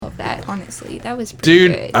that, honestly. That was pretty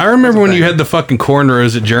good. Dude, I remember when you had the fucking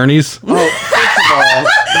cornrows at Journeys.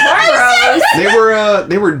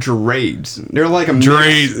 They were dreads. They're like a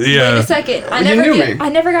Dreads, yeah. Wait a second. I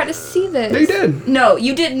never got to see this. No, you did. No,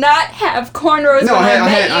 you did not have cornrows. No, when I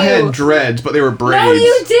met you. had dreads, but they were braids. No,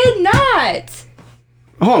 you did not.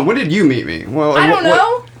 Hold on, when did you meet me? Well, I don't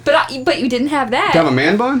know, but you didn't have that. Do you have a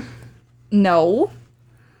man bun? No.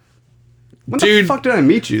 When the fuck did I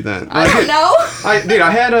meet you then? I don't know.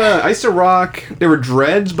 I used to rock. They were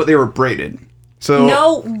dreads, but they were braided. So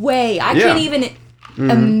no way. I can't even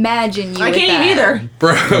imagine you. I can't even either,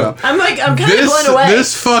 bro. I'm kind of blown away.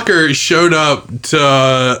 This fucker showed up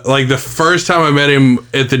to like the first time I met him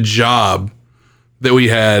at the job that we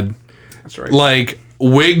had. That's right. Like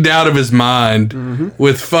wigged out of his mind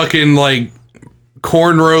with fucking like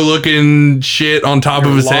cornrow looking shit on top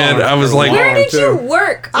of his head. I was like, where did you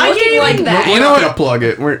work? I can't like even- that. You know what? Plug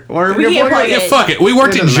it. We can't plug it. yeah, fuck it. We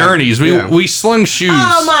worked It at doesn't matter. Journeys. Yeah. We slung shoes.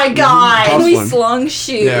 Oh my god. We Hustling. slung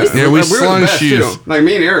shoes. Yeah, we were slung the best, shoes. too. Like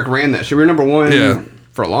me and Eric ran that shit. We were number one Yeah.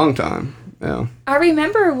 for a long time. Yeah. I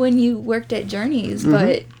remember when you worked at Journeys,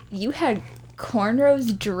 but you had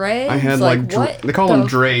cornrows, dreads. I had what they call them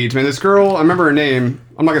dreads. Man, this girl, I remember her name.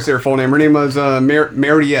 I'm not gonna say her full name. Her name was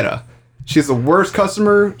Marietta. She's the worst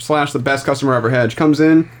customer / the best customer I ever had. She comes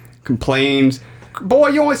in, complains. Boy,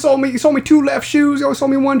 you sold me 2 left shoes. You only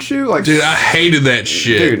sold me 1 shoe. Like, Dude, I hated that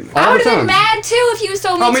shit. dude, I all would the have been time. mad too if you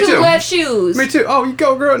sold me me 2 too. left shoes. Me too. Oh, you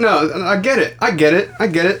go, girl. No, I get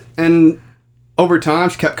it. And over time,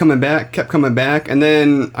 she kept coming back. And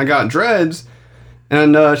then I got dreads.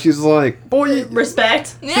 And she's like, boy,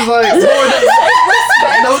 Respect. she's like, boy,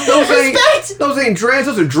 Respect. those ain't dreads,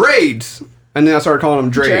 those are dreads. And then I started calling them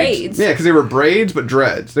dreads. Dreads? Yeah, because they were braids, but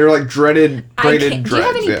dreads. They were like braided dreads. Do you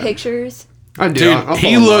have any pictures? I do. Dude, I'll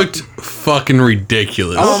he pull them looked up. fucking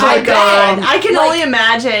ridiculous. Oh Oh my bet. god. I can Like- only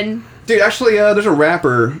imagine. Dude, actually, there's a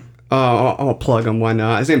rapper. I'll plug him. Why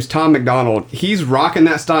not? His name's Tom McDonald. He's rocking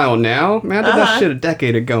that style now. Man, I did that shit a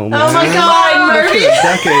decade ago, man. Oh my god, That Murphy. shit a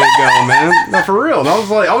decade ago, man. No, for real.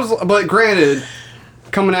 But granted,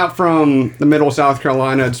 coming out from the middle of South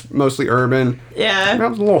Carolina, it's mostly urban. Yeah. I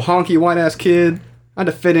was a little honky white ass kid. I had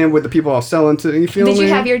to fit in with the people I was selling to. You feel me? Did you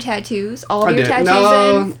have your tattoos? All of I your did.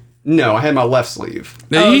 tattoos in? No, I had my left sleeve.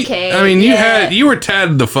 Now, Okay, I mean, yeah. you were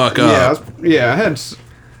tatted the fuck up. I had.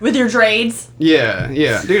 With your dreads. Yeah.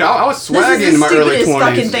 Dude, I was This swagging is in the my early 20s. stupidest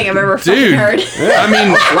fucking thing I've ever fucking Dude. heard. I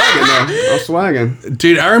mean, I was swagging.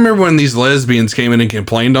 dude, I remember when these lesbians came in and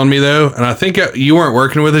complained on me though, and I think you weren't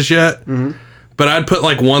working with us yet. But I'd put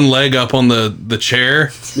like one leg up on the chair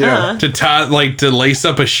Yeah. to tie, like to lace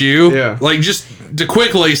up a shoe. Yeah. Like just to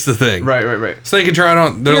quick lace the thing. Right. So they could try it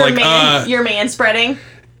on. They're You're man spreading.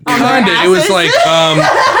 kinda. It was like,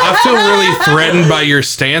 I feel really threatened by your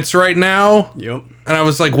stance right now. Yep. And I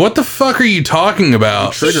was like, what the fuck are you talking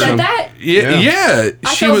about? She said that? Yeah.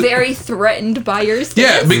 I feel very threatened by your stance.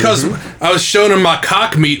 Yeah, because I was showing him my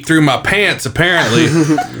cock meat through my pants, apparently.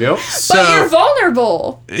 Yep. So But you're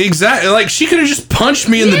vulnerable. exactly, like she could have just punched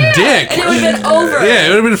me in the dick. And it would have been over. Yeah, it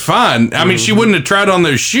would have been fine. I mean, she wouldn't have tried on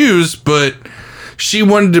those shoes, but she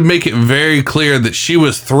wanted to make it very clear that she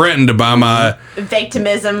was threatened by my.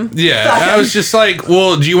 Victimism. Yeah, Fuck I him. was just like,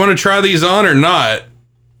 well, do you want to try these on or not?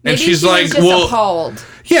 Maybe And she's she like, was just well, appalled.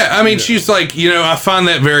 yeah, I mean, she's like, I find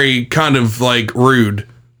that very kind of like rude.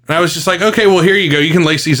 And I was just like, okay, well, here you go. You can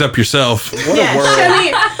lace these up yourself. What Yeah, a word. show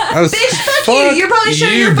me. I was, Bitch, fuck you. You're probably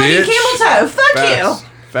showing your fucking bitch. camel toe. Fuck Facts.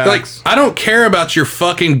 you. Like, Facts. I don't care about your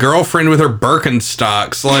fucking girlfriend with her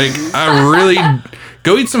Birkenstocks. Like, I really...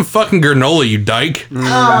 Go eat some fucking granola, you dyke.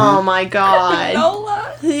 Oh my god.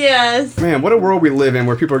 Nola. Yes. Man, what a world we live in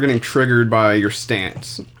where people are getting triggered by your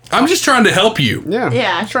stance. I'm just trying to help you. Yeah.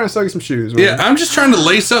 Yeah. I'm just trying to sell you some shoes, man. Yeah, I'm just trying to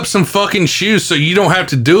lace up some fucking shoes so you don't have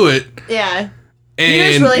to do it. Yeah.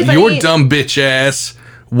 And really funny? your dumb bitch ass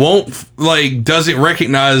doesn't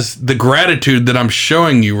recognize the gratitude that I'm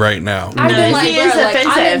showing you right now. I've been like, he is bro, like, I'm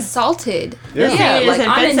offensive. insulted. Yeah. Yeah, He is like,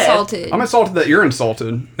 I'm offensive. insulted. I'm insulted that you're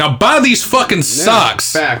insulted. Now buy these fucking Yeah,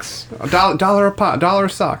 socks. Facts. $1 a pop, $1 a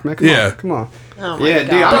sock, man. Come Yeah. on. Come on. Oh my Yeah,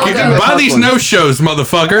 god. dude, I do miss Buy these hustling. no-shows,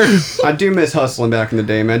 motherfucker. I do miss hustling back in the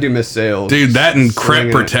day, man. I do miss sales. Dude, that and Crep Slinging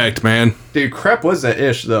it. Protect, man. Dude, Crep was that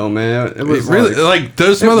ish, though, man. It was Really, like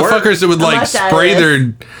those it worked. motherfuckers that would like much out of spray this.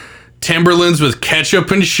 their Timberlands with ketchup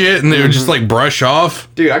and shit, and they would just like brush off.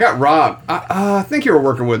 Dude, I got robbed. I think you were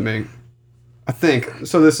working with me. I think.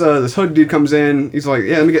 So this hood dude comes in. He's like,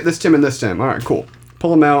 yeah, let me get this Tim and this Tim. All right, cool.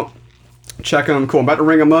 Pull him out. Check him. Cool. I'm about to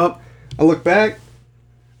ring him up. I look back.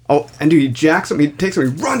 Oh, and dude, he jacks him. He takes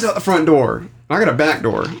him. He runs out the front door. I got a back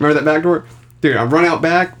door. Remember that back door? Dude, I run out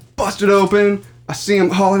back. Bust it open. I see him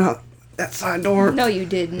hauling out that side door. No, you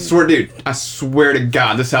didn't. I swear to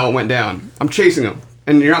God, this is how it went down. I'm chasing him,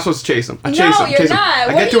 and you're not supposed to chase him. I chase him. you're chase him. not.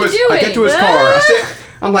 I What get are to you his. I get to his doing? car.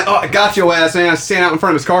 I'm like, oh, I got your ass, man. I stand out in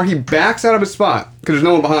front of his car. He backs out of his spot because there's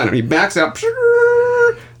no one behind him. He backs out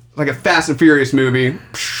like a Fast and Furious movie.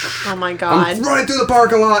 Oh my god. I'm running through the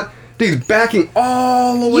parking lot. Dude, he's backing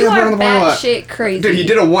all the way You up are around the parking lot. batshit crazy. Dude, he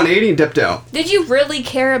did a 180 and dipped out. Did you really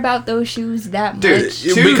care about those shoes that Dude, much?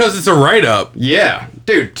 Because it's a write-up. Yeah,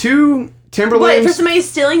 dude, 2 What, Timberlands. for somebody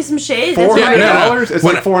stealing some shade? $400? That's right. No. It's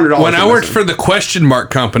like $400 When I for worked this for the Question Mark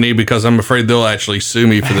Company, because I'm afraid they'll actually sue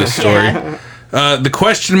me for this story. The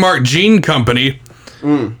Question Mark Jean Company.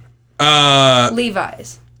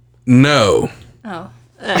 Levi's. No. Oh.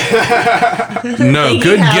 No,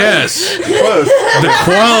 good Howie. guess. Close. The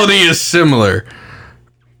quality is similar.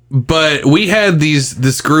 But we had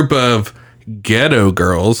this group of ghetto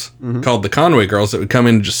girls called the Conway girls that would come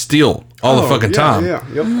in and just steal all the fucking time. Yeah,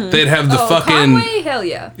 yep. They'd have the fucking Conway? Hell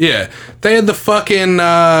yeah. yeah. They had the fucking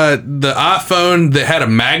the iPhone that had a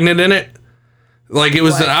magnet in it. Like it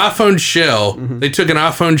was an iPhone shell. They took an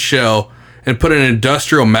iPhone shell and put an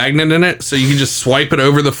industrial magnet in it, so you can just swipe it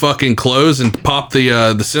over the fucking clothes and pop the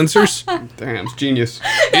sensors. Damn, it's genius.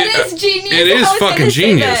 That is genius. It is I was gonna fucking say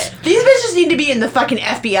genius. that. These bitches need to be in the fucking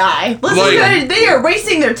FBI. Listen, Like- they are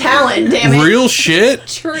wasting their talent, damn it. Real shit.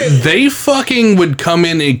 True. They fucking would come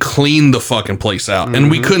in and clean the fucking place out, and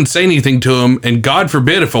we couldn't say anything to them. And God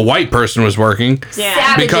forbid if a white person was working, Yeah.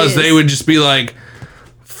 Savages. because they would just be like,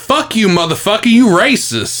 "Fuck you, motherfucker! You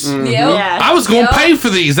racist." Yep. Yeah. I was gonna Yep. pay for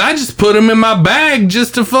these. I just put them in my bag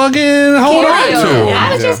just to fucking hold on Carry to 'em. them.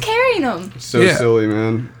 I was Yeah. just carrying them. So Yeah. silly,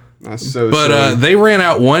 man. That's so But silly. they ran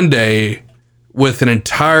out one day with an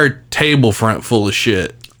entire table front full of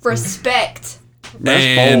shit. Respect. That's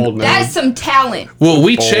and- bold, man. That's some talent. Well,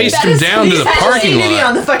 we chased That them is down to the These bitches parking need to be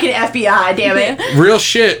on lot. the fucking FBI, damn it. Real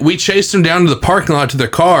shit. We chased them down to the parking lot to their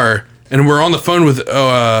car, and we're on the phone with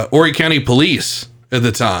Horry County Police at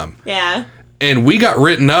the time. Yeah. And we got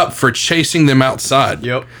written up for chasing them outside.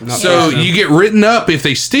 Yep. Not So chasing them. you get written up if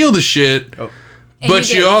they steal the shit, Oh, And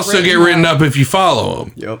but you also get written up if you follow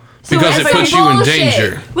them. yep. Because it that's puts you in bullshit.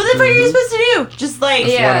 danger. What the fuck are you supposed to do? Just like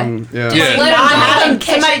Yeah. Yeah. Just Yeah. let not them have and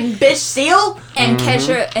catch, somebody bitch steal?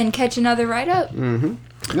 and catch another write up.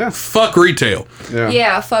 Yeah. Fuck retail. Yeah.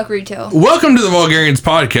 Yeah, fuck retail. Welcome to the Vulgarians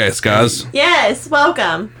podcast, guys. Yes,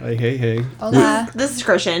 welcome. Hey. Hola. This is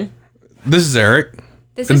Christian. This is Eric,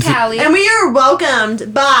 This is Hallie. And we are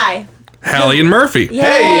welcomed by Hallie, and Murphy.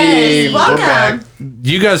 Hey, Yes, we're back. welcome.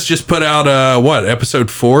 You guys just put out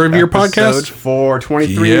episode 4 of your Episode podcast?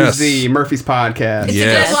 423Z, Murphy's podcast. It's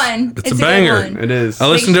Yes. a good one. It's a good banger. one. It is. I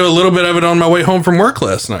listened to a little bit of it on my way home from work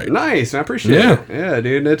last night. Nice, I appreciate Yeah. it. Yeah,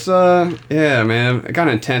 dude. It's yeah, man. It got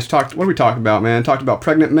intense. What did we talk about, man? Talked about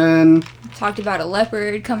pregnant men. Talked about a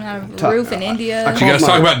leopard coming out of a roof in India. Did you guys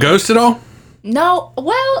talk about Ghost at all? No,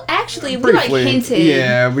 well, actually, we Briefly. like hinted.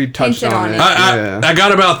 Yeah, we touched hinted on on it. it. Yeah. I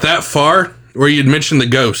got about that far where you'd mentioned the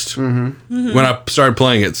ghost when I started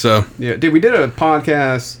playing it. So Yeah, dude, we did a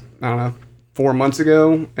podcast, I don't know, 4 months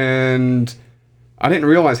ago, and I didn't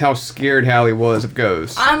realize how scared Hallie was of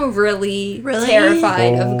ghosts. I'm really, Really?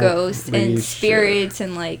 terrified of Holy ghosts and shit. spirits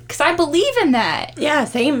and like, cause I believe in that Yeah,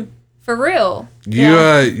 same. for real.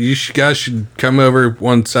 guys should come over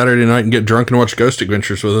one Saturday night and get drunk and watch Ghost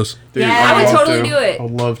Adventures with us. Dude, Yeah, I would love totally to. do it. I'd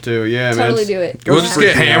love to, yeah, man. Totally It's- do it. Ghosts We'll just freak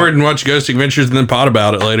get me hammered out. and watch Ghost Adventures and then pot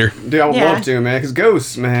about it later. Dude, I would Yeah. love to, man, because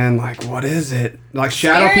ghosts, man, like, what is it? Like,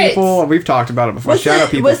 shadow Spirits. people, we've talked about it before. Shadow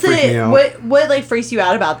people freak me out. What like freaks you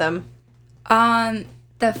out about them?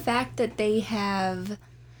 The fact that they have,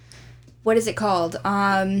 what is it called?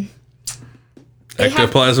 They have-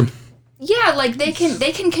 Ectoplasm. Yeah, like they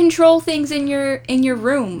can control things in your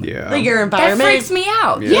room. Yeah. Like your That environment? freaks me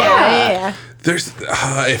out. Yeah. Yeah. There's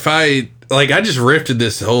if I like I just rifted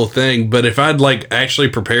this whole thing, but if I'd like actually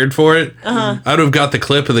prepared for it, I'd have got the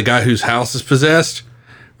clip of the guy whose house is possessed,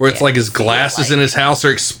 where it's like his glasses in his house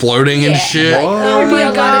are exploding and Yeah. shit. What? Oh my my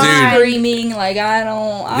god, God. screaming like I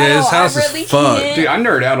his house is really fucked. can't. Dude, I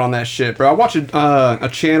nerd out on that shit, bro. I watch a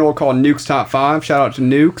channel called Nuke's Top 5. Shout out to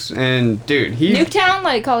Nukes. And, dude, he... Nuketown,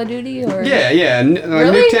 like Call of Duty, or Yeah.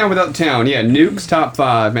 Really? Nuketown without the town. Yeah, Nuke's Top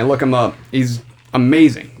 5. Man, look him up. He's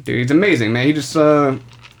amazing. Dude, he's amazing, man. He just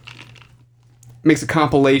makes a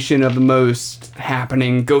compilation of the most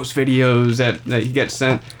happening ghost videos that he gets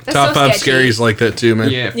sent. That's Top so 5 sketchy. scaries like that too, man.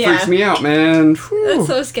 Yeah, it Yeah. freaks me out, man. Whew. That's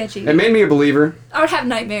so sketchy. It made me a believer. I would have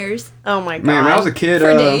nightmares Oh my god. Man, when I was a kid...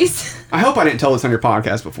 for days. I hope I didn't tell this on your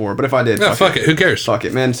podcast before, but if I did, Yeah, fuck it. Who cares? Fuck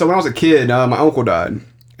it, man. So when I was a kid, my uncle died,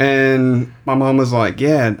 and my mom was like,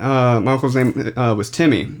 "Yeah, my uncle's name was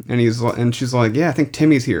Timmy," and she's like, "Yeah, I think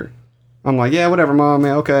Timmy's here." I'm like, yeah, whatever, Mom.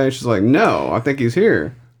 Yeah, okay. She's like, no, I think he's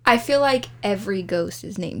here. I feel like every ghost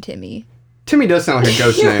is named Timmy. Timmy does sound like a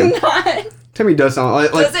ghost name. Not. Timmy does sound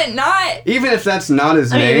like Does it not? even if that's not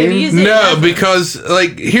his maybe name. he's- No, because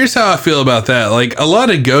like here's how I feel about that. Like a lot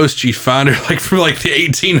of ghosts you find are like from like the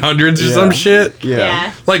 1800s or Yeah. some shit.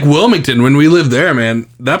 Yeah. Like Wilmington, when we lived there, man,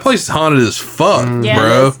 that place is haunted as fuck, Yeah,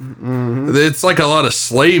 bro. it is. It's like a lot of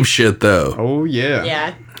slave shit though. Oh yeah.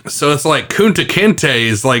 Yeah. So it's like Kunta Kinte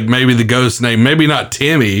is like maybe the ghost name, maybe not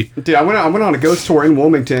Timmy. Dude, I went on a ghost tour in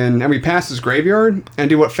Wilmington, and we passed his graveyard. And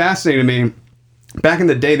dude, what fascinated me, back in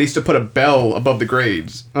the day, they used to put a bell above the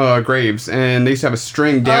graves, and they used to have a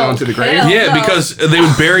string down Oh, to the hell grave. Yeah, no. because they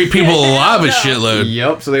would bury people alive a no. shitload.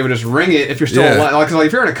 Yep. So they would just ring it if you're still Yeah. alive. Like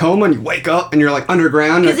if you're in a coma and you wake up and you're like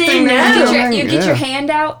underground. 'Cause like, they ding, ding, didn't ding, know. ding, You ding. get your Yeah. hand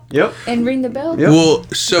out Yep. and ring the bell. Yep. Well,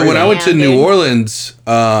 so when I went to Yeah, New dude. Orleans,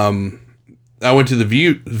 I went to the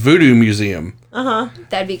Voodoo Museum.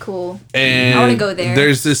 That'd be cool. And I wanna go there.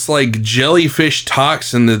 There's this like jellyfish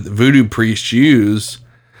toxin that voodoo priests use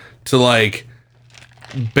to like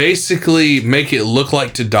basically make it look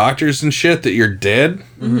like to doctors and shit that you're dead.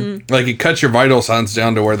 Mm-hmm. Like it cuts your vital signs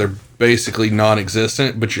down to where they're basically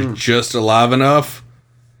non-existent, but you're just alive enough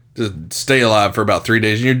to stay alive for about 3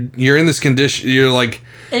 days. And you're in this condition. You're like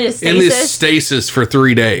In a stasis? in this stasis for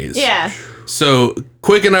 3 days. Yeah. So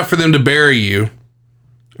quick enough for them to bury you.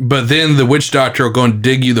 But then the witch doctor will go and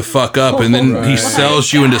dig you the fuck up, and then he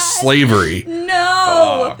sells you into slavery.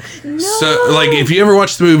 No. No. So, like, if you ever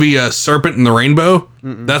watch the movie Serpent and the Rainbow,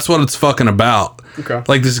 that's what it's fucking about. Okay.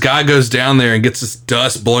 Like, this guy goes down there and gets this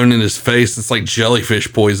dust blown in his face. It's like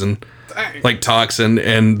jellyfish poison, Dang. like toxin,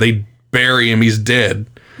 and they bury him. He's dead.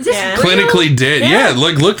 Is this Yeah. real? Clinically dead. Yeah,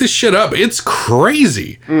 like, look this shit up. It's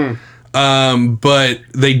crazy. But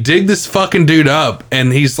they dig this fucking dude up,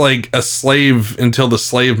 and he's like a slave until the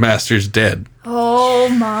slave master's dead. Oh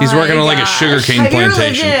my. He's working on like a gosh. sugarcane Have you ever lived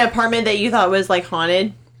plantation. in an apartment that you thought was like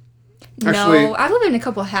haunted? Actually- No, I've lived in a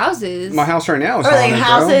couple houses. My house right now is Or like haunted, bro.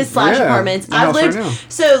 houses slash Yeah, apartments. my I've house lived right now.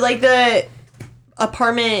 so like the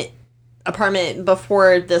apartment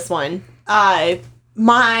before this one.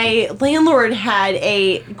 My landlord had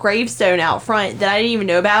a gravestone out front that I didn't even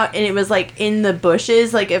know about, and it was like in the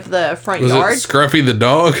bushes, like of the front Was yard. it Scruffy the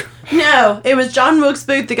dog? No, it was John Wilkes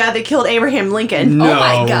Booth, the guy that killed Abraham Lincoln. No. Oh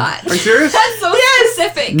my god. Are you serious? That's so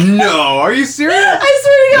specific. No. Are you serious? I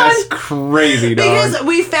swear to God. That's crazy, dog. Because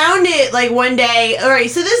we found it like one day. All right,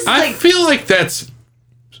 so this is I like feel like that's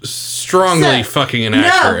strongly So- fucking no,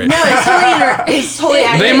 inaccurate. it's totally it's totally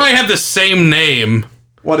accurate. They might have the same name.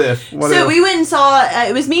 What if? What So if? we went and saw.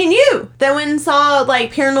 It was me and you that went and saw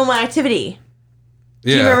like Paranormal Activity.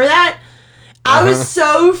 Yeah. Do you remember that? I was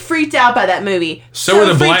so freaked out by that movie. So were the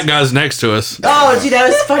freaked- black guys next to us. Oh, dude, that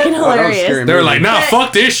was fucking Oh, that was hilarious. scary. They were like, nah, But-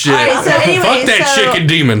 fuck this shit. Alright, so anyway, fuck that so- chicken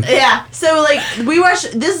demon. Yeah. So like we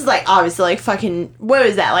watched. This is like obviously like fucking. What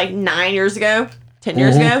was that? Like 9 years ago, 10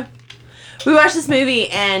 years ago. We watched this movie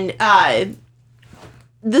and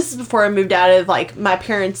this is before I moved out of like my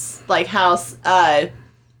parents' like house.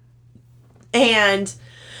 And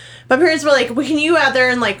my parents were like, well, can you go out there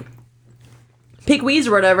and like pick weeds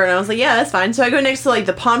or whatever? And I was like, yeah, that's fine. So I go next to like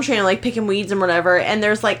the palm tree and like picking weeds and whatever. And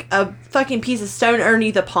there's like a fucking piece of stone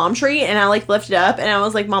underneath the palm tree. And I like lift it up and I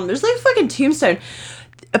was like, Mom, there's like a fucking tombstone.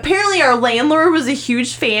 Apparently our landlord was a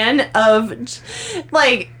huge fan of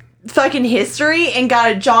like fucking history and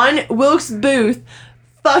got a John Wilkes Booth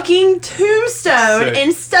fucking tombstone Sick.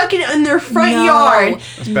 and stuck it in their front No. yard.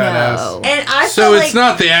 That's badass. And I So felt it's like,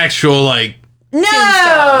 not the actual, like,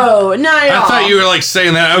 no, not at I all. thought you were like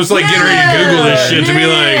saying that. I was like getting ready to Google this shit to be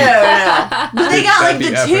like, no. But they got like That'd be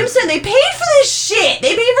the epic. tombstone. They paid for this shit.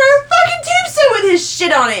 They paid for a fucking tombstone with his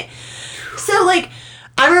shit on it. So like,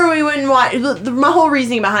 I remember we went and watched. My whole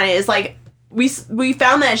reasoning behind it is like we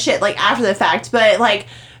found that shit like after the fact, but like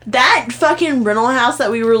that fucking rental house that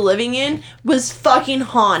we were living in was fucking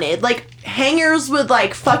haunted. Like hangers would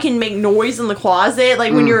like fucking make noise in the closet,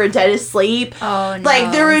 like when you were dead asleep. Oh, no,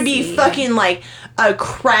 Like there would be see. fucking like a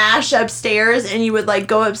crash upstairs, and you would like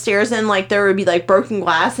go upstairs and like there would be like broken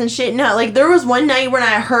glass and shit. No, like there was one night when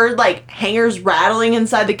I heard like hangers rattling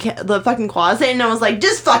inside the fucking closet, and I was like,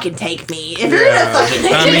 just fucking take me. If you're Yeah. gonna fucking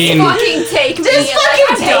take I me, mean- fucking take me. just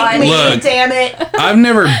fucking take me. Look. Damn it. I've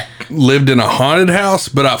never lived in a haunted house,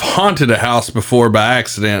 but I've haunted a house before by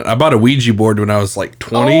accident. I bought a Ouija board when I was like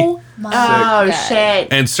 20 Oh my Oh God. shit.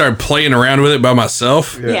 and started playing around with it by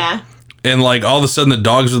myself. Yeah. And like all of a sudden the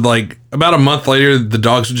dogs would like, about a month later, the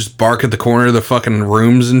dogs would just bark at the corner of the fucking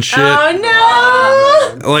rooms and shit. Oh no.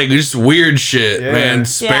 Like, just weird shit, Yeah. man.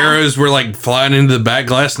 Sparrows were, like, flying into the back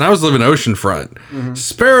glass, and I was living oceanfront.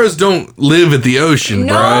 Sparrows don't live at the ocean,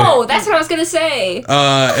 bro. No, that's what I was gonna say.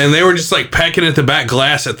 And they were just, like, pecking at the back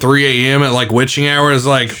glass at 3 a.m. at, like, witching hours.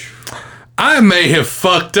 Like, I may have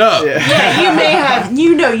fucked up. Yeah, you may have.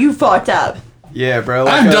 You fucked up. Yeah, bro.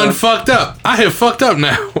 Like, I've done fucked up. I have fucked up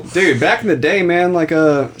now. Dude, back in the day, man, like,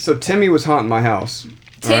 so Timmy was haunting my house.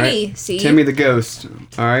 Timmy, Alright? see? Timmy the ghost.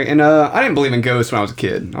 Alright, and I didn't believe in ghosts when I was a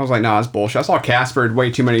kid. I was like, nah, it's bullshit. I saw Casper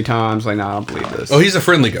way too many times. Like, nah, I don't believe this. Oh, he's a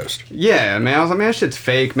friendly ghost. Yeah, man. I was like, man, that shit's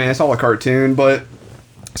fake, man. It's all a cartoon. But,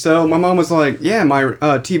 so my mom was like, yeah, my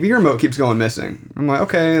TV remote keeps going missing. I'm like,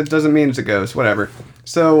 okay, it doesn't mean it's a ghost, whatever.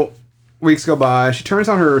 So, weeks go by. She turns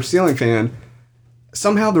on her ceiling fan.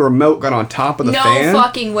 Somehow the remote got on top of the fan. No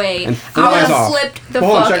fucking way. And I flies would have off. flipped the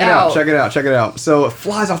Hold on, fuck check out. it out. So it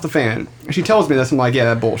flies off the fan. And she tells me this. I'm like,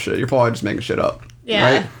 yeah, bullshit. You're probably just making shit up.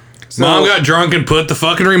 Yeah. Right? So, Mom got drunk and put the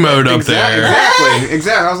fucking remote up there.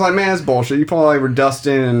 Exactly. I was like, man, that's bullshit. You probably were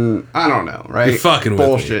dusting and I don't know, right? You're fucking with me.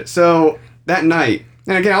 bullshit. So that night,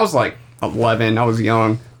 and again, I was like 11. I was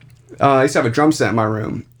young. I used to have a drum set in my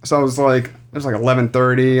room. So I was like, it was like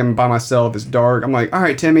 11:30. I'm by myself. It's dark. I'm like, all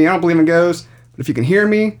right, Timmy, I don't believe in ghosts, but if you can hear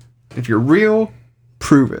me, if you're real,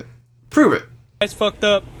 prove it. Prove it. That's fucked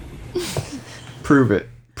up. Prove it.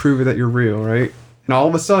 Prove it that you're real, right? And all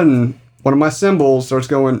of a sudden, one of my cymbals starts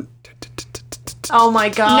going. Oh my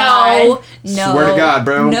god. No. Swear to God,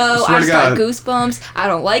 bro. No, Swear I to just got God. goosebumps. I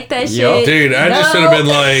don't like that Yup. shit. Dude, I just should have been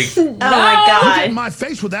like, Oh my god. In my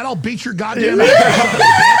face with that, I'll beat your goddamn ass.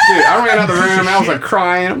 Dude, I ran out of the room. I was like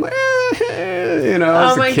crying. I'm like, you know, I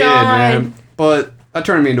was Oh my a kid, God. man. But that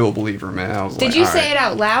turned me into a believer, man. I was Did like, you all say right. it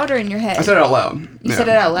out loud or in your head? I said it out loud. You said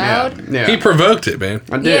it out loud? Yeah. he provoked it, man.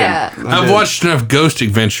 I did. Yeah. I I've did. watched enough Ghost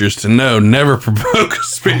Adventures to know never provoke a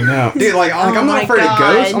spirit. No. Dude, like I'm Oh not my afraid of God.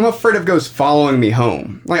 ghosts. I'm afraid of ghosts following me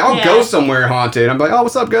home. Like, I'll Yeah. go somewhere haunted. I'm like, oh,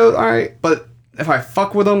 what's up, ghost? All right. But if I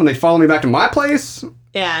fuck with them and they follow me back to my place,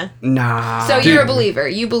 Yeah. nah. So you're a believer.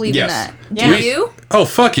 You believe Yes. in that. Yeah. Do you? Oh,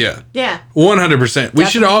 fuck yeah. Yeah. 100%. We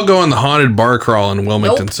should all go on the haunted bar crawl in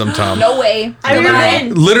Wilmington Nope. sometime. No way. I've never Goodbye.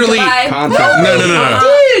 been. Literally, Goodbye. Contact no, me. no, no,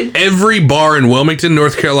 no. Dude. Every bar in Wilmington,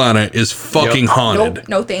 North Carolina is fucking Yep. haunted. Nope.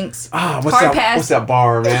 No thanks. Ah, what's Hard that? pass. What's that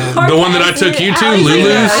bar, man? Hard The one that I pass. took you to, I was like,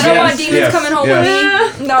 Lulu's? I don't want Yes, demons yes, coming home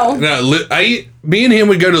yes. with me. No. No, me and him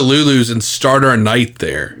would go to Lulu's and start our night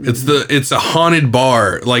there. It's a haunted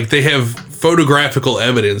bar. Like, they have photographical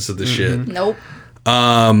evidence of the shit. Nope.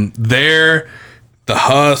 There, the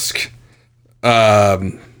Husk,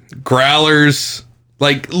 Growlers,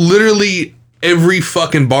 like literally every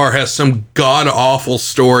fucking bar has some god awful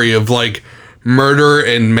story of like murder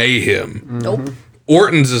and mayhem. Nope.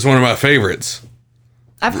 Orton's is one of my favorites.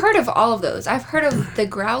 I've heard of all of those. I've heard of the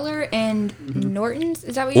Growler and Norton's.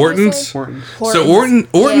 Is that what you Orton's? Just said? Hortons. So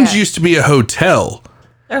Orton's used to be a hotel,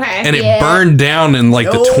 Okay. and it Yeah. burned down in like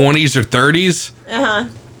the Nope. 20s or 30s. Uh-huh.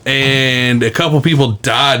 And a couple people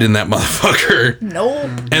died in that motherfucker. Nope.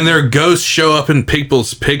 And their ghosts show up in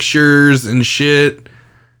people's pictures and shit.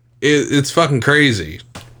 It's fucking crazy.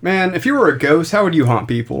 Man, if you were a ghost, how would you haunt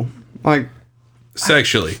people? Like,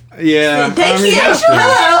 Sexually. yeah. Thank I mean, you. have to.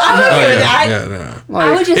 Hello. I'm okay with that. Yeah, no. Like,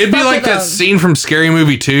 I would just It'd be fuck like with that them. scene from Scary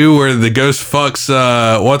Movie 2 where the ghost fucks,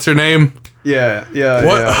 what's her name? yeah.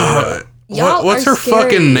 What? Y'all What's are her scary.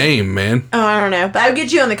 fucking name, man? Oh, I don't know. But I would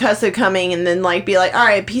get you on the cusp of coming and then like be like, all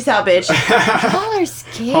right, peace out, bitch. Y'all are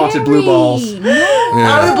scary. Haunted blue balls. No.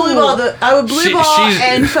 I would blue ball She- ball she's-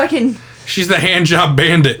 and fucking She's the hand job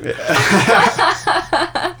bandit.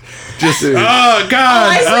 Just, Dude. oh,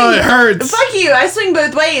 God. Oh, it hurts. Fuck you. I swing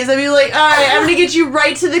both ways. I'd be like, all right, I'm gonna get you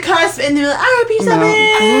right to the cusp and then be like, all right, peace out,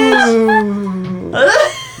 bitch.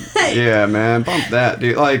 Yeah, man. Bump that,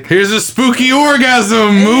 dude. Like, Here's a spooky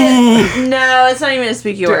orgasm. Ooh. No, it's not even a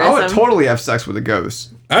spooky dude, I would orgasm. totally have sex with a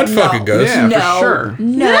ghost. I'd fuck a ghost. Yeah, No. for sure.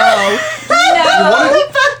 No.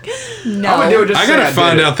 No. All I would do would just I say gotta did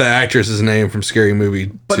find it. out the actress's name from Scary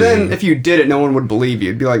Movie. But 2. then, if you did it, no one would believe you.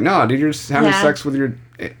 It'd be like, nah, dude, you're just having Yeah. sex with your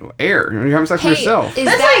air. You're having sex with Hey, yourself. is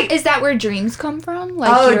That's that like- is that where dreams come from?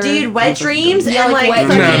 Like Oh, your- dude, wet dreams Yeah, and like like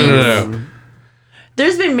wet fucking- No.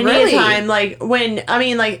 There's been many Really? a time like when I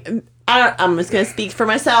mean like I'm just gonna speak for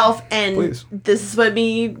myself and Please. this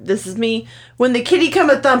is me. When the kitty come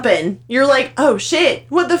a thumping, you're like, oh shit,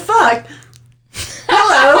 what the fuck?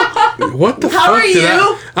 Hello. What the How fuck are did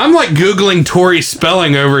you? I'm like Googling Tori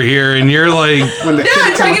Spelling over here, and you're like, When the No, kid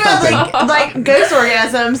I'm talking comes about thumping. like ghost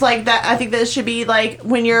orgasms like that. I think that should be like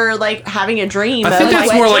when you're like having a dream. I think of, that's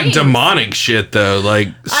like, more wet like dreams. demonic shit, though. Like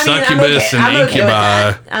I mean, succubus and I'm okay with incubi.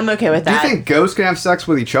 that. I'm okay with Do you that. think ghosts can have sex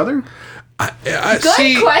with each other? I Good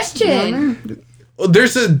see. question.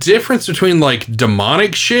 there's a difference between like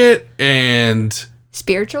demonic shit and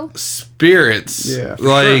Spiritual? spirits. Yeah, for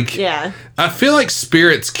like Yeah. I feel like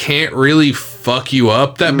spirits can't really fuck you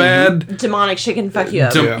up that bad. Demonic shit can fuck you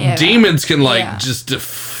up. Yeah. Demons can like Yeah. just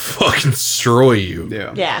fucking destroy you.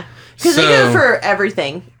 Yeah. Yeah. Because they So- go for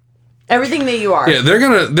everything. Everything that you are. Yeah, they're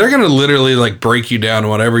gonna literally like break you down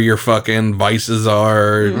whatever your fucking vices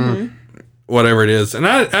are, whatever it is. And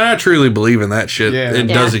I truly believe in that shit. Yeah. It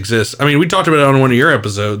Yeah. does exist. I mean, we talked about it on one of your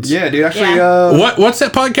episodes. Yeah, dude. Actually, Yeah. What's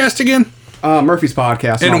that podcast again? Murphy's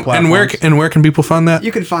podcast on all And where platforms. can people find that?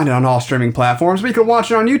 You can find it on all streaming platforms, but you can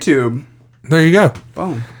watch it on YouTube. There you go.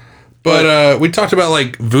 Boom. But we talked about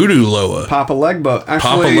like voodoo Loa. Papa Legba. Papa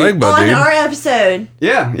Actually, Legba, On dude. our episode.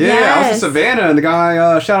 Yeah. I was in Yes. Savannah, and the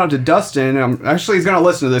guy, shout out to Dustin. Actually, he's gonna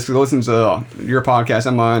listen to this because he listens to your podcast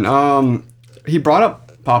and mine. He brought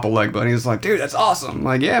up Papa Legba, and he was like, "Dude, that's awesome!" I'm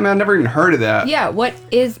like, yeah, man, I never even heard of that. Yeah, what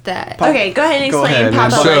is that? Okay, go ahead and Go explain ahead, man.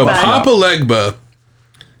 Papa So Legba. Papa Legba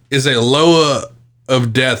is a Loa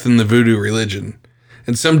of death in the voodoo religion.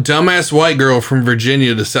 And some dumbass white girl from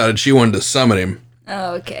Virginia decided she wanted to summon him.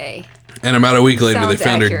 Okay. And about a week later, Sounds they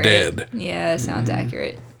found her accurate. dead. Yeah, sounds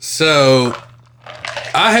accurate. So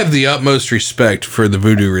I have the utmost respect for the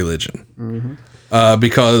voodoo religion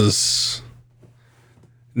because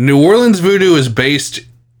New Orleans voodoo is based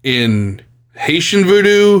in Haitian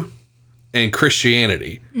voodoo and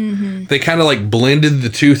Christianity. They kind of like blended the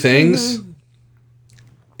two things.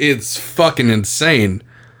 It's fucking insane,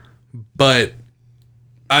 but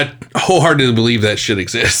I wholeheartedly believe that shit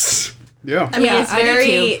exists. Yeah. I mean, Yeah, it's I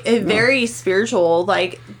do very spiritual.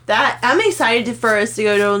 Like that. I'm excited for us to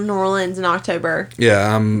go to New Orleans in October.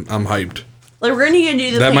 Yeah, I'm hyped. Like we're gonna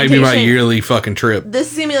do the That might plantation. be my yearly fucking trip.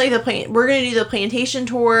 This is gonna be like the plant. We're gonna do the plantation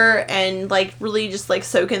tour and like really just like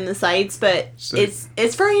soak in the sights. But Sick.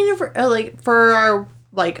 it's for like for our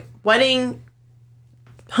like wedding,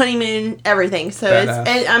 honeymoon, everything. So Badass.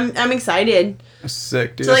 and I'm excited. That's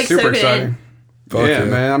sick, dude. So, That's like, super soak it in. exciting. Fuck Yeah,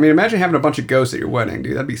 man. I mean, imagine having a bunch of ghosts at your wedding,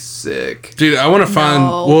 dude. That'd be sick. Dude, I want to find.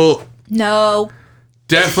 No. Well, No.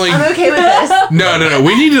 definitely. I'm okay with this. No.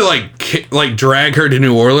 We need to like drag her to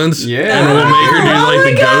New Orleans. Yeah. And we'll make her do Oh like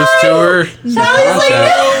my the God. ghost tour. Sally's like,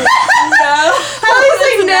 no. Sally's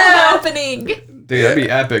like, no. happening. Dude, that'd be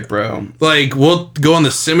epic, bro. Like we'll go on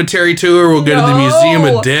the cemetery tour. We'll go to the No.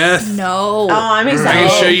 Museum of Death. No. Oh, I'm I excited.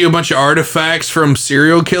 can show you a bunch of artifacts from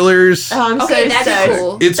serial killers. Oh, I'm Okay, so that's stoked.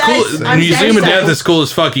 cool. It's That's- cool. I'm Museum of so Death stoked. is cool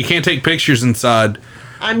as fuck. You can't take pictures inside,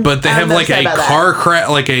 but they I'm have like upset a about that. car crash,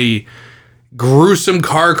 like a gruesome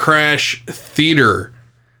car crash theater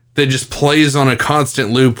that just plays on a constant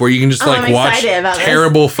loop where you can just like I'm watch excited about this.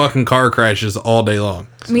 terrible fucking car crashes all day long.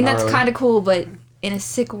 I mean, that's gnarly. kind of cool, but in a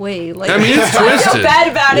sick way. Like I mean, it's I feel twisted.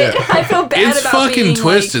 bad about it. Yeah. I feel bad It's about fucking being,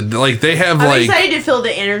 twisted. Like they have I'm like excited to feel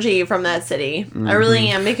the energy from that city. I really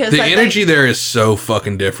am because the like, energy there is so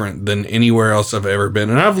fucking different than anywhere else I've ever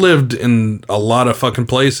been. And I've lived in a lot of fucking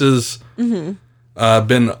places. Been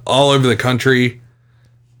all over the country.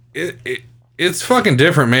 It's fucking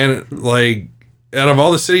different, man. Like out of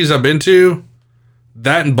all the cities I've been to,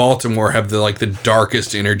 that and Baltimore have the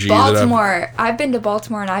darkest energy. Baltimore. I've been to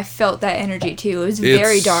Baltimore and I felt that energy too. It was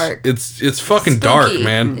very dark. It's fucking dark, Spooky.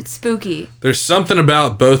 man. It's spooky. There's something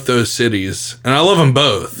about both those cities, and I love them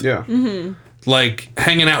both. Yeah. Like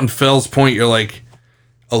hanging out in Fells Point, you're like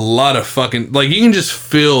a lot of fucking like you can just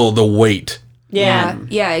feel the weight yeah,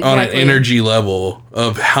 Yeah, on exactly. an energy level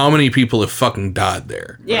of how many people have fucking died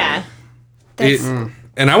there. yeah. That's,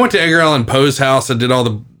 And I went to Edgar Allan Poe's house. I did all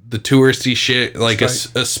the touristy shit like a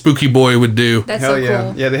spooky boy would do. that's Hell so yeah.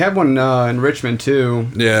 cool. Yeah, they have one in Richmond too.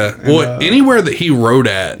 Yeah. Well, anywhere that he wrote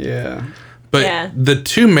at. Yeah. But Yeah. the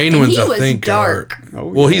two main ones he I was think dark. are. Oh,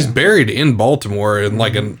 well, he's yeah. buried in Baltimore in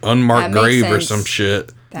like an unmarked That makes grave or sense. some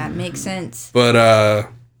shit. That makes sense. But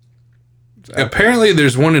apparently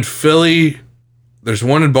there's one in Philly, there's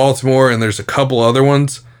one in Baltimore, and there's a couple other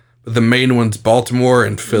ones. But the main one's Baltimore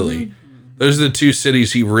and Philly. Those are the two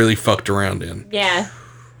cities he really fucked around in. Yeah.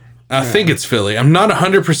 I think it's Philly. I'm not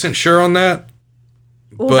 100% sure on that.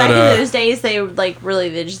 Well, But, back in those days, they would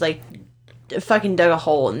they just like fucking dug a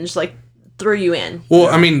hole and just like threw you in. Well,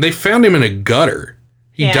 I mean, they found him in a gutter.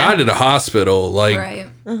 He Yeah. died at a hospital. Like,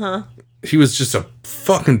 Right. he was just a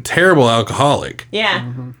fucking terrible alcoholic. Yeah.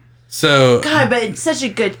 So, God, but such a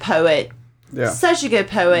good poet. Yeah. Such a good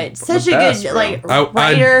poet. Such a best, good bro. like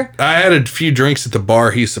I writer. had a few drinks at the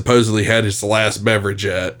bar he supposedly had his last beverage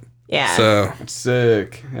at. Yeah. So,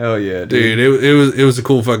 Sick. Hell yeah, dude, dude. it was a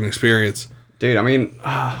cool fucking experience. Dude, I mean,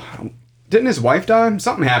 didn't his wife die?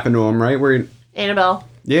 Something happened to him, right? Where he, Annabelle.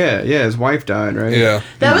 Yeah, his wife died, right? Yeah.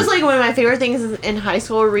 That was like one of my favorite things in high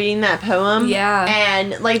school, reading that poem. Yeah.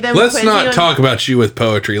 And like them. Let's quizzing not on- talk about you with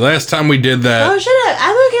poetry. Last time we did that, Oh, shut up!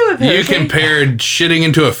 I'm okay with poetry. you compared shitting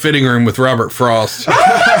into a fitting room with Robert Frost.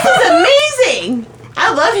 This is amazing.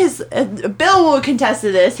 I love his. Bill will contest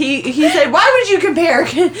to this. He said, "Why would you compare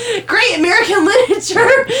great American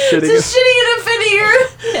literature to shitting in a fitting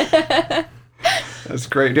room?" That's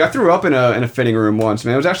great. Dude, I threw up in a fitting room once,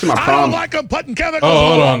 man. It was actually my I don't prom. like them putting chemicals. Oh,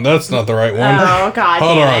 hold on. That's not the right one. Oh God!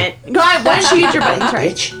 Hold damn on. it. God, why don't you get your buttons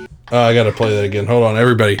right? Bitch. I gotta play that again. Hold on,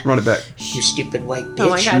 everybody. Run it back. You stupid white bitch. Oh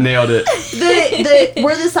my God! Nailed it. The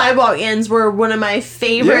Where the Sidewalk Ends were one of my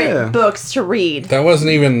favorite Yeah. books to read. That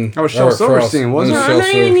wasn't even. That was Shel Robert Frost. Silverstein, wasn't That it? was I'm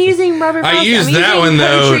not Shel even Silverstein. using Robert Frost. I used I'm that using one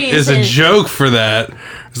though poetry as a instead. joke for that.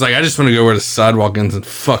 It's like I just want to go where the sidewalk ends and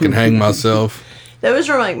fucking hang myself. Those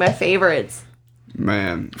were like my favorites.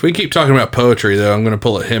 Man. If we keep talking about poetry though, I'm gonna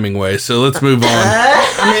pull a Hemingway. So let's move on.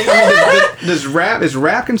 I mean, does rap is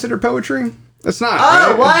rap considered poetry? It's not. Oh,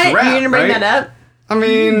 right? what? It's rap, You're gonna bring right? that up? I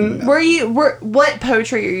mean, What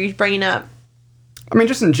poetry are you bringing up?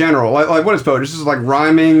 just in general, like what is poetry? This is like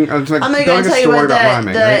rhyming. It's like I'm not telling gonna a tell you story what about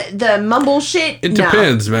rhyming, right? the mumble shit. It no.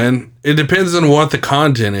 depends, man. It depends on what the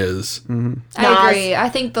content is. I agree. I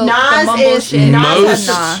think the Nas mumble is- shit. Nas has-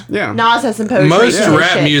 nah. Yeah. Nas has some poetry. Most and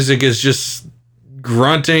rap shit. music is just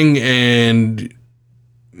grunting and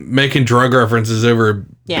making drug references over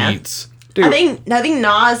Yeah. beats. Dude. I think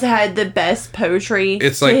Nas had the best poetry.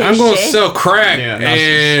 It's to like his I'm gonna shit. sell crack Yeah, Nas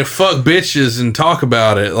and fuck bitches and talk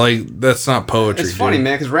about it. Like that's not poetry. It's funny, dude.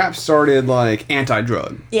 man, because rap started like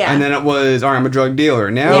anti-drug. Yeah. And then it was, all right, I'm a drug dealer.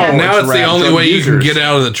 Now, Yeah. Now it's the rap only drug way you can users. get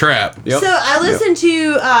out of the trap. Yep. So I listened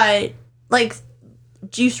to like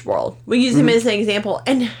Juice World. We use him as an example,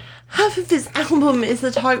 and half of his album is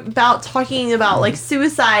talking about like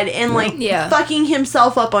suicide and like Yeah. fucking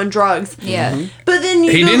himself up on drugs. Yeah. But then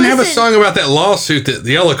you He go didn't have a listen- song about that lawsuit that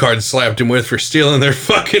the Yellow Card slapped him with for stealing their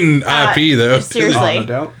fucking IP though. seriously. Oh, no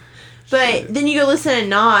doubt. But then you go listen to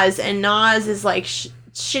Nas, and Nas is like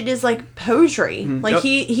shit is like poetry. Like Yep.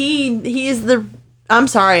 he is the. I'm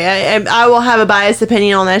sorry, I will have a biased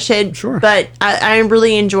opinion on that shit. Sure. But I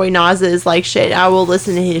really enjoy Nas's like shit. I will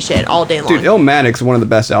listen to his shit all day long. Dude, Illmatic's one of the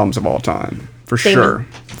best albums of all time. For sure.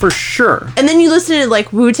 For sure. And then you listen to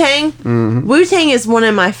like Wu Tang. Wu Tang is one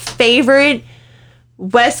of my favorite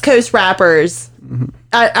West Coast rappers.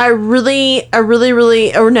 I really,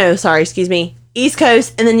 or no, sorry, excuse me, East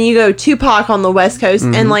Coast, and then you go Tupac on the West Coast,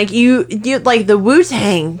 and like you like the Wu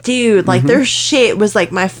Tang, dude, like their shit was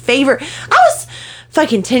like my favorite. I was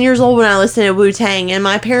fucking 10 years old when I listened to Wu Tang, and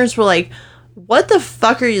my parents were like, what the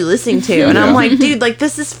fuck are you listening to? And I'm like, dude, like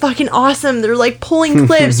this is fucking awesome. They're like pulling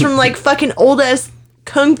clips from like fucking old ass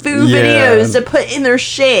kung fu Yeah. videos to put in their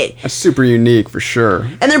shit, That's super unique for sure.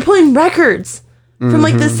 and they're pulling records from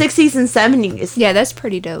like the 60s and 70s. Yeah, that's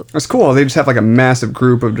pretty dope. That's cool. They just have like a massive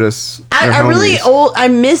group of just. their I really homies. I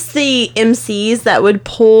miss the MCs that would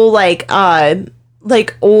pull like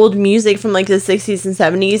old music from like the 60s and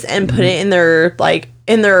 70s and put it in their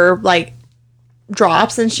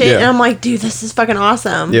drops and shit. Yeah. And I'm like, dude, this is fucking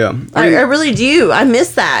awesome. Yeah. I really do. I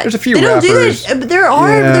miss that. There's a few they don't rappers. do it. There are.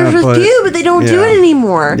 Yeah, there's a but- few, but they don't do yeah. it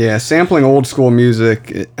anymore. Yeah, sampling old school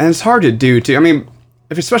music, and it's hard to do too. I mean,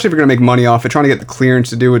 especially if you're gonna make money off it, trying to get the clearance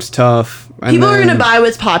to do it's tough. And People are then- gonna buy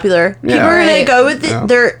what's popular. People Yeah. are gonna Right. go with it. Yeah.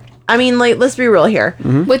 They're. I mean, like, let's be real here.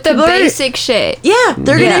 With the People are- basic shit. Yeah,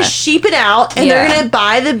 they're Yeah. gonna sheep it out, and they're Yeah. gonna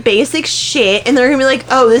buy the basic shit, and they're gonna be like,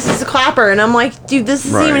 "Oh, this is a clapper," and I'm like, "Dude, this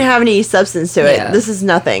doesn't Right. even have any substance to it. Yeah. This is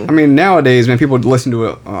nothing." I mean, nowadays, man, people would listen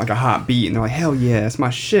to like a hot beat, and they're like, "Hell yeah, it's my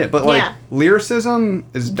shit." But like Yeah. lyricism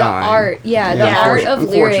is The dying. art, the Yeah, art of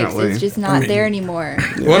lyrics unfortunately. is just not there anymore.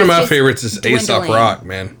 One of It's my just favorites is Aesop dwindling. Rock,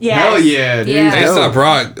 man. Yes. Hell yeah, dude. Yeah. Aesop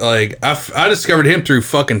Rock, like I discovered him through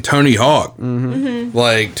fucking Tony Hawk.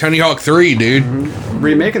 Like Tony Hawk 3, dude.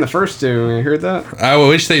 Remaking the first two, you heard that? I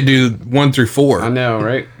wish they do 1 through 4. I know,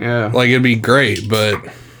 right? Yeah. Like it'd be great, but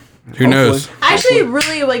who knows? I actually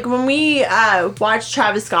really like when we watched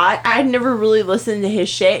Travis Scott. I had never really listened to his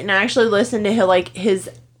shit, and I actually listened to his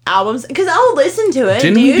albums because I'll listen to it.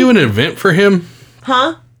 Didn't dude. we do an event for him?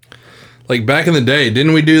 Huh? Like back in the day,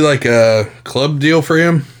 didn't we do like a club deal for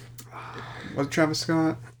him? Was it Travis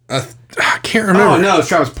Scott? I can't remember. Oh no, it's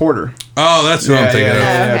Travis Porter. Oh, that's what I'm thinking of.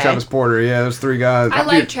 Yeah, Okay. Travis Porter. Yeah, those three guys. I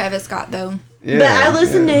like Travis Scott though. Yeah, But I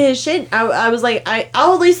listened yeah. to his shit. I was like,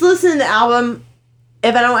 I'll at least listen to the album.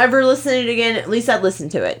 If I don't ever listen to it again, at least I'd listen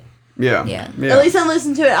to it. Yeah. Yeah. Yeah. At least I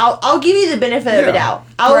listen to it. I'll give you the benefit of a Yeah. doubt.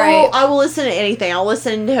 Right. I will listen to anything. I'll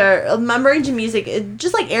listen to my range of music.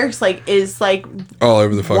 Just like Eric's like is like All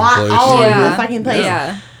over the fucking place. all over Yeah. the fucking place.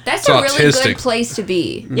 Yeah. That's It's a really autistic. good place to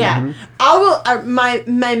be. Yeah, I will.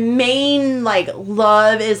 My main like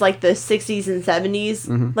love is like the 60s and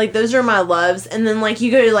 70s. Like those are my loves, and then like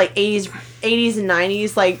you go to like 80s and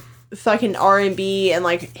 90s, like fucking R&B and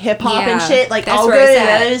like hip hop and Yeah, shit. Like that's I'll go where to it's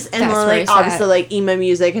at. those, and That's then, where like it's obviously at. like emo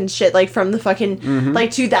music and shit like from the fucking like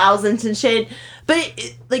 2000s and shit.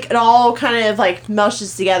 But like it all kind of like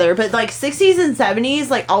meshes together. But like 60s and 70s,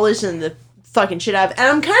 like I'll listen to the fucking shit out of. And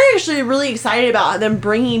I'm kind of actually really excited about them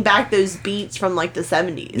bringing back those beats from like the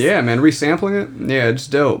 70s. Yeah, man, resampling it. Yeah, it's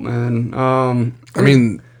dope, man. I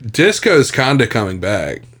mean, disco's kind of coming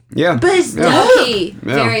back. Yeah, But it's yeah. dope. Low key.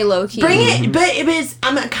 Yeah. Very low key. Bring it, but it's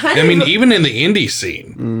I'm kind of. I mean, even in the indie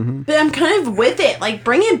scene. But I'm kind of with it. Like,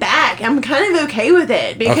 bring it back. I'm kind of okay with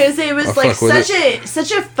it because it was I'll like fuck with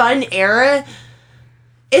such a fun era.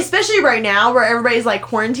 Especially right now, where everybody's like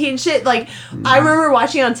quarantine shit. Like, I remember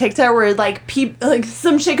watching on TikTok where like like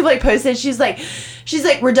some chick like posted, she's like,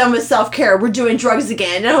 we're done with self care, we're doing drugs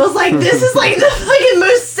again, and I was like, this is like the fucking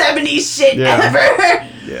most 70s shit ever.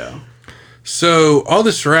 Yeah. So all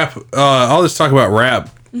this talk about rap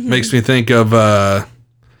makes me think of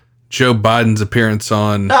Joe Biden's appearance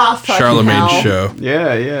on Oh, fucking Charlemagne's hell. show.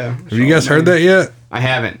 Yeah, yeah. Have you guys heard that yet? I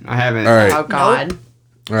haven't. All right. Oh God.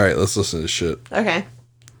 All right, let's listen to this shit. Okay.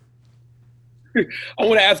 I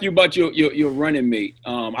want to ask you about your running mate.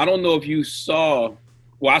 I don't know if you saw.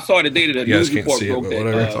 Well, I saw the day that the You guys news can't report see it, broke but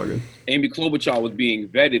whatever. It's all that good. Amy Klobuchar was being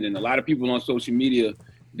vetted, and a lot of people on social media,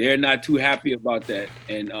 they're not too happy about that,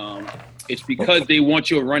 and it's because they want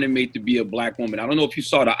your running mate to be a black woman. I don't know if you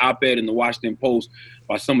saw the op-ed in the Washington Post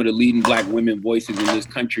by some of the leading black women voices in this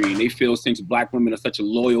country, and they feel since black women are such a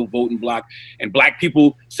loyal voting bloc, and black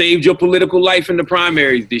people saved your political life in the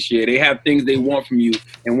primaries this year, they have things they want from you,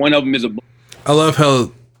 and one of them is a. I love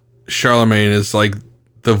how Charlemagne is like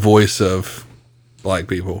the voice of black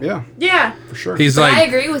people. Yeah, Yeah. for sure. He's But I like,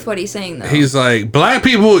 agree with what he's saying, though. he's like, black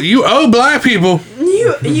people, you owe black people.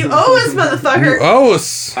 You owe us, motherfucker. You owe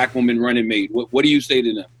us. Black woman running mate. What do you say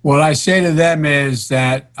to them? What I say to them is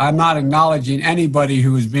that I'm not acknowledging anybody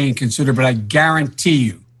who is being considered, but I guarantee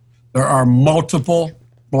you there are multiple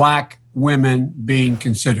black women being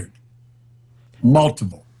considered.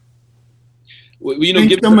 Multiple. Well, you Thanks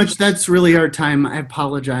give so much. That's really our time. I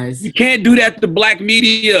apologize. You can't do that to black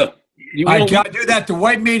media. I can't do that to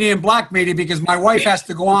white media and black media because my wife has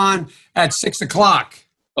to go on at 6 o'clock.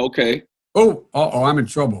 Okay. Oh, I'm in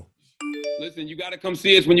trouble. Listen, you got to come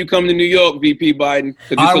see us when you come to New York, VP Biden.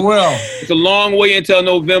 'Cause I will. It's a long way until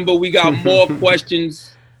November. We got more questions.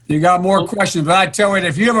 You got more questions, but I tell you,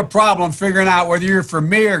 if you have a problem figuring out whether you're for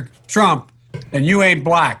me or Trump, then you ain't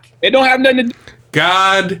black. It don't have nothing to do.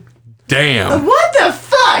 God damn. What the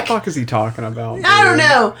fuck? What the fuck is he talking about? I don't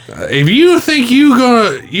know. If you think you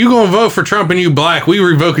gonna vote for Trump and you black, we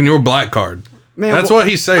revoking your black card. Man, That's what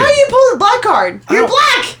he's saying. How do you pull the black card? You're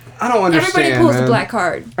black. I don't understand. Everybody pulls man. the black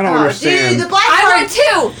card. I don't Oh, understand. dude, the black I card. would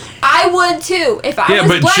too. I would too. If I Yeah,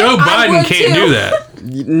 was but black, Joe I Biden would can't too. do that.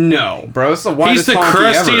 No, bro. It's the He's whitest the honky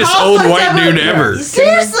crustiest ever. old How white fucked up dude are- ever.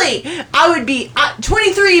 Seriously, I would be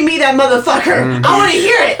 23 me that motherfucker. I want to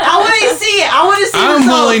hear it. I want to see it. I want to see I'm results.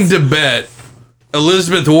 willing to bet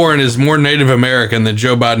Elizabeth Warren is more Native American than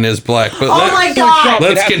Joe Biden is black. But Oh my God.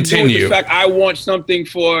 let's It has to do with continue. the fact I want something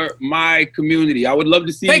for my community. I would love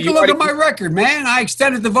to see Take a you. look at my record, man. I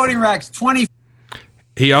extended the voting rights 25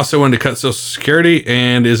 He also wanted to cut Social Security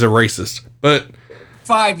and is a racist, but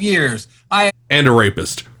years. I and a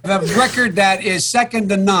rapist. have a record that is second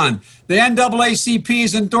to none. The NAACP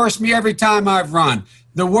has endorsed me every time I've run.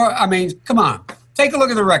 I mean, come on. Take a look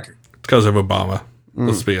at the record. It's because of Obama.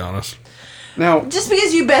 Let's be honest. Now, Just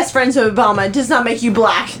because you best friends with Obama does not make you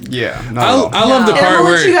black. yeah, not at all. I love the And I'm part gonna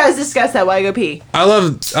let you where guys discuss that while I go pee. I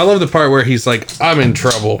love the part where he's like, "I'm in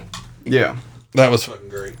trouble." Yeah. That was fucking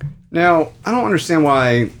great. Now, I don't understand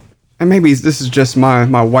why, and maybe this is just my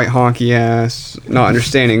white honky ass not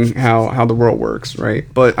understanding how the world works, right?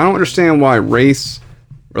 But I don't understand why race,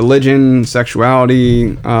 religion,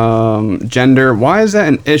 sexuality, gender, why is that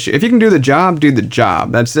an issue? If you can do the job, do the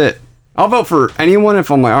job. That's it. I'll vote for anyone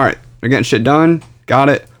if I'm like, all right, they're getting shit done, got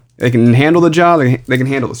it. They can handle the job, they can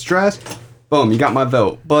handle the stress. Boom, you got my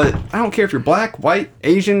vote. But I don't care if you're black, white,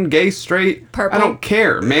 Asian, gay, straight. Purple. I don't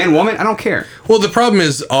care. Man, woman, I don't care. Well, the problem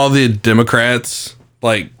is all the Democrats,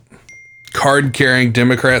 like card-carrying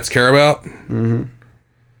Democrats, care about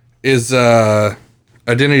is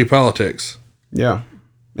identity politics. Yeah.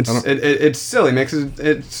 It's silly, man, 'cause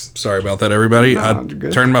it's Sorry about that, everybody. No, I you're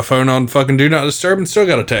good. turned my phone on fucking Do Not Disturb and still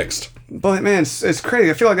got a text. but man, it's crazy.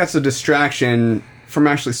 I feel like that's a distraction from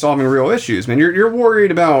actually solving real issues, man. You're worried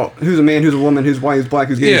about who's a man, who's a woman, who's white, who's black,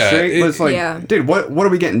 who's gay, who's straight. But it's like, dude, what are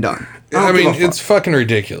we getting done? I mean, it's fucking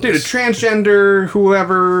ridiculous. Dude, a transgender,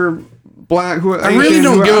 whoever, black, whoever. I really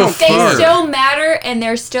don't give a fuck. They still matter, and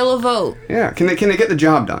there's still a vote. Yeah, can they get the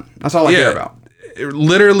job done? That's all I care about.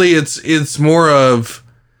 Literally, it's more of,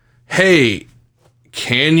 hey,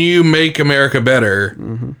 can you make America better?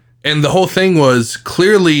 Mm-hmm. And the whole thing was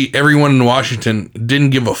clearly everyone in Washington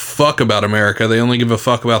didn't give a fuck about America. They only give a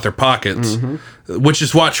fuck about their pockets, which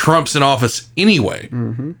is why Trump's in office anyway.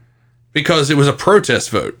 Because it was a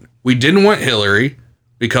protest vote. We didn't want Hillary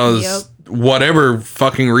because whatever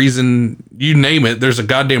fucking reason, you name it, there's a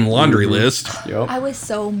goddamn laundry list. I was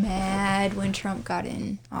so mad when Trump got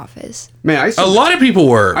in office. Man, a lot of people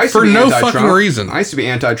were for no fucking reason. I used to be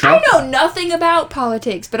anti-Trump. I know nothing about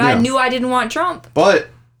politics, but I knew I didn't want Trump. But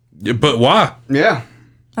why? Yeah.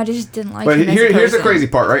 I just didn't like but him. Here's the crazy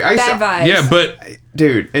part, right? Bad vibes. Yeah, but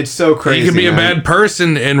dude, it's so crazy. He could be a bad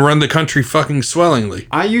person and run the country fucking swellingly.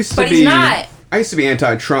 But he's not. I used to be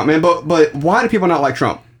anti-Trump, man. But why do people not like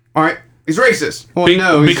Trump? All right, he's racist. Well,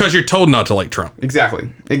 no, because you're told not to like Trump.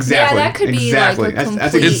 Exactly. Yeah, that could be like a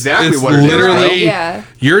that's exactly it's what it is. Literally, yeah.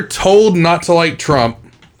 You're told not to like Trump.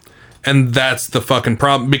 And that's the fucking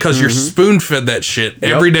problem because you're spoon-fed that shit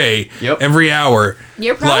every day, every hour.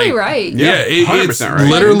 You're probably right. Yeah, 100% right.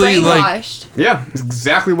 Literally like yeah, that's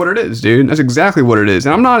exactly what it is, dude. That's exactly what it is.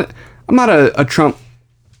 And I'm not a Trump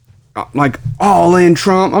like all in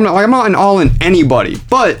Trump. I'm not an all in anybody.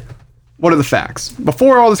 But what are the facts?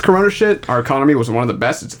 Before all this Corona shit, our economy was one of the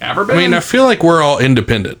best it's ever been. I mean, I feel like we're all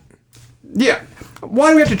independent. Yeah.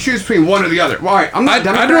 Why do we have to choose between one or the other? Why? I'm not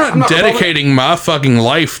dedicating my fucking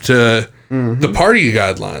life to the party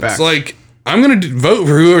guidelines. Facts. Like, I'm going to vote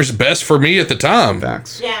for whoever's best for me at the time.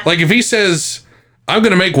 Facts. Yeah. Like, if he says, I'm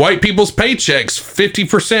going to make white people's paychecks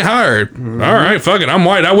 50% higher. All right, fuck it. I'm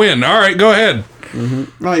white. I win. All right, go ahead.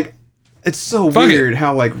 Like, it's so weird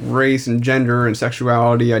how, like, race and gender and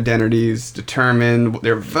sexuality identities determine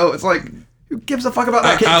their vote. It's like, who gives a fuck about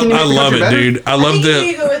that? I love it, dude. I love the.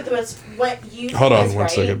 You go with what you think Hold on is one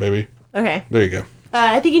right. second, baby. Okay. There you go.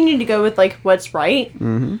 I think you need to go with like what's right,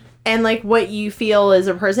 and like what you feel as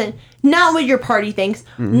a person, not what your party thinks,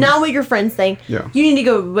 not what your friends think. Yeah. You need to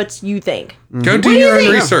go with what you think. Go do your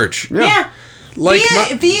own research. Yeah. Like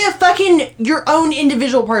be a fucking your own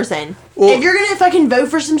individual person. If you're gonna fucking vote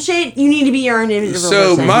for some shit, you need to be your own individual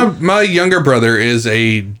person. So my younger brother is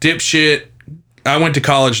a dipshit. I went to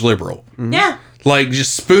college liberal. Yeah. Like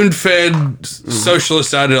just spoon-fed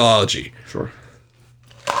socialist ideology. Sure.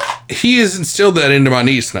 He has instilled that into my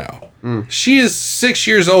niece now. She is 6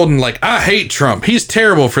 years old and like, I hate Trump. He's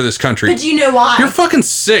terrible for this country. But you know why? You're fucking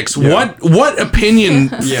 6. Yeah. What opinion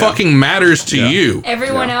fucking matters to you?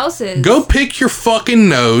 Everyone else's. Go pick your fucking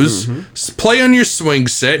nose, play on your swing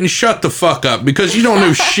set, and shut the fuck up because you don't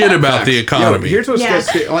know shit about the economy. Here's what's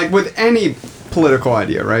like with any political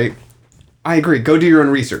idea, right? I agree. Go do your own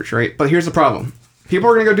research, right? But here's the problem. People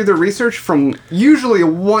are going to go do their research from usually a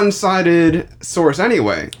one-sided source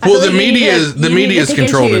anyway. Well, the media is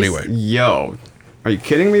controlled anyway. Yo, are you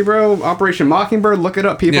kidding me, bro? Operation Mockingbird, look it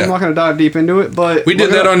up, people. I'm not going to dive deep into it, but we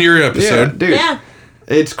did that on your episode. Yeah, dude. Yeah.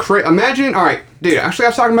 It's crazy. Imagine, all right, dude. Actually, I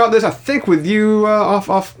was talking about this. I think with you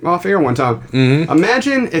off air one time.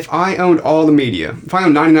 Imagine if I owned all the media. If I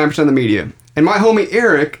owned 99% of the media, and my homie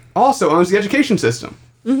Eric also owns the education system.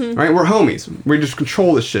 Right, we're homies. We just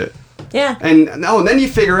control this shit. Yeah. And then you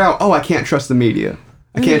figure out, I can't trust the media.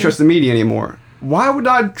 I can't trust the media anymore. Why would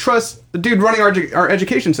I trust the dude running our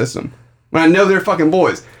education system when I know they're fucking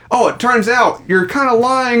boys? Oh, it turns out you're kind of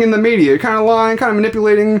lying in the media. You're kind of lying, kind of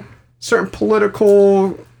manipulating certain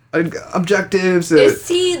political objectives.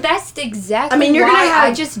 See, that's exactly why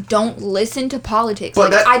I just don't listen to politics.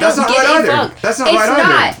 But I don't that's not give right a either. fuck. That's not right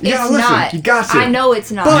either. It's not. You got to. I know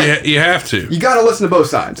it's not. But you have to. You got to listen to both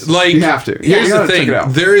sides. Like, you have to. Here's the thing.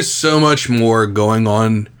 There is so much more going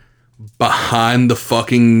on behind the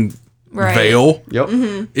fucking veil. Yep.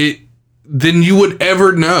 Than you would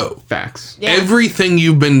ever know. Facts. Yeah. Everything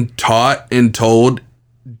you've been taught and told,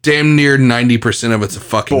 damn near 90% of it's a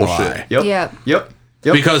fucking lie. Yep.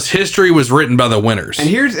 Because history was written by the winners. And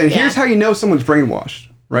here's how you know someone's brainwashed,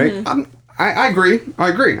 right? I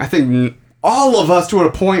agree. I think all of us to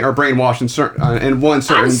a point are brainwashed in one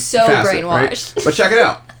certain I'm so facet, brainwashed. Right? But check it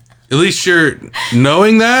out. At least you're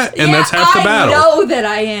knowing that, and that's half the battle. I know that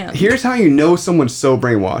I am. Here's how you know someone's so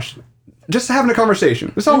brainwashed. Just having a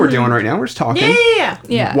conversation. That's all we're doing right now. We're just talking.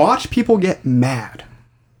 Yeah. Watch people get mad.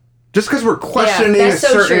 Just because we're questioning a that's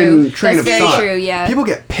so certain true. train That's of very thought. true, yeah. People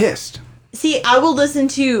get pissed. See, I will listen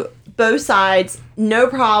to both sides, no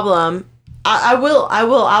problem. I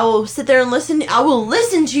will sit there and listen. I will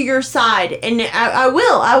listen to your side, and I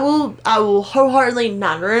will wholeheartedly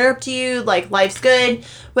not interrupt you. Like, life's good,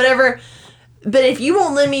 whatever. But if you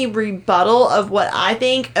won't let me rebuttal of what I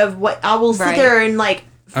think of what I will sit there and like,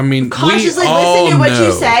 I mean, consciously listen to what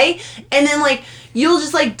you say, and then like you'll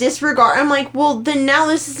just like disregard. I'm like, well, then now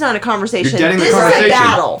this is not a conversation. You're deading the this conversation. is a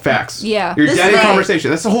battle. Facts. Yeah. You're This deading is the it.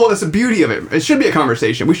 conversation. That's the beauty of it. It should be a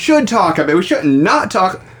conversation. We should talk about it. We should not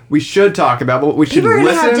talk. We should talk about it, but we should People are gonna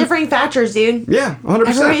listen. have differing factors, dude. Yeah, 100%.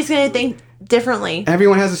 Everybody's gonna think differently.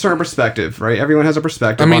 Everyone has a certain perspective, right? Everyone has a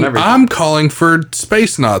perspective I mean, on everything. I'm calling for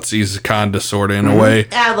space Nazis, kind of, sort of, in a way.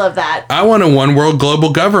 I love that. I want a one world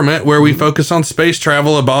global government where we focus on space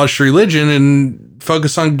travel, abolish religion, and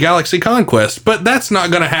focus on galaxy conquest. But that's not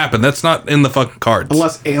going to happen. That's not in the fucking cards.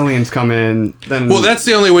 Unless aliens come in, then... Well, that's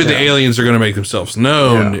the only way the aliens are going to make themselves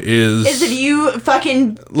known Is if you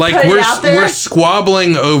fucking like put it out there? we're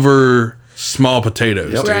squabbling over small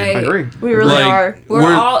potatoes, dude. Right. I agree. We really Like, are.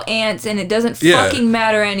 We're all ants, and it doesn't Yeah. fucking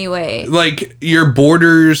matter anyway. Like, your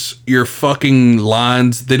borders, your fucking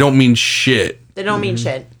lines, they don't mean shit. They don't mean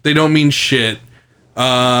shit. They don't mean shit.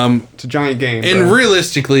 It's a giant game. And bro.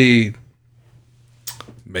 realistically,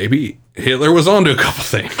 maybe Hitler was onto a couple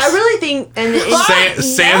things. I really think, and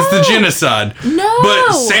Sans the genocide. No.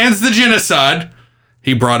 But sans the genocide,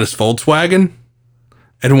 he brought his Volkswagen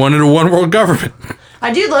and wanted a one world government.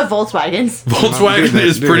 I do love Volkswagens. Volkswagen Dude,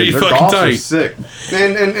 is pretty their fucking golfs are tight. sick.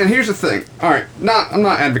 And here's the thing. All right, I'm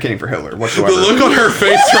not advocating for Hitler The whatsoever. look on her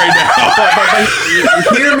face right now.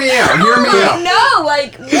 but hear me out. Hear me out. No,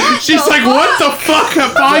 like, what She's the like, fuck? what the fuck a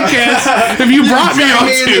podcast have you brought me Drag in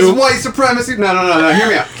this onto? white supremacy. No. Hear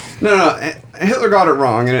me out. No. Hitler got it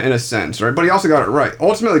wrong in a sense, right? But he also got it right.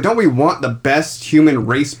 Ultimately, don't we want the best human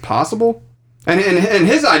race possible? And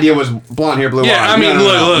his idea was blonde hair, blue eyes. Yeah, I mean,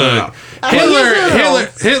 look. I mean,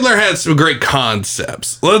 Hitler had some great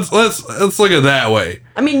concepts. Let's look at it that way.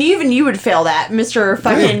 I mean, even you would fail that, Mr.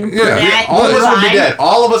 fucking Yeah, Burnett. all of us would be Line. dead.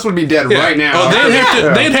 All of us would be dead right now.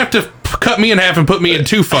 Oh, they'd have to cut me in half and put me in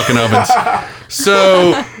 2 fucking ovens.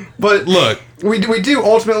 So, But look, we do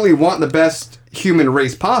ultimately want the best human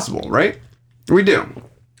race possible, right? We do.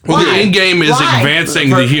 well, the Why? end game is Why?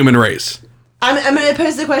 advancing the human race. I'm going to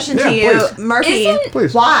pose the question Yeah, to you, please. Murphy.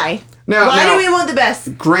 Please. Why? Why do we want the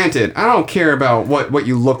best? Granted, I don't care about what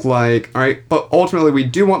you look like, all right? But ultimately, we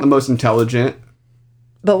do want the most intelligent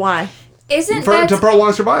But why? Isn't to that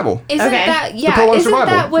prolong survival. Isn't Okay. that prolong Isn't survival,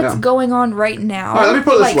 that what's yeah. going on right now? All right, let me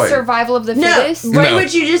put it this like way. survival of the No, fittest. right No.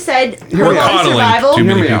 what you just said. Hear me out. Prolonged Coddling survival. too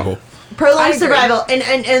many Hear me out. people. I Prolonged agree. survival. And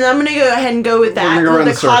I'm going to go ahead and go with that. gonna go around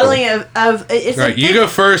The the circle. coddling of it's All right, you go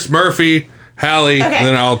first, Murphy, Hallie, Okay.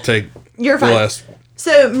 then I'll take You're the fine. last.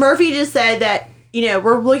 So Murphy just said that,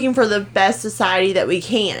 we're looking for the best society that we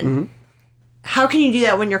can. Mm-hmm. How can you do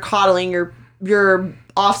that when you're coddling your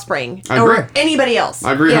offspring I or agree. anybody else?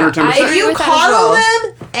 I agree Yeah, 110%. I If agree you with that as coddle well.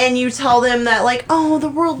 them and you tell them that, like, oh, the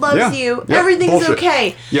world loves Yeah. you, Yeah. everything's Bullshit.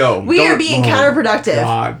 okay. Yo, we are don't- being oh, counterproductive.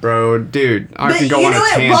 God, bro, dude, I But can go you on know a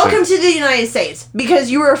what? tangent. Welcome to the United States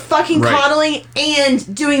because you are fucking Right. coddling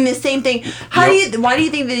and doing the same thing. Why do you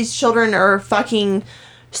think these children are fucking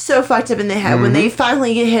so fucked up in the head when they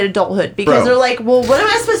finally get hit adulthood? Because Mm-hmm. Bro. they're like, well, what am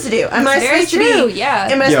I supposed to do? Am I very supposed to true, be? yeah.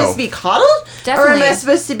 Am I Yo. supposed to be coddled? Or am I Definitely.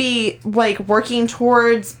 supposed to be like working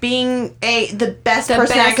towards being the best The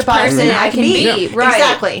person I best could possibly person I can be. Right.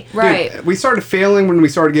 Exactly. Right. Dude, we started failing when we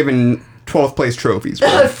started giving 12th place trophies.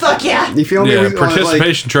 Bro. Fuck yeah. You feel me? Yeah, We-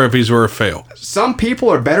 participation trophies were a fail. some people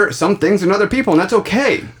are better at some things than other people, and that's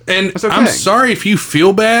okay. And That's okay. I'm sorry if you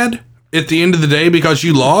feel bad at the end of the day because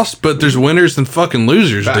you lost, but there's winners and fucking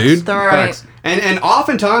losers, Facts. dude. Facts. And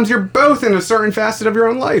oftentimes you're both in a certain facet of your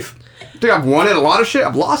own life. Dude, I've won at a lot of shit.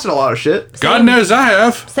 I've lost at a lot of shit. God knows I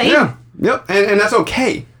have. Same. Yeah. Yep. And that's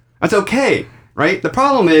okay. That's okay. Right? The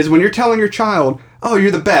problem is when you're telling your child, oh,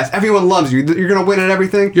 you're the best. Everyone loves you. You're going to win at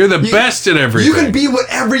everything. You're the best at everything. You can be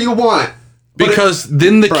whatever you want. But because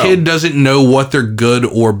then the Bro. kid doesn't know what they're good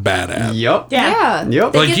or bad at. Yep. Yeah.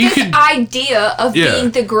 Yep. They Like, get you this could- idea of Yeah.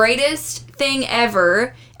 being the greatest thing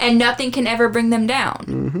ever, and nothing can ever bring them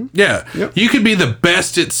down. Yeah. Yep. You could be the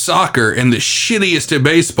best at soccer and the shittiest at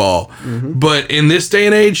baseball, but in this day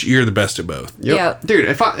and age, you're the best at both. Yep. Yep. Dude,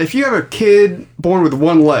 if you have a kid born with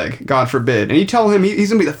one leg, God forbid, and you tell him he's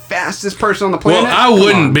going to be the fastest person on the planet. Well, I come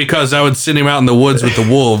wouldn't on. because I would send him out in the woods with the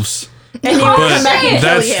wolves. And you But would come back and kill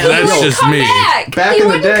that's you. He that's wouldn't just come me. back. Back he in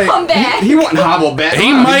the wouldn't day, come back. he wouldn't hobble back.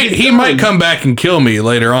 He might come back and kill me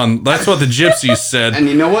later on. That's what the gypsies said. And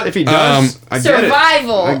you know what? If he does, I get it.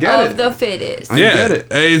 Survival I get of it. the fittest. I yeah, get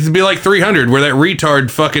it. It'd be like 300, where that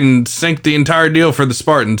retard fucking sank the entire deal for the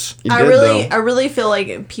Spartans. You I did, really though. I really feel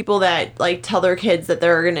like people that like tell their kids that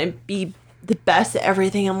they're gonna be the best at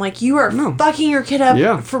everything. I'm like, you are fucking your kid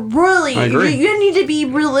up for royally. I agree. You need to be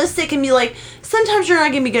realistic and be like, sometimes you're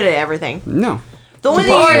not gonna be good at everything. No. The only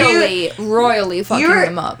thing you can do, royally fucking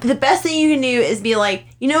them up. The best thing you can do is be like,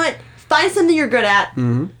 you know what? Find something you're good at.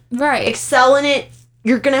 Right. Excel in it.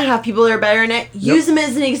 You're gonna have people that are better in it. Use them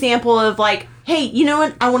as an example of like, hey, you know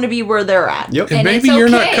what? I want to be where they're at. Yep. And maybe you're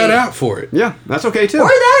not cut out for it. Yeah, that's okay too. Or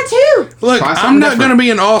that too. Look, I'm not going to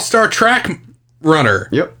be an all-star track runner.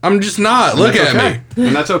 Yep. I'm just not. Look at me.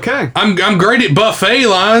 And that's okay. I'm great at buffet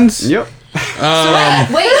lines. Yep.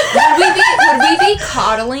 Wait, would we be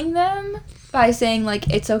coddling them by saying like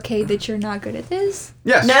it's okay that you're not good at this?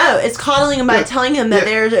 Yes. No, it's coddling them by telling them that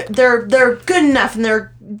they're good enough and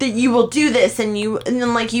that you will do this and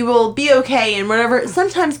then like you will be okay and whatever.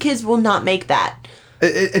 Sometimes kids will not make that.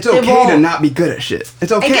 It's okay to not be good at shit.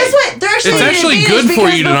 It's okay. And guess what? It's actually good for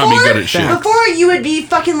you to not be good at shit. Before you would be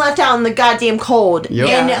fucking left out in the goddamn cold,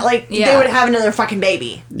 and like they would have another fucking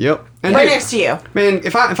baby. Yep. And right next to you. Man,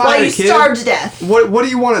 if I had a kid, starve to death. What do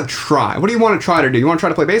you want to try? What do you want to try to do? You want to try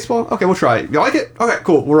to play baseball? Okay, we'll try it. You like it? Okay,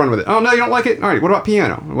 cool. We'll run with it. Oh no, you don't like it? All right. What about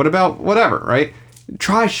piano? What about whatever? Right?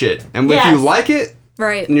 Try shit, and if you like it,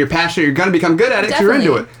 right, and you're passionate, you're gonna become good at it. You're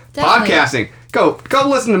into it. Definitely. Podcasting. Go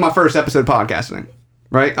listen to my first episode of podcasting.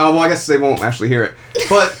 Right? Oh, well, I guess they won't actually hear it.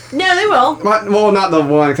 But no, they will. Well, not the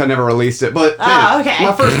one, because I never released it. But okay.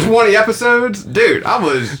 My first 20 episodes, dude, I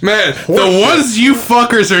was... Man, the ones you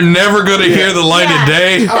fuckers are never going to hear the light of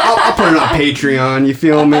day. I'll put it on Patreon, you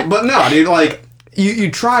feel me? But no, dude, like,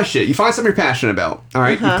 you try shit. You find something you're passionate about, all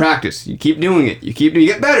right? You practice. You keep doing it. You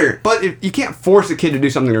get better. But you can't force a kid to do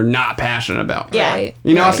something they're not passionate about. Yeah. Right.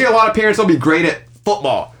 You know, I see a lot of parents will be great at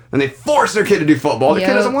football. And they force their kid to do football. The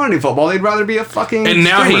kid doesn't want to do football. They'd rather be a fucking And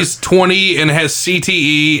now streamer. he's 20 and has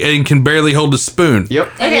CTE and can barely hold a spoon.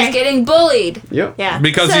 Yep. And he's getting bullied. Yep. Yeah.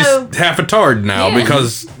 Because he's half a tard now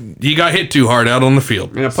because he got hit too hard out on the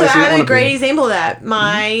field. So I have a great example of that.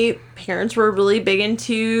 My parents were really big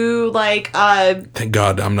into like Thank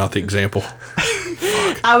God I'm not the example.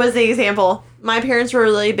 I was the example. My parents were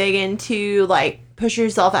really big into like push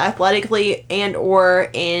yourself athletically and or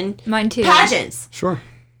in mine too. Pageants. Sure.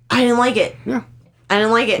 I didn't like it. Yeah. I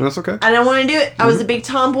didn't like it. That's okay. I didn't want to do it. I was a big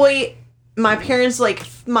tomboy. My parents, like,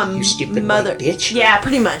 my mother. Bitch. Yeah,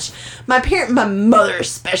 pretty much. My mother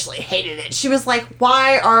especially hated it. She was like,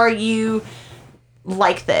 why are you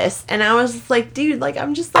like this? And I was like, dude, like,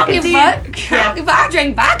 I'm just like a dude. Yeah. If I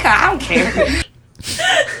drink vodka, I don't care.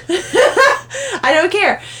 I don't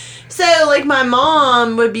care. So, like, my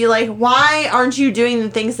mom would be like, why aren't you doing the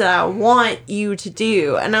things that I want you to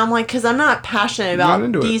do? And I'm like, because I'm not passionate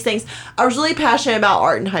about these things. I was really passionate about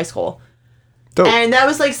art in high school. Dope. And that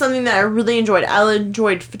was, like, something that I really enjoyed. I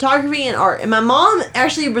enjoyed photography and art. And my mom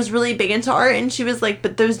actually was really big into art. And she was like,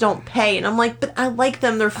 but those don't pay. And I'm like, but I like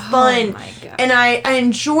them. They're fun. Oh my God. And I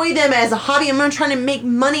enjoy them as a hobby. I'm not trying to make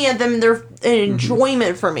money at them. They're an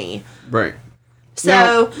enjoyment for me. Right.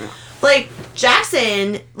 So... Like,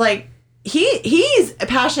 Jackson, like, he's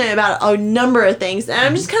passionate about a number of things. And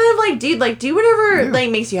I'm just kind of like, dude, like, do whatever, like,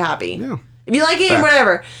 makes you happy. Yeah. If you like it,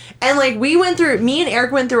 whatever. And, like, me and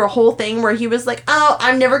Eric went through a whole thing where he was like, oh,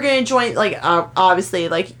 I'm never going to join, like, obviously,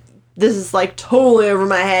 like, this is, like, totally over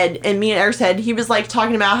my head. And me and Eric's head, he was, like,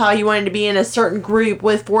 talking about how he wanted to be in a certain group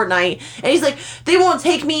with Fortnite. And he's like, they won't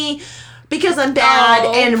take me because I'm bad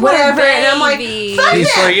and whatever. Baby. And I'm like, fuck He's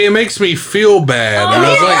that. like, it makes me feel bad. And I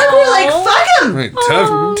me and Eric were like, fuck him. Like,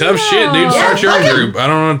 tough shit, dude. Start your own group. I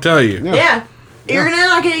don't want to tell you. Yeah. You're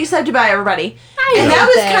not getting accepted by everybody. And that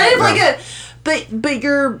was kind of like but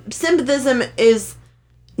your sympathism is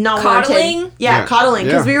not coddling? Warranted. Yeah, coddling.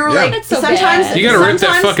 Because we were like, so sometimes... You gotta rip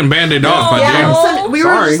that fucking Band-Aid off, my dude. We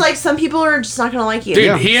were just like, some people are just not gonna like you.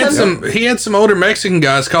 Dude, he had some older Mexican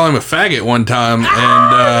guys call him a faggot one time,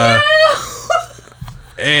 and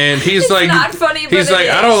and he's like, not funny, but he's like,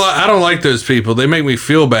 I don't like those people. They make me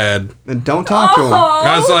feel bad. Then don't talk to him.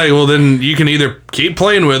 I was like, well, then you can either keep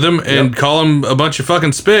playing with him and call him a bunch of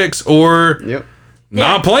fucking spicks, or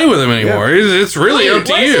not play with him anymore. It's really up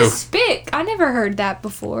to you. What is a spick? I never heard that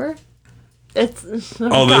before. It's this is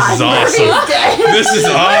awesome. This is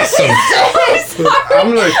awesome.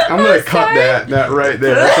 I'm gonna cut that right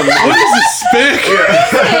there. What is a spick?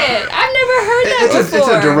 I've never heard that before. It's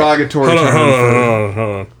a derogatory term. Hold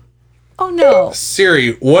on. Oh no.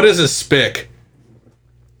 Siri, what is a spick?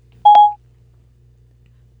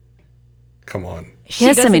 Come on.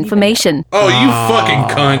 Here's some information. Oh, you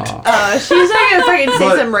fucking cunt. She's not gonna fucking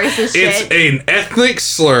say some racist It's shit. an ethnic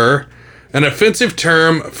slur, an offensive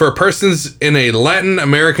term for persons in a Latin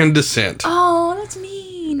American descent. Oh, that's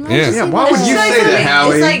mean. Yeah. Why would you say that,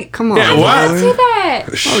 Howie? It's like, come on. Yeah, why? Say that. that?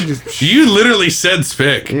 Oh, just You literally said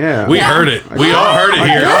spick. Yeah. We heard it. We all heard it I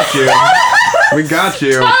here. got you. We got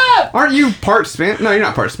you. Stop! Aren't you part Spanish? No, you're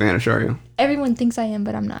not part Spanish, are you? Everyone thinks I am,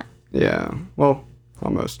 but I'm not. Yeah. Well,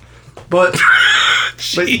 almost. But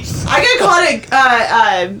Jeez. I got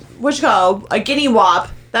called a guinea wop.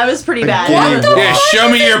 That was pretty bad. guinea What the Yeah, fuck show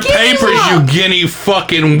is me a your guinea papers, you wop? guinea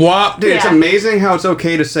fucking wop. dude, it's Yeah. amazing how it's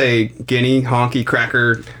okay to say guinea, honky,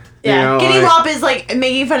 cracker. Yeah, You know, guinea like- wop is like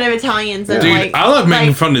making fun of Italians and Dude, like. I love making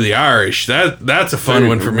like, fun of the Irish. That's a fun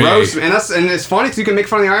one for me. Roast, and it's funny because you can make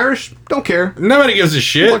fun of the Irish. Don't care. Nobody gives a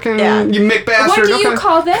shit. Fucking Yeah. you Mick bastard. What do you okay.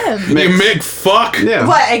 call them? You Mick fuck. Yeah.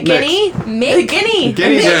 What, a guinea? Mick? A guinea.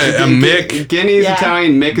 Guinea's Yeah, a Mick. Guinea's Yeah.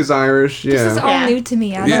 Italian. Mick is Irish. Yeah. This is all Yeah. new to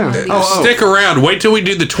me. I Yeah. don't know these. Oh, Stick around. Wait till we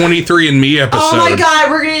do the 23andMe episode. Oh my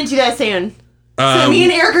god, we're gonna do that soon. So me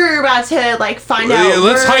and Erica are about to like find out.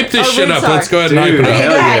 Let's where hype this our shit roots up. are. Let's go ahead and hype Dude, it up. Okay,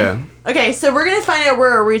 hell go ahead. yeah. Okay, so we're gonna find out where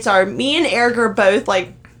our roots are. Me and Erica are both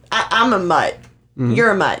like, I'm a mutt. You're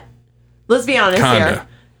a mutt. Let's be honest here. Kinda.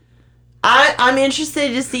 I'm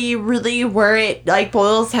interested to see really where it like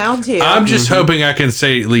boils down to. I'm just hoping I can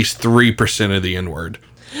say at least 3% of the N word.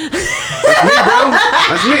 That's me, bro.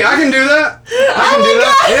 That's me. I can do that. I can do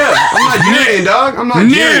that. Yeah. I'm Nigerian, dog. I'm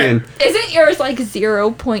Nigerian. Isn't yours like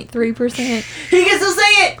 0.3%? He gets to say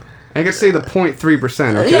it. I can say the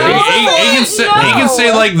 0.3%. Okay. He can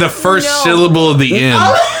say like the first No. syllable of the end.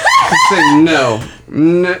 I can say no.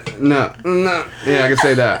 No. Yeah, I can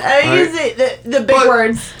say that. I Alright? can say the big But-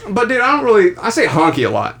 words. But dude, I say honky a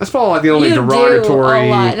lot. That's probably like the only You derogatory. do a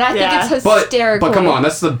lot, and I Yeah. think it's But hysterical. come on,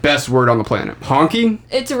 that's the best word on the planet. Honky?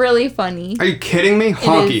 It's really funny. Are you kidding me?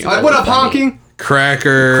 Honky. is Like, what really up, funny. honky?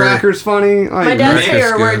 Cracker. Cracker's funny. Like, My dad's Mick is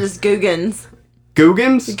favorite good. word is googans.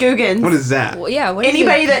 Googans? Googans. What is that? Well, yeah, what is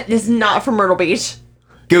Anybody it? that is not from Myrtle Beach.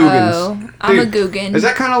 Googans. Oh, I'm a Googan. Is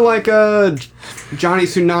that kind of like Johnny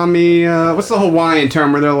Tsunami? What's the Hawaiian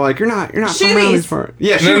term where they're like, you're not from Shoobies. around these parts.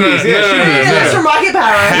 Yeah, No, no, shoobies. no, Yeah, no, no, shoobies. no, Yeah, no. that's from Rocket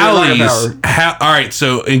Power. Hallies. All right,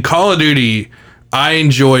 so in Call of Duty, I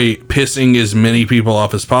enjoy pissing as many people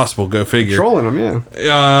off as possible. Go figure. Trolling them,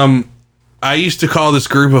 yeah. I used to call this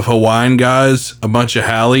group of Hawaiian guys a bunch of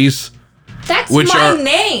Hallies, That's which my are-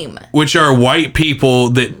 name. which are white people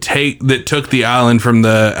that took the island from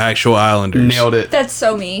the actual islanders. Nailed it. That's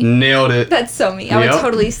so me. Nailed it. That's so me. I Yep. would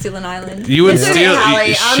totally steal an island. You would It's okay, steal.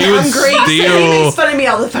 Hallie. She I'm would Greek. He steal. makes fun of me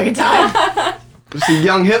all the fucking time. It's a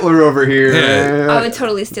young Hitler over here. Yeah. I would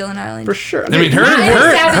totally steal an island. For sure. I mean, her Not in a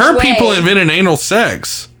savage her way. people invented anal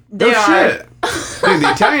sex. They No are. shit. Dude,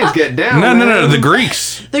 the Italians get down. No, man. the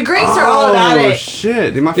Greeks. The Greeks are all about Oh, it.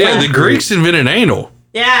 shit. Dude, my Yeah, friend's the Greeks invented anal.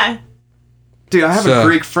 Yeah. Dude, I have So- a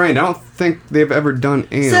Greek friend. I don't think they've ever done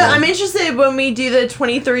anal. So I'm interested when we do the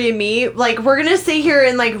 23andMe. Like, we're gonna sit here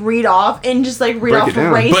and like read off and just like read Break off it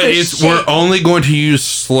down. racist But it's shit. we're only going to use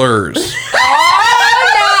slurs.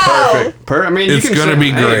 Oh, Perfect. I mean, It's you can gonna say,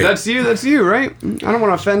 be hey, great. that's you, right? I don't want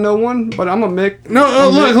to offend no one, but I'm a Mick. No,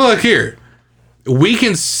 I'm look here. We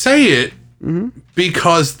can say it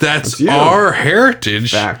because that's you. our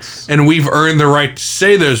heritage, Facts. and we've earned the right to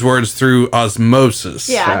say those words through osmosis.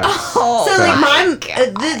 Yeah. Facts. Oh, So like my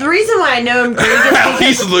the reason why I know I'm Greek is because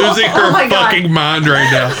He's losing her Oh my God. fucking mind right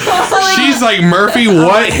now. So, like, She's like, Murphy,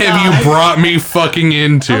 what have God. you brought me fucking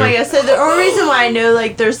into? Oh my god! So the only reason why I know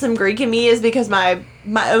like there's some Greek in me is because my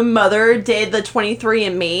own mother did the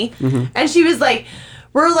 23andMe, and she was like,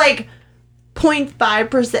 "We're like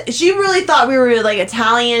 0.5%." She really thought we were like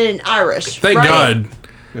Italian and Irish. Thank right? God.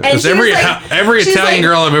 And Because she every was like- every she's Italian like-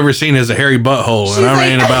 girl I've ever seen has a hairy butthole, she's and I like-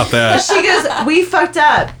 ain't about that. She goes, "We fucked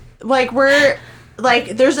up. Like we're." Like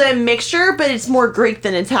there's a mixture, but it's more Greek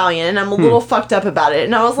than Italian, and I'm a little fucked up about it.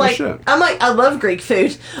 And I was like, shit. I love Greek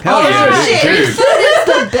food. Hell Oh, yeah, shit. dude. Greek food is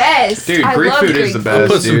the best. Dude, I Greek love food Greek is the food.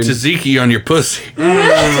 best. Put some dude. tzatziki on your pussy.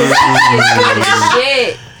 It's good as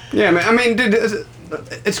shit. Yeah, man. I mean, dude,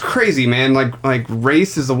 it's crazy, man. Like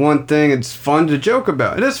race is the one thing it's fun to joke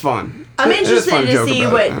about. It is fun. I'm It is interested fun to joke see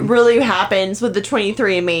about what it, man. really happens with the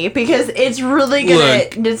 23andMe because it's really gonna.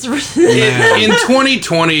 Look. It's really, In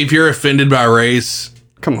 2020, if you're offended by race,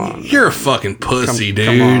 Come on. you're a fucking pussy, dude.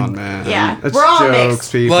 Come on, man. Yeah, It's we're all jokes,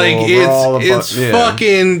 mixed. people. Like We're all it's yeah.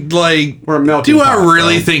 fucking like. We're a melting Do pot, I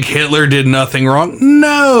really bro. think Hitler did nothing wrong?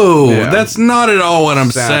 No, Yeah. that's not at all what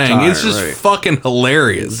I'm Satire, saying. It's just right. fucking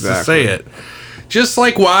hilarious to Exactly. say it. Just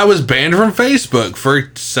like why I was banned from Facebook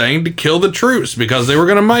for saying to kill the troops because they were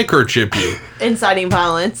going to microchip you. inciting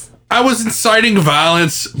violence. I was inciting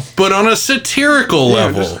violence, but on a satirical Yeah,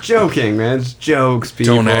 level. just joking, man. It's jokes,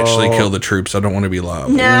 people. Don't actually kill the troops. I don't want to be liable.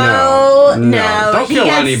 No, no, Don't he kill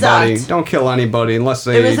got anybody. sucked. Don't kill anybody unless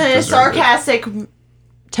they. It was in a deserve it. sarcastic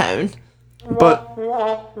tone. But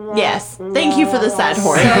Yes. Thank you for the sad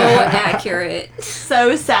horn. So accurate.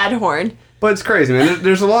 So sad horn. But it's crazy, man.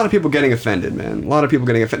 There's a lot of people getting offended, man. A lot of people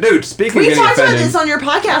getting offended. Dude, speaking of We getting talked about offended, this on your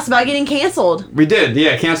podcast about getting canceled. we did,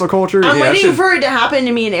 yeah. Cancel culture. I'm yeah, waiting for it to happen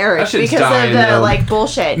to me and Eric that shit's because dying, of the though. like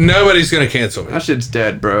bullshit. Nobody's gonna cancel me. that shit's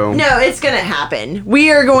dead, bro. No, it's gonna happen. We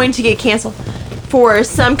are going to get canceled for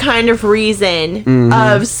some kind of reason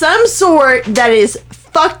of some sort that is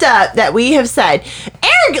fucked up that we have said.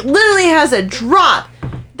 Eric literally has a drop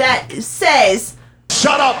that says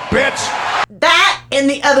Shut up, bitch. that and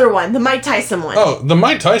the other one, the Mike Tyson one. Oh, the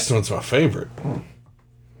Mike Tyson one's my favorite.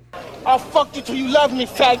 I'll fuck you till you love me,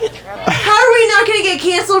 faggot. How are we not gonna get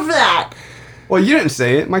canceled for that? Well, you didn't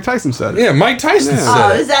say it. Mike Tyson said it. Yeah, Mike Tyson Yeah. said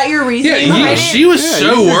Oh, it. is that your reasoning Yeah, behind it? she was Yeah,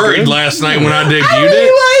 so you did worried good. last night when I debuted I really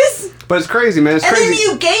it. was. But it's crazy, man. It's And crazy. then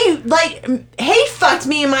you gave, like, hate fucked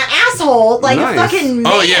me in my asshole like Nice. a fucking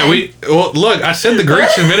man. Oh yeah, well look, I said the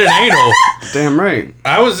Greeks invented anal. Damn right.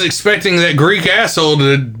 I was expecting that Greek asshole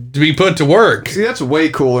to be put to work. See, that's way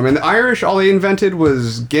cooler, man. The Irish, all they invented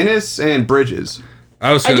was Guinness and bridges.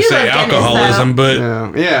 I was I gonna do say love Guinness, alcoholism, but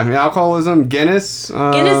Yeah, alcoholism, Guinness.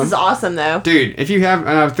 Guinness is awesome, though. Dude, if you have, and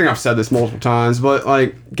I think I've said this multiple times, but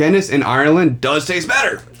like Guinness in Ireland does taste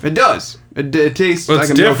better. It does. It tastes Well, like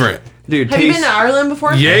it's a milk- different. Dude, Have you tastes, been to Ireland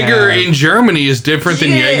before? Jaeger Yeah. in Germany is different than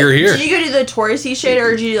Jaeger here. Did you go to the touristy shit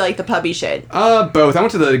or did you like the pubby shit? both. I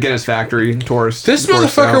went to the Guinness factory tourist. This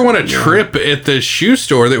tourist motherfucker out. won a trip at the shoe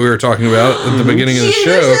store that we were talking about at the beginning of the Did you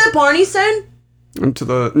go show. to the Barney Stone? To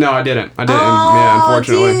the no, I didn't. Yeah, Oh,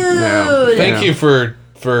 unfortunately. dude. Yeah. Thank you for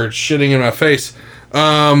shitting in my face.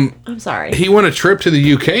 I'm sorry. He won a trip to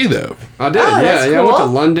the UK though. I did. Oh, yeah, that's yeah. I went to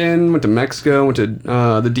cool. London, went to Mexico, went to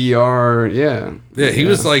the DR. Yeah. Yeah, he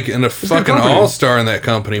was like in a fucking company. all-star in that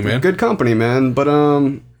company, man. Good company, man. But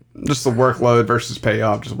just the workload versus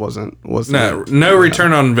payoff just wasn't. No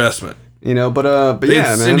return on investment. You know, but They'd yeah,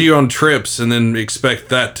 man. send you on trips and then expect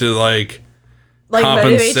that to like Like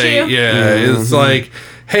motivate compensate. you? Yeah, it's like,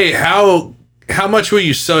 hey, how much will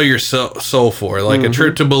you sell your soul for? Like a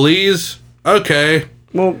trip to Belize? Okay,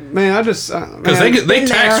 Well, man, I just because they Been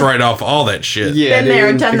tax there. write off all that shit. yeah, Been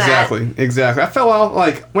there, done that. exactly. I fell out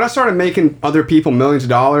like when I started making other people millions of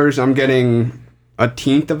dollars. I'm getting a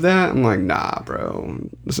tenth of that. I'm like, nah, bro,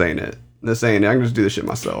 this ain't it. This ain't it. I can just do this shit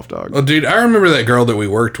myself, dog. Well, dude, I remember that girl that we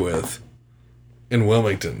worked with in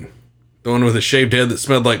Wilmington, the one with the shaved head that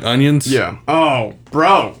smelled like onions. Yeah. Oh,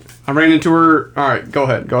 bro, I ran into her. All right, go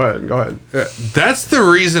ahead. Yeah, that's the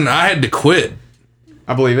reason I had to quit.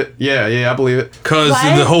 I believe it. Yeah, I believe it. Because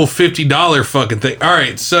What? the whole $50 fucking thing. All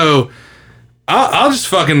right, so I'll just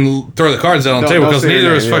fucking throw the cards out on the Don't- table don't because say your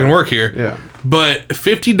neither of us name, fucking yeah. work here. Yeah. But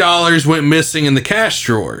 $50 went missing in the cash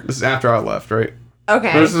drawer. This is after I left, right?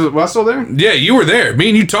 Okay. Was I still there? Yeah, you were there. Me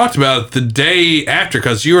and you talked about it the day after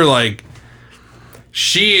because you were like,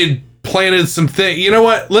 she had planted some thing. You know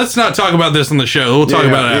what? Let's not talk about this on the show. We'll talk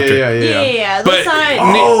about it after. Yeah, But- let's not.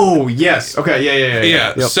 Oh, yes. Okay, yeah.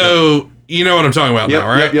 Yeah, Yep, so you know what I'm talking about Yep, now,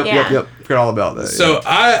 right? Yep. Forgot all about that. So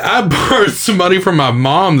I borrowed some money from my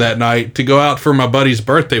mom that night to go out for my buddy's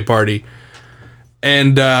birthday party,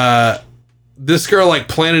 and this girl like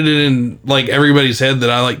planted it in like everybody's head that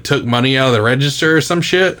I like took money out of the register or some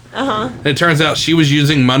shit. And it turns out she was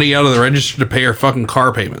using money out of the register to pay her fucking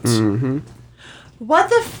car payments. What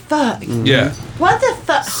the fuck? Yeah. What the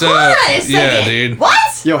fuck? So, Hold on a second. yeah, dude.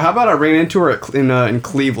 What? Yo, how about I ran into her in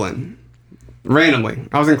Cleveland? Randomly.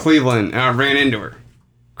 I was in Cleveland and I ran into her.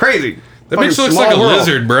 Crazy. That Fucking bitch looks small like a world.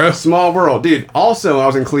 lizard, bro. Small world. Dude, also I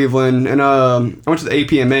was in Cleveland and I went to the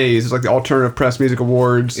APMAs. It's like the Alternative Press Music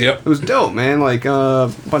Awards. Yep. It was dope, man. Like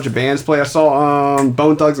a bunch of bands play. I saw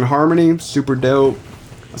Bone Thugs and Harmony. Super dope.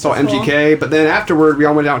 I saw MGK. But then afterward, we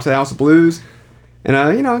all went out to the House of Blues. And,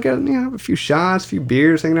 I got a few shots, a few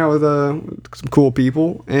beers, hanging out with some cool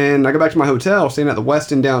people. And I go back to my hotel, staying at the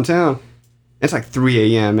Westin downtown. It's like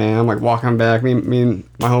 3 a.m., man. I'm like walking back. Me and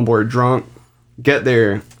my homeboy are drunk. Get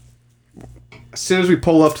there. As soon as we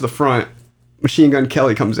pull up to the front, Machine Gun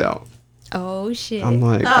Kelly comes out. Oh shit. I'm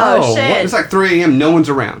like, Oh, shit. What? It's like 3 a.m. No one's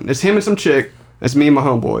around. It's him and some chick. It's me and my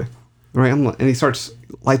homeboy. Right? I'm like, and he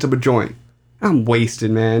lights up a joint. I'm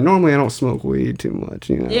wasted, man. Normally I don't smoke weed too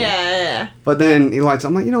much, you know. Yeah. But then he lights.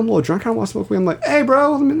 I'm like, I'm a little drunk. I don't want to smoke weed. I'm like, hey,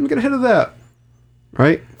 bro, let me get a hit of that.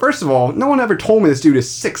 Right? First of all, no one ever told me this dude is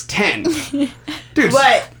 6'10". Dude,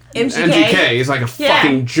 What? MGK? MGK is like a Yeah.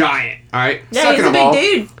 fucking giant. All right. Yeah, he's a big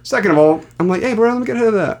dude. Second of all, I'm like, hey, bro, let me get a hit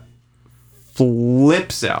of that.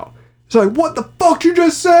 Flips out. He's like, what the fuck did you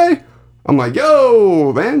just say? I'm like,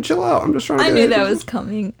 yo, man, chill out. I'm just trying to I get a knew hit that of was this."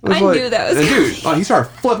 coming. I I was knew that was and coming. dude, he started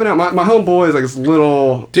flipping out. My homeboy is like this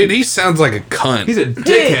little. Dude, he sounds like a cunt. He's a Dude,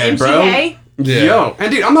 dickhead, bro. MGK? Yeah. Yo,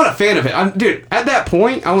 and dude, I'm not a fan of it. Dude, at that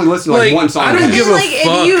point, I only listen to like one song. I don't give a like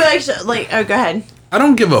fuck. if you actually like, oh, go ahead. I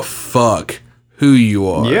don't give a fuck who you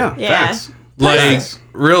are. Yeah, Yeah. facts. Like,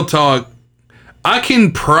 real talk, I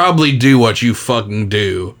can probably do what you fucking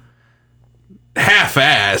do.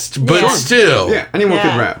 Half-assed, but Yeah. still. Yeah, anyone Yeah.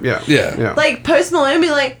 can rap. Yeah. Yeah. Yeah. Like Post Malone be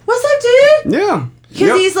like, "What's up, dude?" Yeah. Because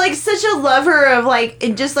Yep. he's like such a lover of like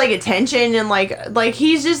just like attention and like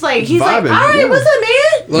he's just like he's like, Vibing, all right, yeah. what's up,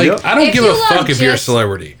 man? Like, Yep. I don't If give you a love fuck if you're a just-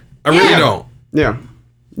 celebrity. I really Yeah. don't. Yeah.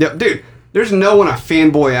 Yep, dude. There's no one I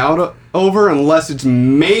fanboy out over unless it's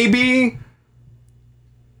maybe.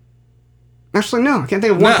 Actually, no. I can't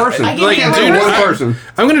think of one Nah, person. I can't like, think of dude, one person.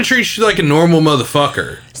 I'm gonna treat you like a normal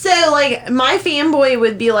motherfucker. So like my fanboy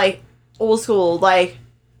would be like old school, like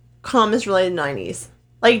comics related 90s.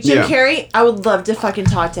 Like Jim Yeah. Carrey, I would love to fucking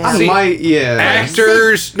talk to him. I might, yeah.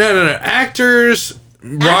 Actors, no. Actors,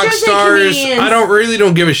 rock Actors and stars, comedians. I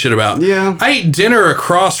don't give a shit about. Yeah. I ate dinner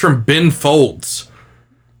across from Ben Folds.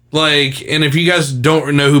 Like, and if you guys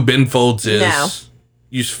don't know who Ben Folds is, No.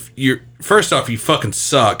 you're first off, you fucking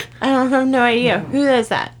suck. I don't have no idea. Who is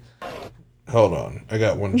that? Hold on, I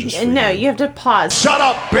got one just for No, you have to pause. Shut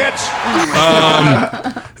up, bitch!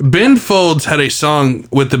 Ben Folds had a song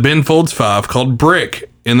with the Ben Folds 5 called Brick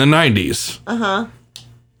in the 90s. Uh-huh.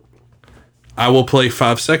 I will play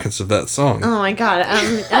 5 seconds of that song. Oh my god.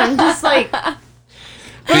 I'm just like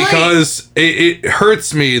Because it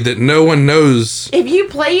hurts me that no one knows. if you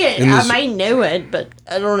play it, In I this- might know it, but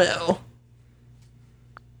I don't know.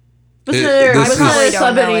 What's It- another, this what's is- another I don't know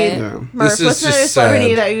celebrity? it. Yeah. Murph, This is what's another just celebrity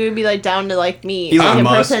sad. that you would be like down to like meet? Elon like a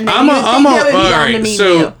Musk. person that I'm you a, would I'm think a, that would be all down to right, meet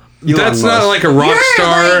so you. Elon that's not Musk. like a rock You're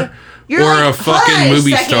star like- you're or like, a fucking hush,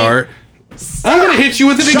 movie second. star. I'm gonna hit you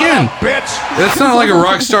with it Shut again. up, bitch! That's not like a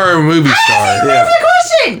rock star or a movie star. Yeah.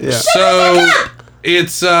 Question. Yeah. So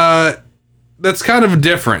it's that's kind of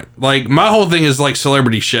different. Like my whole thing is like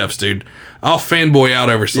celebrity chefs, dude. I'll fanboy out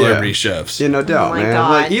over celebrity Yeah. chefs. Yeah, no doubt, my man. God.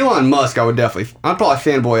 Like Elon Musk, I'd probably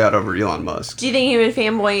fanboy out over Elon Musk. Do you think he would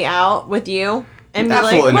fanboy out with you and be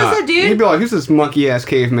Absolutely like, not. "What's up, He'd dude?" be like, "Who's this monkey ass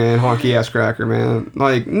caveman, honky ass cracker, man?"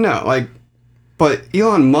 Like, no, like, but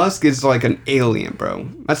Elon Musk is like an alien, bro.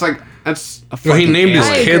 That's a Well, he fucking named his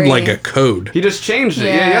alien. I kid agree. like a code. He just changed it,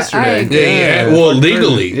 Yeah, yesterday. I agree. Yeah, well, fucking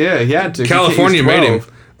legally. crazy. Yeah, he had to. California He's made 12.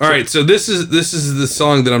 him. All right, so this is the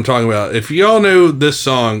song that I'm talking about. If y'all know this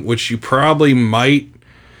song, which you probably might,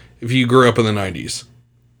 if you grew up in the '90s.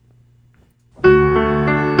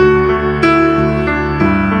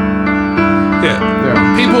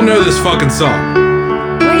 Yeah, people know this fucking song.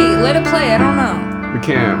 Wait, let it play. I don't know. We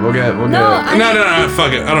can't. We'll get. No, No,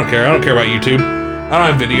 fuck it. I don't care. I don't care about YouTube. I don't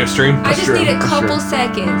have video stream. I just true, need a that's couple true.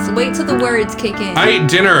 seconds. Wait till the words kick in. I ate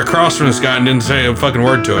dinner across from this guy and didn't say a fucking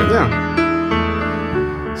word to him.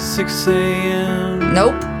 Yeah. 6 a.m.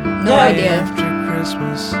 Nope. No idea. After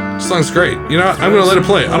Christmas. This song's great. You know what? I'm gonna let it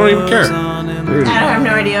play. I don't even care. Dude, I have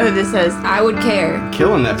no idea who this is. I would care.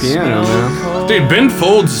 killing that piano, man. Dude, Ben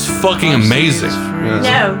Folds is fucking amazing. Yeah.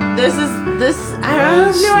 No, this. I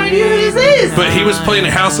have no idea who this is. But he was playing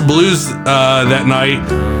at House of Blues that night.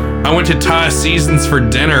 I went to Ty Seasons for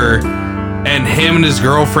dinner, and him and his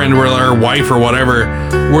girlfriend, or wife or whatever,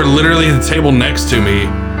 were literally at the table next to me.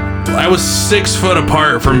 I was 6 foot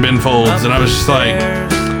apart from Ben Folds, and I was just like,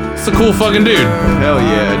 it's a cool fucking dude. Hell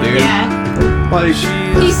yeah, dude. Yeah. Like,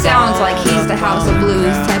 He sounds like he's the House of Blues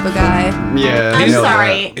type of guy. yeah. I'm hell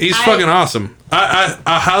sorry. He's I- fucking awesome. I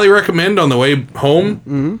highly recommend on the way home.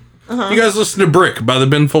 Mm-hmm. You guys listen to Brick by the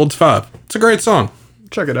Ben Folds 5. It's a great song. yeah.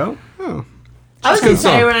 Check it out. Oh. I was good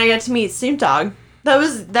excited song. when I got to meet Snoop Dogg. That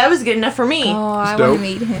was good enough for me. Oh, I dope. want to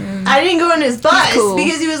meet him. I didn't go on his bus cool.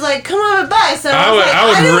 because he was like, "Come on a bus." And I was like,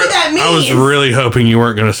 would "I know re- what that means." I was really hoping you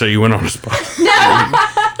weren't going to say you went on a spot.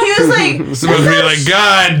 No, he was like, Supposed to be like,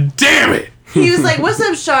 God damn it. he was like, "What's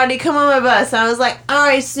up, Shawty? Come on my bus." And I was like, "All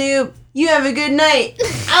right, Snoop, you have a good night.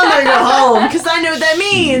 I'm gonna go home because I know what that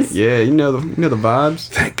means." Yeah, you know the vibes.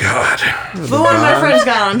 Thank God. But one of my friends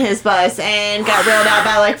got on his bus and got railed out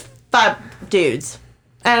by like 5 dudes,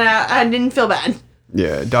 and I didn't feel bad.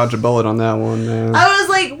 Yeah, dodge a bullet on that one, man. I was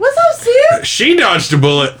like, "What's up, Snoop?" She dodged a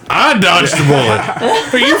bullet. I dodged a bullet.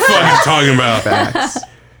 What are you fucking talking about? Facts.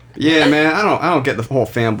 Yeah, man. I don't get the whole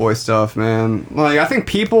fanboy stuff, man. Like, I think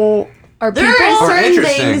people. Are There people? are certain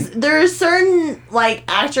interesting. things. There are certain like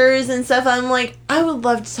actors and stuff. I'm like, I would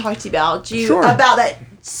love to talk to you about Sure. about that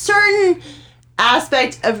certain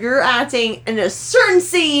aspect of your acting in a certain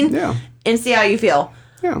scene, Yeah. and see how you feel.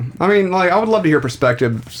 Yeah, I mean, like, I would love to hear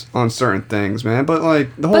perspectives on certain things, man. But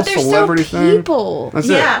like the whole But they're celebrity still thing. people. That's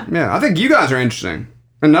Yeah. it. Yeah, I think you guys are interesting.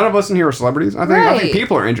 And none of us in here are celebrities. I think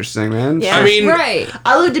people are interesting, man. Yeah. I mean,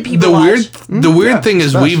 I love to people watch. The weird thing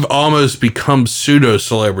is best. we've almost become pseudo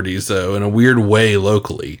celebrities though, in a weird way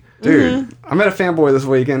locally. Dude, I met a fanboy this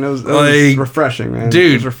weekend. It was refreshing, man.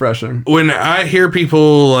 Dude, it was refreshing. When I hear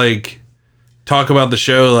people like talk about the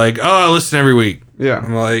show, like, "Oh, I listen every week." Yeah,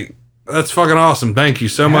 I'm like, "That's fucking awesome! Thank you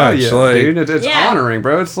so much." Yeah, like, dude, it's honoring,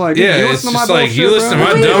 bro. It's like, yeah, you it's listen to just my like bullshit, you listen to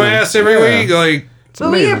bro. my dumbass every week, like.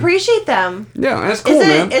 But we appreciate them. Yeah, and it's cool,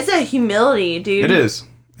 man. It's a humility, dude. It is.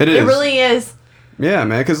 It is. It really is. Yeah,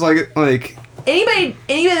 man. Because like anybody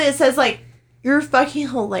that says like you're fucking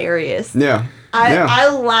hilarious. Yeah. I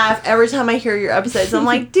laugh every time I hear your episodes. I'm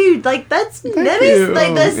like, dude, like that's thank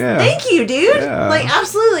you, dude. Yeah. Like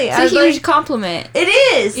absolutely, it's a huge compliment. It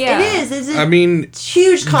is. Yeah. It is. It's a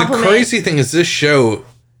huge compliment. The crazy thing is, this show,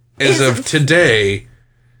 as of today,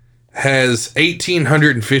 has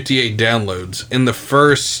 1,858 downloads in the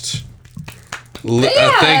first.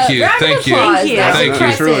 Thank you.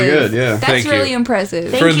 That's really good. Yeah, that's really impressive.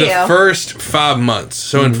 For the first 5 months.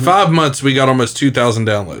 So in 5 months, we got almost 2,000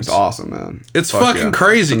 downloads. It's awesome, man. It's fucking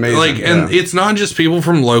crazy. It's amazing, like, and it's not just people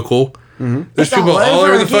from local. There's It's people all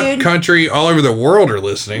over the fucking dude. country, all over the world are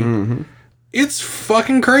listening. It's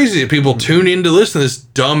fucking crazy that people tune in to listen to this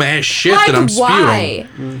dumbass shit that I'm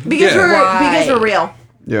spewing. Because we're real.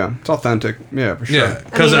 Yeah, it's authentic. Yeah, for sure. Yeah,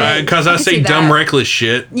 because I say see dumb, that. reckless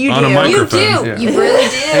shit You on a do. microphone. You do. Yeah. You really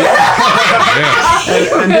do.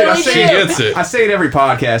 And dude, Really She gets it. I say it every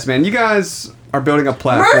podcast, man. You guys are building a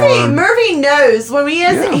platform. Murphy knows when he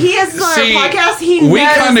has us on See, our podcast. He knows we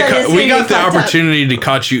that we got the opportunity to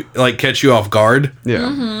catch you off guard.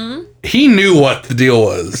 Yeah. He knew what the deal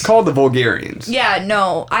was. It's called the Vulgarians. Yeah,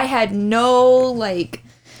 no, I had no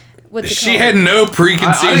She had no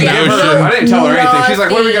preconceived notion. I didn't tell her anything. She's like,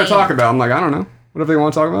 "What are we gonna Nothing. talk about?" I'm like, "I don't know. Whatever they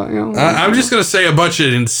want to talk about, you know." I'm just gonna say a bunch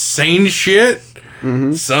of insane shit.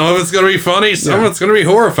 Some of it's gonna be funny. Some of it's gonna be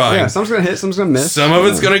horrifying. Yeah, some's gonna hit, some's gonna miss. Some of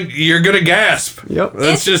it's you're gonna gasp. Yep.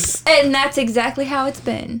 And that's exactly how it's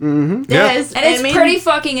been. Yeah. Yes, And it's pretty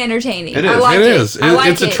fucking entertaining. It is. I like It is. I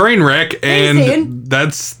like It's a train wreck, and dude.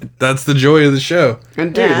 that's the joy of the show.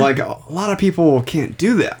 And dude, Yeah. like a lot of people can't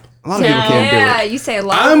do that. A lot of people can't do Yeah, it. you say a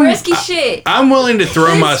lot of risky shit. I'm willing to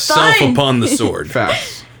throw It's myself fine. upon the sword.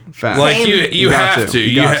 Facts. Like you got have to.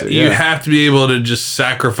 You got to, You yeah. have to be able to just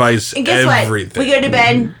sacrifice And guess everything. what? We go to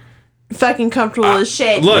bed fucking comfortable as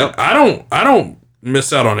shit. Look, I don't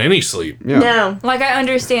miss out on any sleep. Yeah. No. Like, I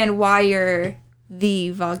understand why you're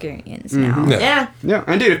the Vulgarians now. Yeah. Yeah.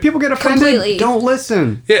 And dude, if people get offended, Completely. don't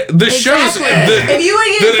listen. Yeah, the show's If you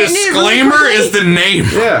want to the get offended, disclaimer really is the name.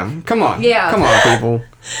 Yeah. Come on. Yeah. Come on, people.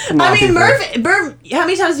 Come on, I mean, people. Murph, how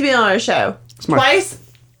many times have you been on our show? my Twice?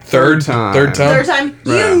 Third time. time. Third time?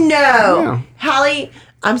 Right. You know. Yeah. Hallie,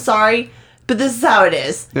 I'm sorry, but this is how it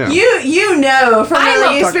is. Yeah. You know from my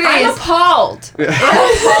I'm experience. appalled. Are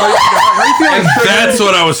you feeling That's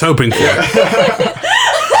what I was hoping for.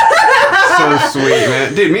 so sweet,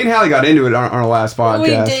 man? Dude, me and Hallie got into it on our last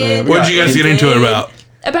podcast. did. What'd you guys get into it about?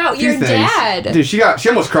 About Few your things. dad. Dude, she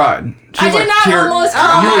almost cried. She I was did not almost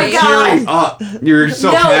cry. You Oh were my God. tearing up. You're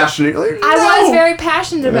so No. passionate. Like, I no. was very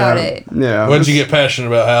passionate about it. Yeah. What'd you get passionate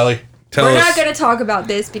about, Hallie? Tell We're us. not going to talk about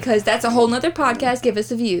this because that's a whole nother podcast. Give us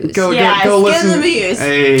the views. Go Yes, go give listen. them the views.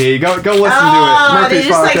 Hey, go listen to it. Oh, Murphy's they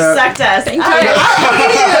just like podcast. sucked us. Thank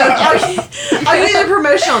I'll give you the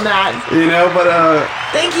promotion on that. You know, but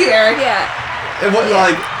Thank you, Eric. Yeah. it was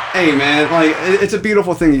like, hey, man, like it's a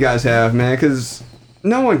beautiful thing you guys have, man, because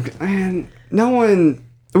no one.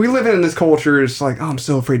 We live in this culture. It's like, oh, I'm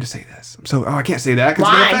so afraid to say this. I can't say that because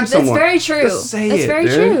it's gonna Why? offend That's someone. very true. Just say That's it, very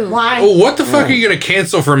dude. true. Why? Oh, what the fuck are you gonna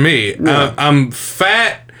cancel for me? I'm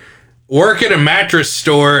fat, work at a mattress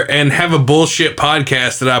store, and have a bullshit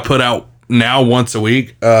podcast that I put out now once a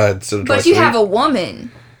week. But you have a woman.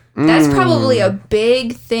 That's probably a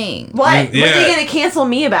big thing. What? What are yeah. they gonna cancel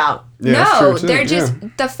me about? Yeah, it's No, true, too. they're just Yeah.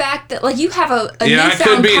 the fact that like you have a Yeah, I newfound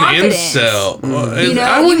could be an confidence. incel. Well, You know,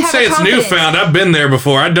 I you wouldn't have say a it's confidence. newfound. I've been there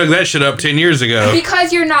before. I dug that shit up 10 years ago.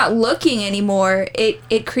 Because you're not looking anymore,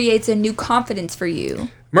 it creates a new confidence for you.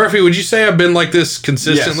 Murphy, would you say I've been like this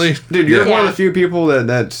consistently? Yes. Dude, you're Yeah. one of the few people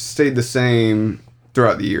that stayed the same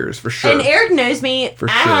throughout the years, for sure. And Eric knows me. For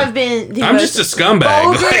I sure. have been. The I'm most just a scumbag.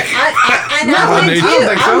 vulgar- I'm I with you. don't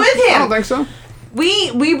think so. I'm with him. I don't think so.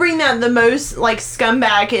 We bring the most like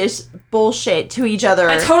scumbagish bullshit to each other.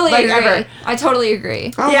 I totally like, agree. ever. I totally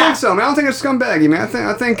agree. I don't Yeah. think so, man. I don't think it's scumbaggy, man.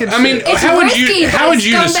 I think it's. I mean, It's how would risky, you but how would it's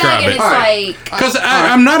you scumbag describe and it? it's Alright. like Because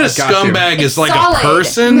I'm not a I got you. scumbag as like solid. a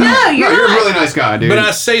person. No, no, you're you're a not. really nice guy, dude. But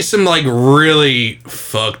I say some like really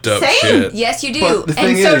fucked up Same. shit. yes, you do, But the and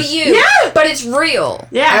thing so is- do you. Yeah. But it's real.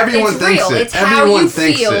 Yeah. Everyone It's thinks real. it. It's how Everyone you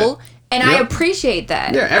thinks feel. And I appreciate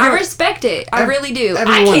that. Yeah, I respect it. I really do. I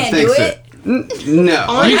Everyone can't do thinks it. No.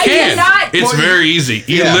 You I can. cannot. It's very easy.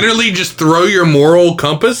 You Yeah. literally just throw your moral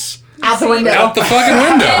compass Out the window. out the fucking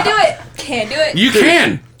window. Can't do it. Can't do it. You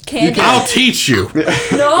can. Can't do I'll it. teach you.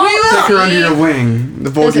 No. Take her under your wing. The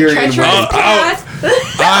There's a Bulgarian treacherous wing. path.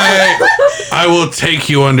 I will take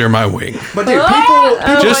you under my wing. But dude,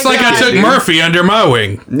 people Just my like God. I took dude. Murphy under my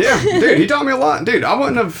wing. Yeah, dude, he taught me a lot. Dude, I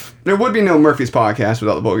wouldn't have. There would be no Murphy's podcast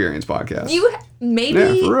without the Bulgarians podcast. You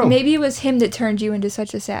Yeah, for real. maybe it was him that turned you into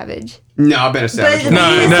such a savage. No, I've been a savage. But- No,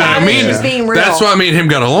 I mean, is being real. that's why me and him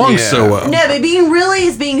got along so well. No, but being really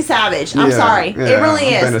is being savage. I'm Yeah, sorry. yeah, It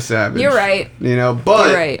really I've been a is. savage. You're right. You know, but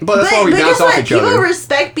You're right. but that's why we but bounce guess off what? each People other.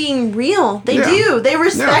 respect being real. They Yeah. do. They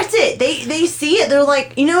respect it. They see it. They're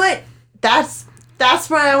like, you know what? That's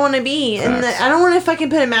where I want to be. And Facts. I don't want to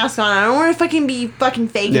fucking put a mask on. I don't want to fucking be fucking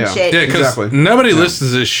fake Yeah. and shit. Yeah, because Exactly. nobody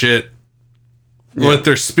listens to this shit with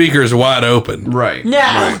their speakers wide open. Right. No.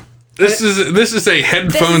 Right. This is a This is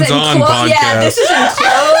headphones on enclosed. podcast. Yeah, this is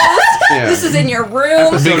enclosed. Yeah. This is in your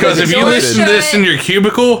room. Because if you Door listen to this shut. in your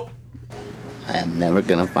cubicle, I am never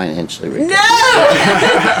gonna financially recover.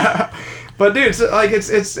 No. But dude,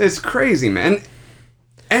 it's crazy, man.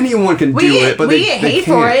 Anyone can We do get- it, but we they get they hate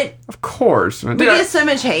for can't. it. Of course, man. We Dude, get so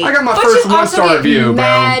much hate. I got my But first you also 1-star get review, bro.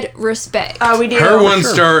 mad respect. Oh, we do. her for one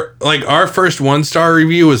sure. star, like our first 1-star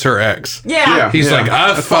review was her ex. Yeah. Yeah. He's like,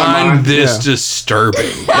 I That's not mine. find this Yeah. disturbing.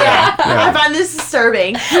 I find this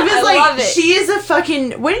disturbing. He was I like, love it. she is a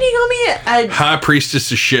fucking. What did he call me? High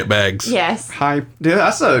priestess of shitbags. Yes. Hi, dude.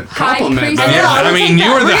 That's a compliment, priest. bro. Yeah, I I will mean, take you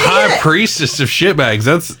that. are the We're gonna high get it. priestess of shitbags.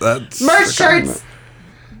 That's Merch shirts.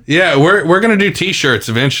 Yeah, we're gonna do t-shirts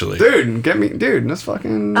eventually. Dude, get me, dude. That's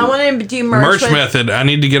fucking. I want to do merch. Merch with, method. I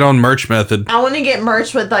need to get on merch method I want to get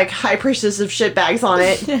merch with like high priestess of shitbags on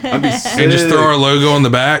it. That'd be sick. and just throw our logo on the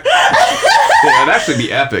back. Yeah, that'd actually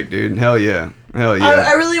be epic, dude. Hell yeah. Hell yeah.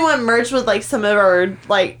 I really want merch with like some of our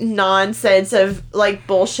like nonsense of like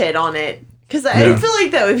bullshit on it because I Yeah. feel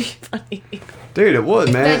like that would be funny. Dude, it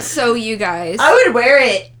would, man. That's so you guys. I would wear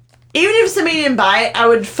it even if somebody didn't buy it. I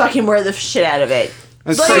would fucking wear the shit out of it.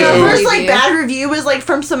 That's Like so- the first like Review. bad review was like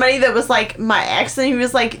from somebody that was like my ex, and he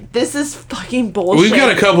was like, "This is fucking bullshit." We've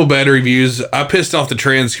got a couple bad reviews. I pissed off the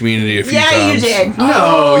trans community a few Yeah, times. you did.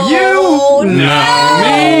 No, you.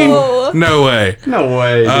 No, me? No way. No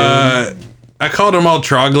way, dude. I called them all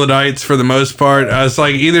troglodytes for the most part. I was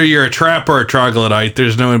like, either you're a trap or a troglodyte.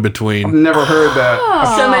 There's no in between. Never heard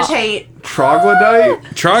that. So much hate. Troglodyte?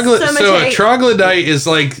 So much So a hate. troglodyte is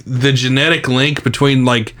like the genetic link between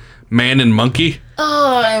like man and monkey.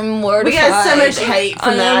 Oh, I'm mortified. We got so much hate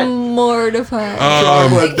from that. I'm mortified.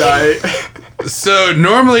 Troglodyte. So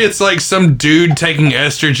normally it's like some dude taking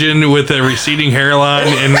estrogen with a receding hairline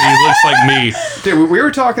and he looks like me. Dude, we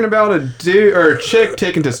were talking about a dude or a chick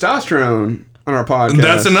taking testosterone on our podcast.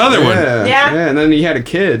 That's another one. Yeah. Yeah. Yeah, and then he had a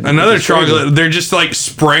kid. Another It's crazy. troglodyte. They're just like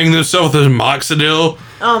spraying themselves with moxidil.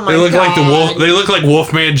 Oh my They look like the God. wolf. They look like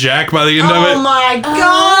Wolfman Jack by the end of Oh it. my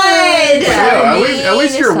god! Yeah, at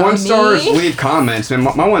least your It's not 1 stars me. leave comments, man.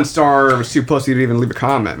 My 1 star was too pussy to even leave a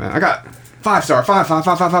comment, man. I got 5 star, 5, 5,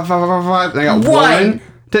 5, 5, 5, 5, 5, 5, and I got One. 1.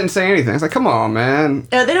 Didn't say anything. It's like, come on, man.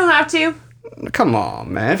 They don't have to. Come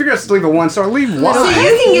on, man. If you're gonna leave a 1 star, leave So 1.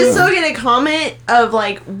 you can still get a comment of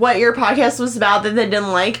like what your podcast was about that they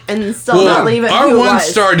didn't like, and still not leave it. our who it 1 was.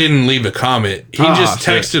 star didn't leave a comment. He Ah, just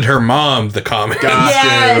shit. texted her mom the comment.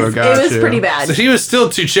 Yes, it was Gotcha. pretty bad. So he was still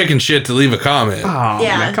too chicken shit to leave a comment. Oh,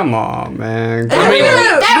 Yeah. man. Come on, man. I mean,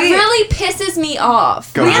 that we- really pisses me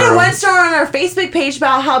off. Go We had a girl. 1 star on our Facebook page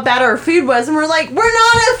about how bad our food was, and we're like, we're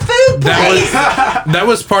not a food place. That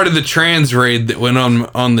was part of the trans raid that went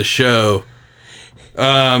on the show.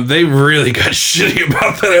 They really got shitty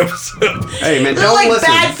about that episode. Hey, man, They're don't like listen.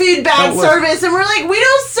 bad food, bad Don't listen. service, and we're like, we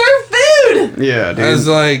don't serve food. Yeah, dude. I was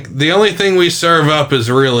like, the only thing we serve up is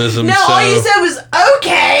realism. No, so. all you said was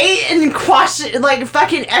okay and question like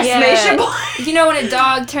fucking exclamation point. You know when a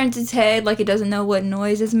dog turns its head like it doesn't know what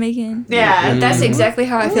noise it's making? Yeah. That's exactly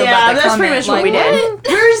how I feel about Yeah, that that's comment. pretty much what Like, we did.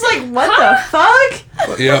 We were just like, what the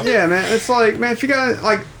fuck? Yeah. Yeah, man. It's like, man, if you got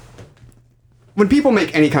like, when people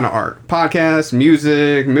make any kind of art, podcast,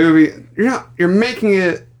 music, movie, you're making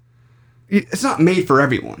it. It's not made for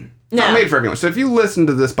everyone. It's not No. made for everyone. So if you listen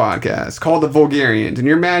to this podcast called The Vulgarians and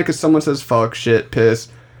you're mad because someone says fuck, shit, piss,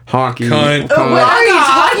 honky, Cunt. What are you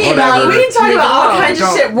talking about? Whatever. We can talk about all kinds of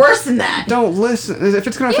Don't- shit worse than that. don't listen. If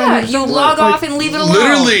it's gonna Yeah, offend you don't log like- off and leave it alone.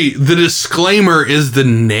 Literally, the disclaimer is the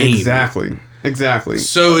name. Exactly.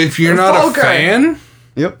 So if you're They're not vulgar. a fan,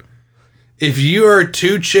 Yep. if you are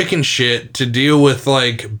too chicken shit to deal with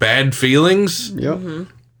like bad feelings, Yep. Mm-hmm.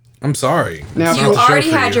 I'm sorry. Now, It's You not the show already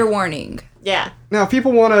for had you. your warning. Yeah. Now, if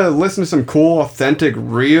people want to listen to some cool, authentic,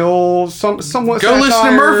 real, somewhat Go listen to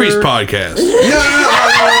satire- Murphy's podcast. No.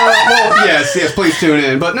 Well, yes, please tune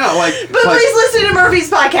in. But no, like... But please listen to Murphy's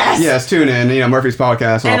podcast. Yes, tune in. Murphy's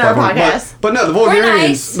podcast. And our podcast. But no, the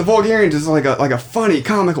Vulgarians. The Vulgarians is like a funny,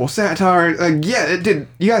 comical satire. Like, yeah, it did.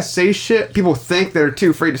 You guys say shit. People think they're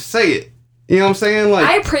too afraid to say it. You know what I'm saying? Like,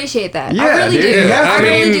 I appreciate that. Yeah, I really dude, do. you have I to.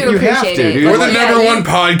 really do You have appreciate to, it. dude. We're Like, the number one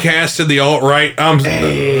podcast in the alt-right.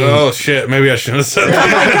 Oh, shit. Maybe I shouldn't have said Oh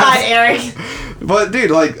that. my God, Eric. But dude,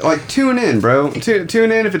 like tune in, bro.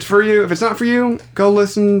 Tune in if it's for you. If it's not for you, go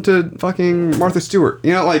listen to fucking Martha Stewart.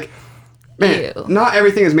 You know, like, man, Ew. not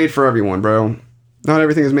everything is made for everyone, bro. Not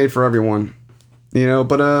everything is made for everyone. You know,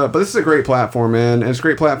 but this is a great platform, man. And it's a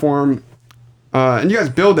great platform. And you guys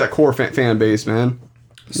build that core fan base, man.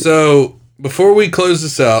 So, before we close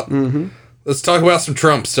this out, let's talk about some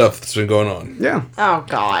Trump stuff that's been going on. Yeah. Oh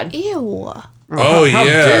God. Ew. Oh, How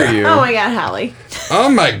yeah. dare you? Oh my God, Hallie. Oh,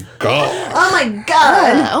 my God. Oh my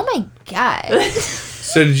God. Oh my God.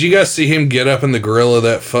 So, did you guys see him get up in the grill of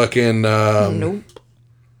that fucking Nope.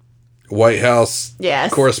 White House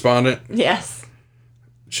Yes. correspondent? Yes.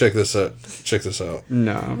 Check this out. Check this out.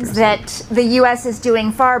 No. That the U.S. is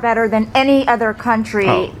doing far better than any other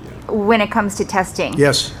country when it comes to testing.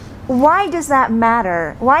 Yes. Why does that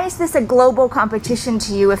matter? Why is this a global competition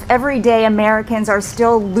to you if every day Americans are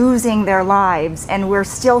still losing their lives and we're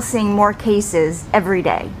still seeing more cases every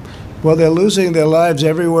day? Well, they're losing their lives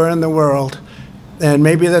everywhere in the world. And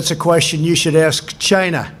maybe that's a question you should ask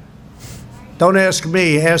China. Don't ask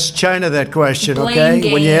me, ask China that question, Blame okay?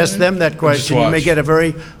 game. When you ask them that question, you may watch. get a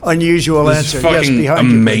very unusual This is answer. fucking behind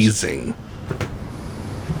you, please. amazing.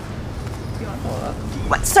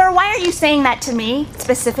 What, sir, why are you saying that to me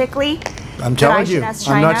specifically? I'm That I telling should you. ask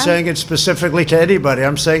I'm not China? saying it specifically to anybody.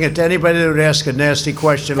 I'm saying it to anybody that would ask a nasty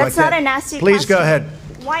question That's like not that. a nasty Please go question.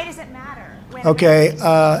 ahead. Why does it matter? when Okay,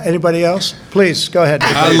 anybody else? Please, go ahead.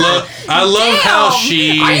 I love how Damn.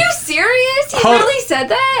 she... Are you serious? He Hold- really said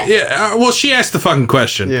that? Yeah, well, she asked the fucking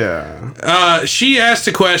question. Yeah. She asked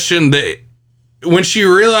a question that when she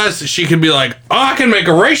realized that she could be like, oh, I can make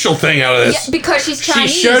a racial thing out of this. Yeah, because she's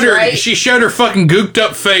Chinese, She showed her fucking gooked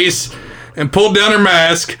up face and pulled down her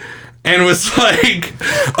mask and was like,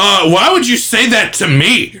 why would you say that to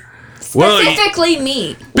me? Specifically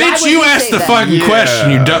me. Why Bitch, would you you asked say the that? fucking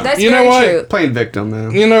question, you dumb. That's you know very what? true. Playing victim,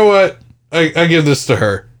 man. You know what? I give this to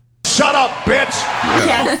her. Shut up, bitch.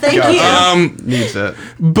 Yes, thank you. Needs it.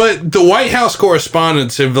 But the White House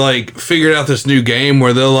correspondents have like figured out this new game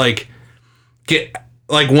where they'll like get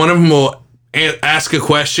like one of them will ask a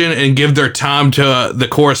question and give their time to the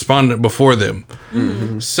correspondent before them.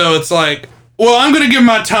 Mm-hmm. So it's like, well, I'm going to give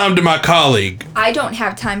my time to my colleague. I don't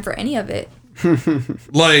have time for any of it.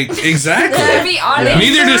 Like, exactly. To be honest.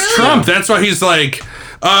 Neither does really. Trump. That's why he's like,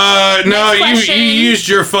 no, you used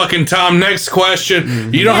your fucking time. Next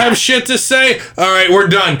question. You don't have shit to say? All right, we're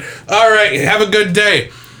done. All right, have a good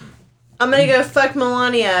day. I'm gonna go fuck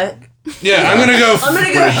Melania. Yeah, I'm gonna go. I'm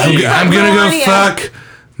gonna go. I'm gonna go Melania. fuck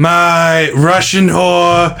my Russian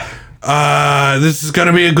whore. This is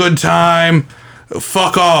gonna be a good time.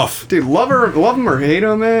 Fuck off, dude. Love him or hate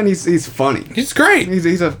him, man. He's funny. He's great.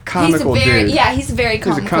 He's a comical He's dude. Yeah, he's very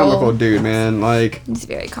comical. He's a comical dude, man. Like He's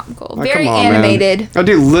very comical. like, Very come on, man. animated. That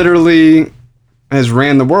dude literally has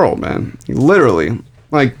ran the world, man. He literally,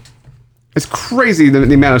 like, it's crazy the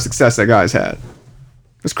amount of success that guy's had.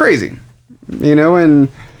 It's crazy, you know. And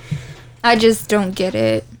I just don't get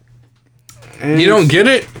it. You don't get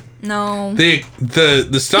it? No.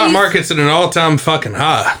 The stock market's at an all-time fucking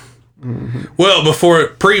high. Well, before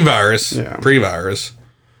pre-virus. Yeah. Pre-virus.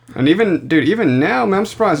 And even now, man, I'm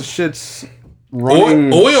surprised the shit's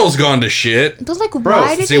running. Oil's gone to shit. But like, Bro, why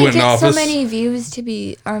did since he he went in get so office. many views to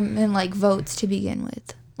be and like votes to begin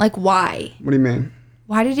with? Like, why? What do you mean?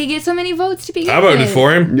 Why did he get so many votes to begin I with? voted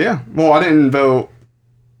for him. Yeah. Well, I didn't vote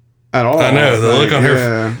at all. I know. The look on her.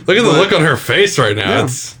 Yeah. Look at the look on her face right now. Yeah.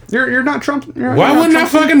 It's. You're not Trump. Why wouldn't I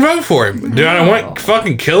fucking vote for him? Do I want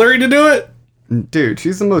fucking Hillary to do it? Dude,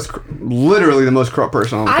 she's literally the most corrupt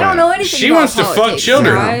person on the I planet. don't know anything. She about wants to fuck politics,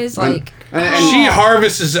 children. guys. Like, She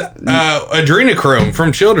harvests adrenochrome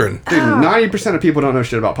from children. Dude, 90% of people don't know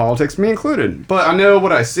shit about politics, me included. But I know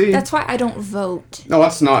what I see. that's why I don't vote. No,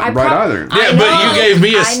 that's not I right prob- either. Yeah, I but know, you gave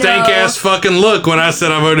me a I stank know. ass fucking look when I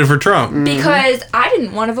said I voted for Trump. Because I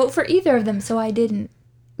didn't want to vote for either of them, so I didn't.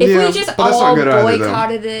 If Yeah, we just but that's not all good either, though.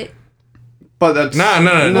 boycotted it, But that's No.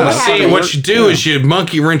 See, that's what you do is you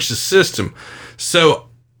monkey wrench the system. So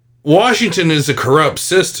Washington is a corrupt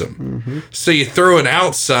system. So you throw an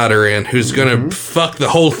outsider in who's going to fuck the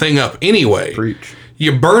whole thing up anyway. Preach.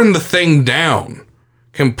 You burn the thing down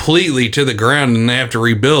completely to the ground and they have to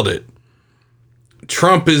rebuild it.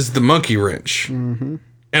 Trump is the monkey wrench. Mm-hmm.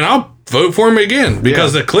 And I'll vote for him again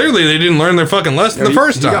because clearly they didn't learn their fucking lesson the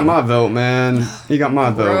first time. He got my vote, man. He got my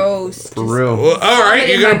vote. For real. Well, all right,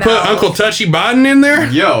 you're going to put Uncle Touchy Biden in there?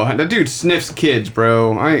 Yo, that dude sniffs kids,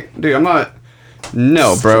 bro. I'm not...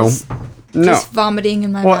 No, bro. Just vomiting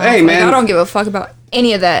in my mouth. Hey, man. I don't give a fuck about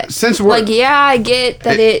any of that. Since we're... I get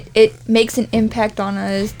that it makes an impact on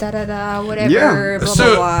us, whatever, blah,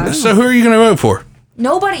 blah, blah. So who are you going to vote for?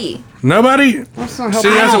 Nobody. Nobody? So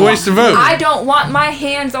that's a waste of vote. I don't want my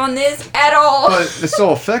hands on this at all. But it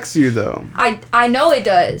still affects you, though. I know it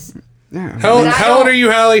does. Yeah. How old are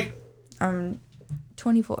you, Hallie? I'm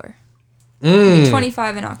 24.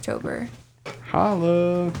 25 in October.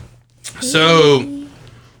 Holla. So,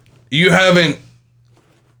 you haven't...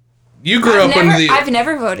 I've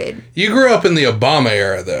never voted. You grew up in the Obama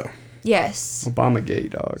era, though. Yes. Obama gay,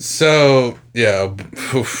 dog. So, yeah.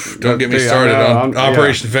 Don't get me started on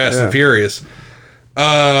Operation Fast and Furious.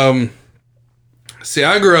 See,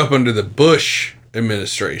 I grew up under the Bush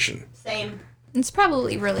administration. Same. It's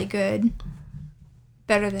probably really good.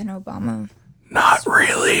 Better than Obama. Not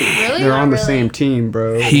really. Really? They're on the same team,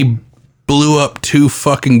 bro. He blew up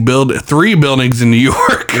three buildings in New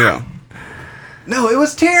York. Yeah. No, it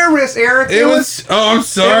was terrorists, Eric. It was. Oh, I'm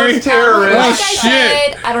sorry. It was terrorists. Like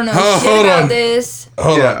I said, I don't know shit about this.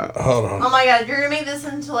 Hold on. Oh my god, you're gonna make this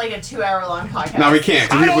into like a 2-hour-long podcast. No, we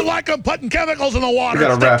can't. I don't like them putting chemicals in the water. We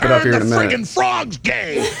gotta wrap it up here in a minute. Friggin' frogs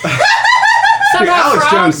gay. Alex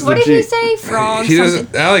Jones is What the did he G. say?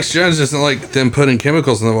 Frogs. Alex Jones doesn't like them putting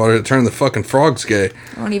chemicals in the water to turn the fucking frogs gay.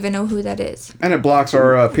 I don't even know who that is. And it blocks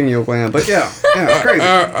our pineal gland. But yeah, it's crazy.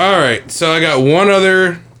 All right, so I got one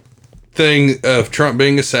other thing of Trump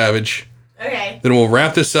being a savage. Okay. Then we'll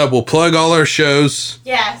wrap this up. We'll plug all our shows.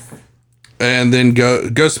 Yes. And then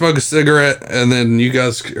go smoke a cigarette, and then you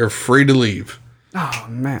guys are free to leave. Oh,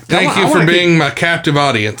 man. Thank you for being my captive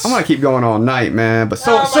audience. I'm going to keep going all night, man. But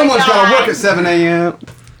someone's got to work at 7 a.m.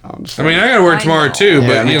 I mean, I got to work tomorrow, too.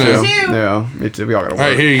 But, you know. Yeah, me too. We all got to work. All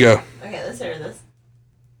right, here you go. Okay, let's hear this.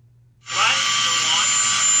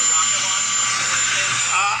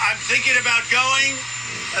 I'm thinking about going.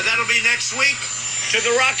 That'll be next week. To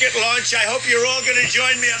the rocket launch. I hope you're all going to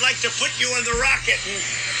join me. I'd like to put you on the rocket and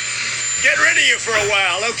get rid of you for a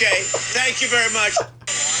while. Okay. Thank you very much.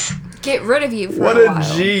 Get rid of you for What a a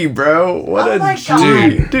while. G, bro. What Oh a my G.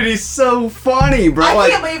 God. Dude, he's so funny, bro. I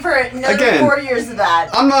Like, can't wait for another again, 4 years of that.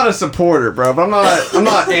 I'm not a supporter, bro, but I'm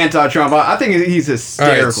not anti-Trump. I think he's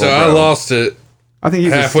hysterical. All right, so bro. I lost it. I think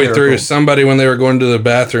he's halfway hysterical. through. Somebody, when they were going to the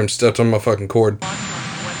bathroom, stepped on my fucking cord.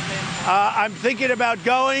 I'm thinking about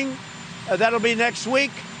going. That'll be next week.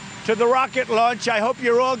 To the rocket launch. I hope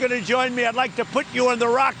you're all going to join me. I'd like to put you on the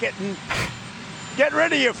rocket and get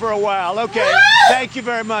rid of you for a while. Okay. Thank you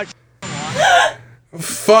very much.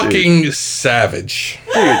 Fucking savage.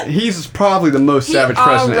 Dude, he's probably the most savage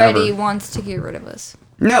president ever. He already wants to get rid of us.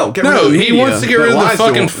 No, get rid of the he media wants to get that rid of the lies to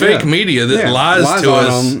fucking him. fake Yeah. media that Yeah, lies to on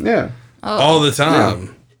us him. Yeah. all the time.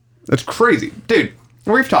 Yeah. That's crazy. Dude,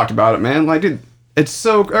 we've talked about it, man. Like, dude, it's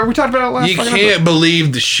so... we talked about it last You fucking can't episode.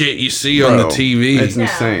 believe the shit you see on the TV. It's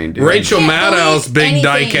insane, dude. Rachel You Maddow's can't big believe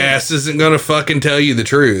dyke anything. ass isn't gonna fucking tell you the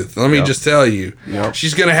truth. Let me Yep. just tell you. Yep.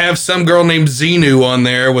 She's gonna have some girl named Xenu on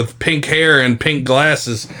there with pink hair and pink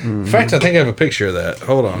glasses. In fact, I think I have a picture of that.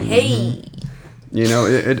 Hold on. Hey. You know,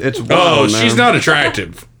 it's Oh, wild, man. she's not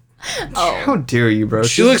attractive. How dare you, bro?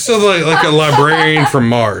 She looks like a librarian from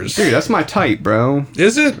Mars. Dude, that's my type, bro.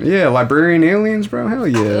 Is it? Yeah, librarian aliens, bro. Hell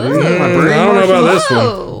yeah. I don't know about this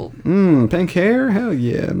one. Pink hair? Hell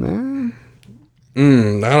yeah, man.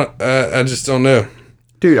 I just don't know.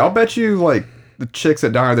 Dude, I'll bet you, like, the chicks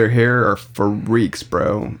that dye their hair are freaks,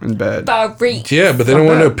 bro, in bed. Freaks. Yeah, but they don't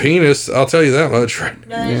want no penis. I'll tell you that much.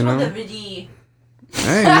 No, they just want the VD.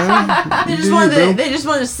 Hey, man. They just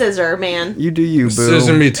want a scissor, man. You do you, boo.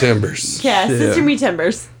 Scissor me timbers. Yeah, Shit. scissor me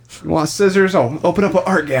timbers. You want scissors? I'll open up an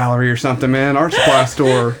art gallery or something, man. Art supply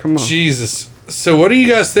store. Come on. Jesus. So what do you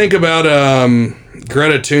guys think about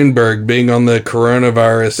Greta Thunberg being on the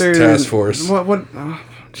coronavirus task force? What?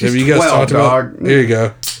 Have you guys talked about? Here you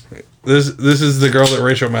go. This is the girl that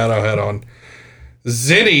Rachel Maddow had on.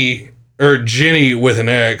 Jenny with an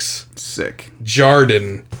X. Sick.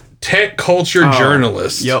 Jardin, tech culture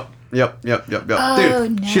journalist. Yep. Dude,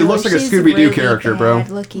 Oh, she no, looks like a she's Scooby-Doo really character, bro. bad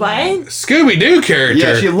looking. What? Scooby-Doo character.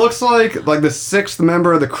 Yeah, she looks like the sixth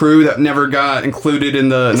member of the crew that never got included in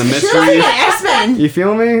the She looks mystery. like an X-Men. You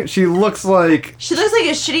feel me? She looks like She looks like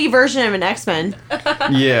a shitty version of an X-Men.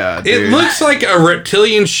 yeah. It Dude. looks like a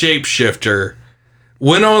reptilian shapeshifter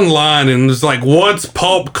went online and was like, "What's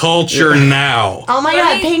pulp culture now?" Oh my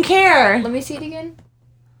god, pink hair. Let me see it again.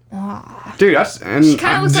 Dude, that's and She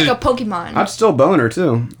kind of looks like a Pokemon. I'd still bone her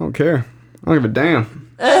too. I don't care. I don't give a damn.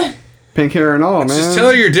 Pink hair and all, man. Just tell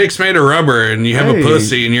her your dick's made of rubber and you have a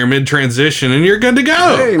pussy and you're mid-transition and you're good to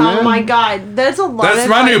go. Hey, man. Oh my god, that's a lot. That's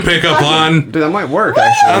my new pickup line. Dude, that might work,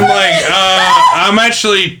 actually. I'm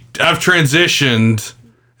like, I've transitioned.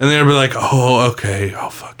 And then I'll be like, oh, okay, I'll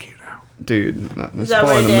fuck you now. Dude, that's that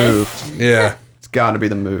probably what the it is? move. Yeah. It's got to be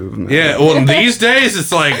the move, man. Yeah, well, these days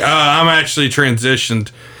it's like, I'm actually transitioned.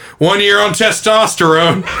 1 year on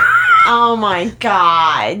testosterone. Oh my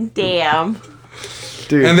god, damn.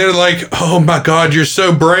 Dude. And they're like, oh my god, you're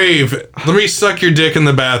so brave. Let me suck your dick in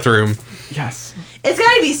the bathroom. Yes. It's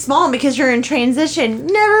gotta be small because you're in transition.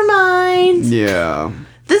 Never mind. Yeah.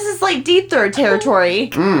 This is like deep throat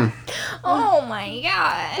territory. Oh my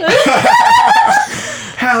god.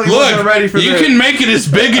 Hallie Look, wasn't ready for you this. can make it as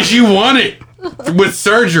big as you want it with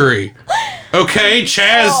surgery. Okay,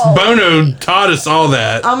 Chaz Bono taught us all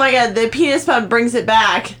that. Oh my god, the penis pump brings it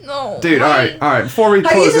back. No. Dude, all right. Before we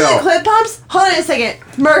Have you close seen the out, clit pumps? Hold on a second.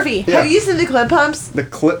 Murphy, Yeah. have you seen the clit pumps? the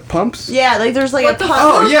clip pumps. Yeah, like there's like a pump.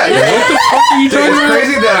 Oh yeah. What the fuck are you Dude, talking it's about?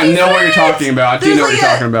 crazy that I know what you're talking about. I do There's know what like you're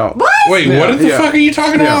a- talking about. What? Wait, Yeah, what the yeah. fuck are you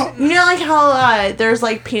talking about? You know like how there's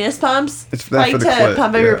like penis pumps? It's that like for the to clit,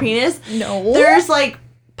 pump up your yeah. penis? No. There's like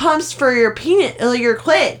pumps for your penis, your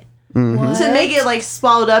clit. Mm-hmm. To make it like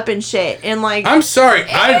swallowed up and shit. And like I'm sorry,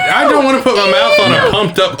 I don't want to put my mouth on a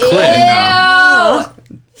pumped up clit.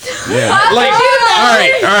 Yeah. Like,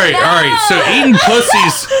 all right. So eating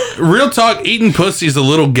pussy's, real talk, eating pussy's a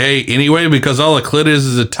little gay anyway because all a clit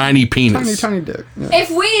is a tiny penis. Tiny dick. Yeah. If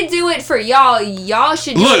we do it for y'all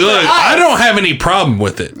should do Look, it for us. I don't have any problem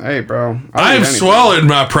with it. Hey, bro. I've swallowed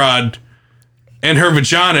my pride and her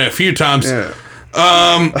vagina a few times. Yeah.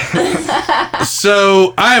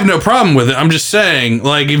 So I have no problem with it. I'm just saying,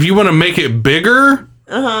 like, if you want to make it bigger,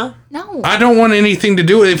 No. I don't want anything to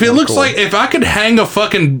do with it. If it looks cool. like, if I could hang a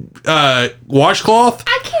fucking washcloth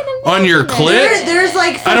I can't imagine on your that. clit, there's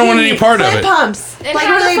like I don't want any part of clit it. pumps. And Like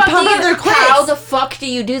how where the they fuck pump do up you- their clits. How the fuck do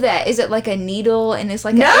you do that? Is it like a needle and it's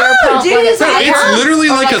like No, an air pump? dude, like it's a like- tire? it's literally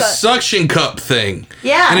Or like a suction cup thing.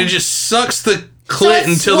 Yeah. And it just sucks the clit it's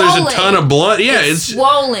until there's a swollen. ton of blood. Yeah, It's it's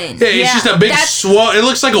swollen. Yeah, it's just a big That's it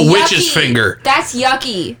looks like a witch's yucky. finger. That's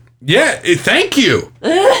yucky. Yeah, thank you.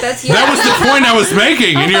 That's yucky. That was the point I was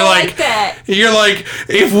making. And you're I like, like that. you're like,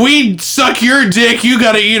 if we suck your dick, you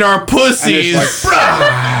gotta eat our pussies.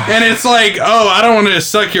 And it's like, oh, I don't want to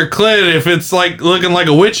suck your clit if it's like looking like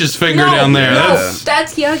a witch's finger down there. No, That's,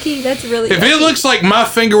 that's yucky. That's really if yucky. it looks like my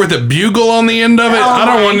finger with a bugle on the end of it, I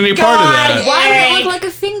don't want any part of that. Why would it look like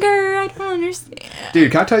a finger? I don't understand.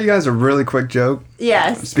 Dude, can I tell you guys a really quick joke?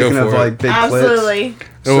 Yes. Speaking Go of for like it. big Absolutely.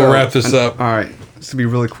 clits. And we'll wrap this up. All right, this will be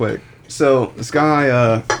really quick. So this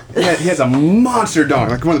guy, he has a monster dog,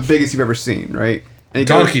 like one of the biggest you've ever seen, right? And he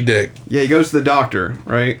Donkey dick. Yeah, he goes to the doctor,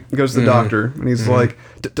 right? He goes to the doctor, and he's like,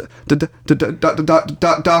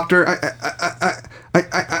 "Doctor,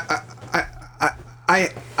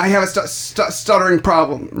 I have a stuttering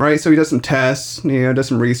problem, right?" So he does some tests, does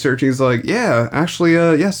some research. He's like, "Yeah, actually,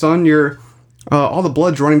 yeah, son, you're all the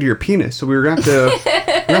blood's running to your penis, so we're gonna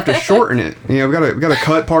have to shorten it. We gotta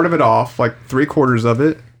cut part of it off, like 3/4 of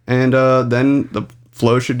it, and then the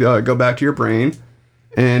flow should go back to your brain."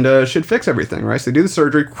 And should fix everything, right? So they do the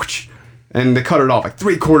surgery, whoosh, and they cut it off, like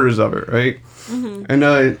 3/4 of it, right? Mm-hmm.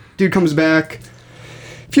 And dude comes back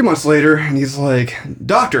a few months later, and he's like,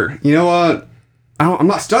 "Doctor, you know what? I'm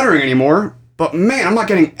not stuttering anymore, but man, I'm not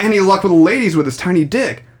getting any luck with the ladies with this tiny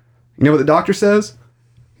dick." You know what the doctor says?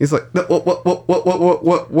 He's like, "Well,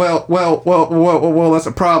 that's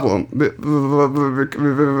a problem."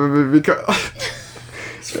 Because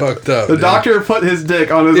It's fucked up. the doctor put his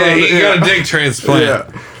dick on his own. He got a dick transplant. Yeah.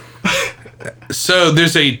 So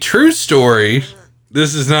there's a true story.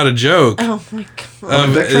 This is not a joke. Oh my god.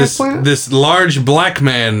 Of dick transplant? this large black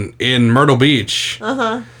man in Myrtle Beach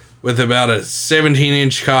Uh-huh. with about a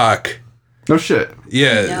 17-inch cock. No shit.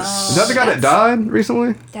 Yeah. Is that the guy that died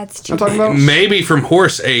recently? That's I'm talking about? Maybe from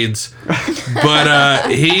horse AIDS. But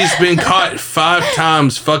he's been caught 5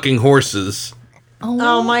 times fucking horses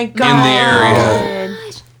Oh my god. in the area.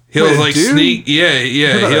 He'll Wait, like dude? sneak.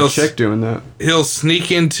 Yeah. What about He'll that chick doing that? he'll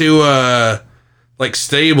sneak into like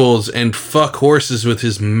stables and fuck horses with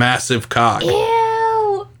his massive cock.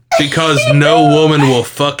 Ew. Because no woman will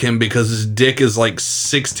fuck him because his dick is like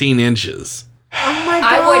 16 inches. Oh my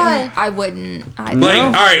god. I wouldn't. Like,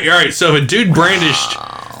 all right. So if a dude brandished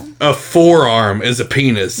a forearm as a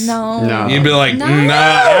penis. No. You'd be like, No. nah,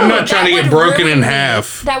 I'm not trying to That get would broken ruin in me.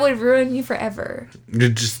 half. That would ruin you forever. You're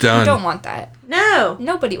just done. You don't want that. No.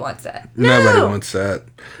 Nobody wants that. Nobody wants that.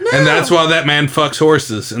 And that's why that man fucks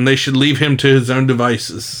horses, and they should leave him to his own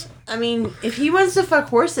devices. I mean, if he wants to fuck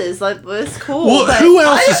horses, like, that's cool. Well, but who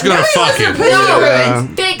else is gonna nobody fuck wants to him? push Yeah.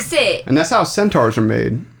 humans. Fix it. And that's how centaurs are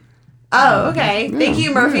made. Oh, okay. Thank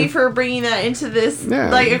you, Murphy, for bringing that into this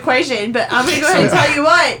like equation. But I'm gonna go ahead and tell you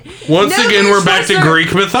what. Once again, we're back to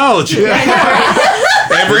Greek mythology.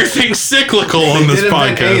 Everything's cyclical on this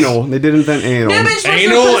podcast. They did invent anal. No, bitch, what's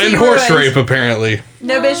Anal their pussy and horse ruined? rape, apparently.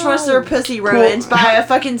 No bitch wants their pussy ruined by a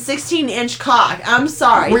fucking 16-inch cock. I'm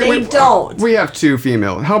sorry, they don't. We have two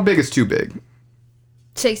female. How big is too big?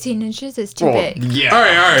 16 inches is too Well, big. yeah.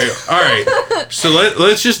 All right. So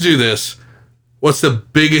let's just do this. What's the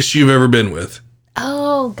biggest you've ever been with?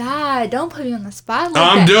 Oh God! Don't put me on the spot. Like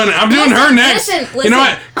I'm that. doing her next. Listen, you know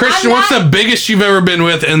what, Christian? What's the biggest you've ever been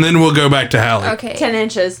with? And then we'll go back to Hallie. Okay. 10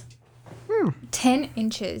 inches. 10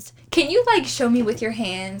 inches. Can you like show me with your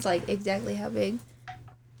hands like exactly how big?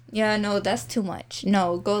 Yeah, no, that's too much.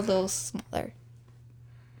 No, go a little smaller.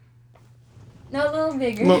 No, a little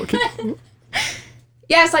bigger.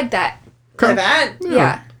 Yeah, it's like that. Like that?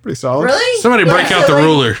 Yeah. Pretty solid. Really? Somebody break out the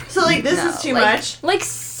ruler. So like this is too much. Like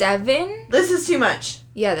 7. This is too much.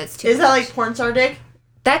 Yeah, that's too. Is much. that like porn star dick?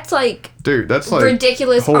 That's like Dude, that's like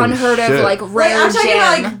ridiculous, holy unheard of, shit. like rare I'm talking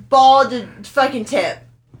about gem. like ball to fucking tip.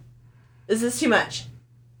 Is this too much?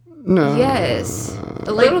 No. Yes,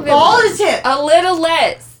 a little bit. Ball to tip. A little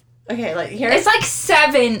less. Okay, like here. It's like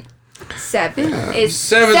 7. 7 is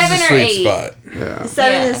Seven's 7 the or sweet 8. spot. Yeah.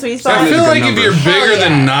 7 is the sweet spot. I feel like if you're Hell bigger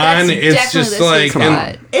than yeah. 9, That's it's definitely just the like sweet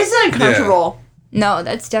spot. It's uncomfortable. No,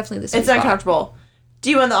 that's definitely the sweet It's spot. uncomfortable. Do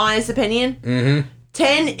you want the honest opinion? Mm-hmm.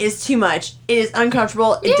 10 is too much. It is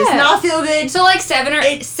uncomfortable. It does Yeah. not feel good. So like 7 or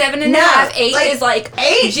 7 and a No, half, 8 like, is like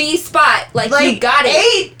 8 G spot. Like you got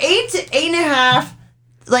it. 8 to 8.5.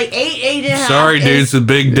 Like 8.5. Sorry, is- dudes, the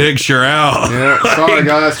big dicks, you're out. Yeah, sorry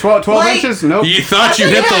guys. 12 Like- inches? Nope. You thought you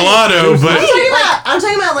I'm hit the talking lotto, about- but I'm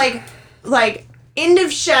talking about like end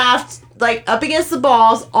of shaft, like up against the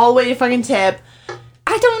balls, all the way to fucking tip.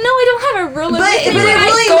 I don't know. I don't have a rule of But it. it When I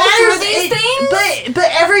really go matters. through these things. But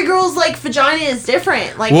every girl's like vagina is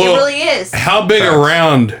different. Like Well, it really is. how big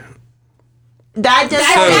around? That does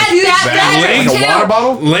That- have a huge that- factor. Like a water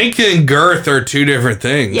bottle? Length and girth are two different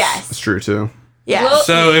things. Yes. That's true too. Yeah. Well,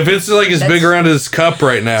 So if it's like as big around as cup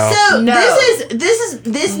right now, So No.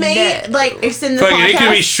 this may like extend the fucking podcast. it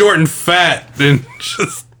could be short and fat and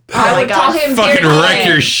just I my would God. call him fucking Dear wreck Ian.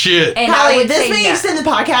 your shit. And I Hallie, would this say may no. extend the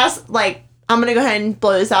podcast. Like I'm gonna go ahead and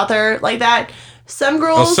blow this out there like that. Some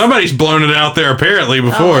girls. Well, somebody's blown it out there apparently Oh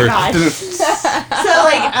before. my gosh. So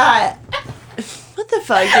like what the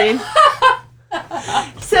fuck, dude?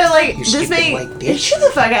 So like this may shut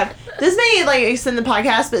the fuck up. This may like extend the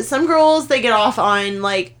podcast, but some girls they get off on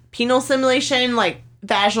like penile stimulation, like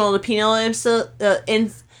vaginal to penile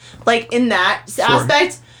in that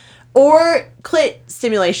aspect, or clit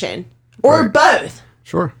stimulation, or Right. both.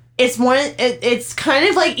 Sure. It's one. It's kind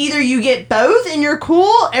of like either you get both and you're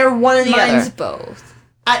cool, or one or the Mine's other. both.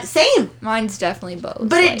 Same. Mine's definitely both.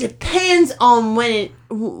 But it depends on when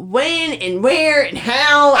and where and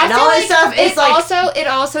how I and feel all that like stuff. It's like it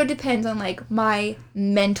also depends on like my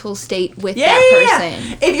mental state with yeah. that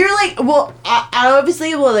person. If you're like, well, I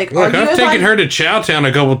obviously will like Look, argue I've with taken my- her to Chowtown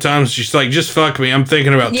a couple times. She's like, just fuck me. I'm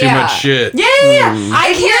thinking about too Yeah. much shit. Yeah.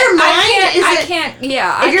 I If your mind I isn't- can't.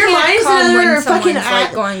 Yeah. If I your can't mind's come when another someone's fucking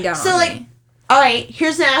like going down. So on like, me. all right,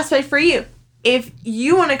 here's an aspect for you. If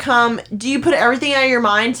you want to come, do you put everything out of your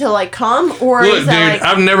mind to like come, or Look, is dude, that like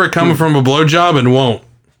I've never come from a blowjob and won't.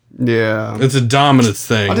 Yeah. It's a dominance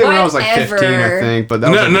thing. I did when I was like 15, I Whatever. think, but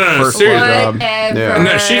that No, was like no, the no, first seriously. blowjob. Whatever. Yeah.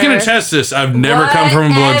 No, she can attest this. I've never come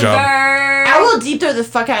from a blowjob. I will deep throw the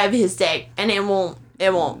fuck out of his dick, and it won't.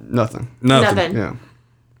 Nothing. Nothing. Yeah.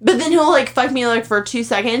 But then he'll like fuck me like for 2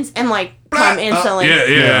 seconds and like come instantly. Yeah.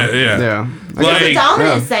 Yeah. It's a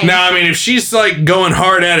dominance thing. Now, I mean, if she's like going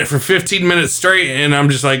hard at it for 15 minutes straight, and I'm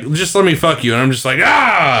just like, just let me fuck you, and I'm just like,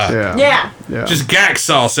 ah, Yeah. just gack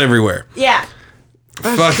sauce everywhere. Yeah.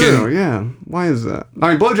 That's Fucking- true, yeah. Why is that? I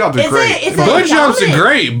mean, blowjobs are great. It's a Blowjobs are dominant-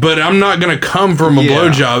 great, but I'm not gonna come from a Yeah.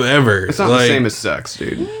 blowjob ever. It's not Like, the same as sex,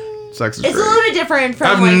 dude. Sex is It's great. a little bit different from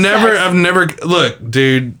I've like never sex. look,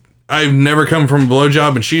 dude. I've never come from a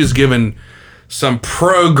blowjob, and she's given some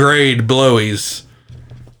pro grade blowies,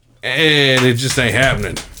 and it just ain't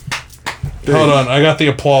happening. Dude. Hold on, I got the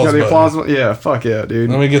applause. Got the button. applause? Yeah, fuck yeah, dude.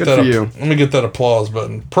 Let me get Good that. for you. Let me get that applause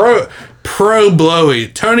button. Pro blowy.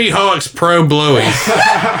 Tony Hawk's pro blowy.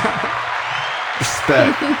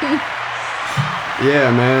 Respect.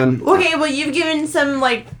 Yeah, man. Okay, well, you've given some,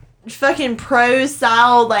 like, fucking pro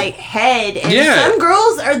style, like, head. And some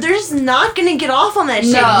girls they're just not gonna get off on that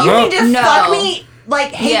shit. You need to fuck me.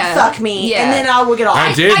 Like, hate fuck me, and then I will get off.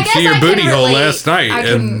 I did see your booty hole last night. I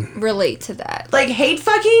can relate to that. Like, hate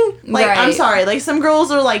fucking? Like, Right. I'm sorry. Like, some girls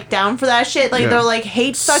are, like, down for that shit. Like, they're like,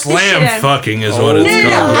 hate fuck this shit. Slam fucking is what it's called.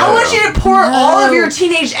 No. I want you to pour all of your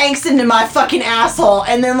teenage angst into my fucking asshole,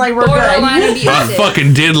 and then, like, we're Borderline good. abusive. I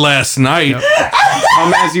fucking did last night.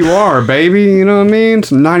 Come as you are, baby. You know what I mean?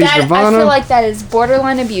 Some 90s I Nirvana. feel like that is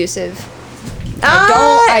borderline abusive.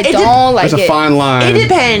 I don't like There's a fine line. It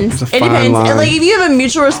depends. There's a It fine depends. line. And, like, if you have a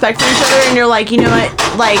mutual respect for each other and you're like, you know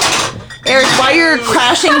what, like, Eric, while you're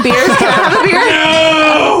crashing beers, can I have a beer?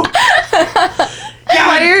 No!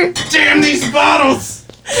 God damn these bottles!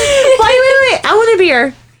 Wait. I want a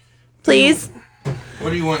beer. Please. What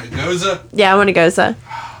do you want, Goza? Yeah, I want a Goza.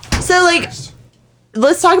 So, like,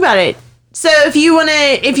 let's talk about it. So, if you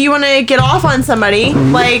wanna get off on somebody,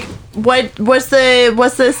 like, what's the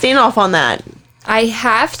standoff on that? I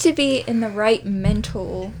have to be in the right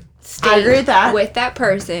mental state. I agree with that. With that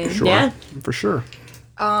person. Sure. Yeah. For sure.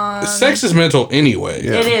 Sex is mental anyway.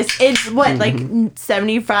 It is. It's what, like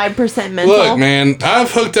 75% mental. Look, man,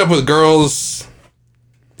 I've hooked up with girls.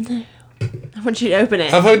 I want you to open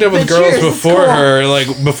it. I've hooked up with But girls cheers, it's before cool. her, like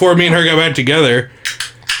before me and her got back together,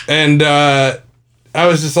 and I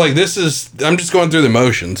was just like, I'm just going through the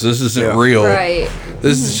motions. This isn't real. Right.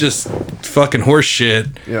 This is just fucking horse shit.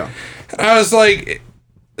 Yeah. I was like,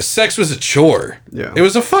 sex was a chore. Yeah. It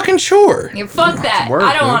was a fucking chore. Yeah, fuck that. work,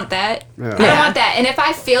 I don't man. want that. Yeah. I don't want that. And if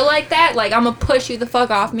I feel like that, like, I'm gonna push you the fuck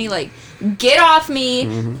off me. Like, get off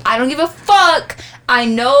me. I don't give a fuck. I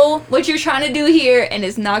know what you're trying to do here, and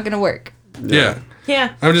it's not gonna work. Yeah.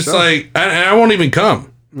 Yeah. I'm just like, I won't even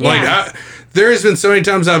come. Like, there has been so many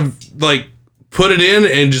times I've, like, put it in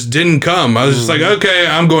and just didn't come. I was just like, okay,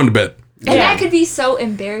 I'm going to bed. And that could be so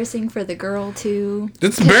embarrassing for the girl, too.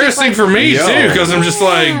 It's embarrassing for me, Yo. too, because I'm just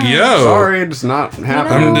like, yo. Sorry, it's not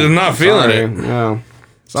happening. I'm just not feeling Sorry. it. Yeah.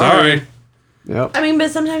 Sorry. Yep. I mean,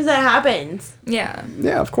 but sometimes that happens. Yeah.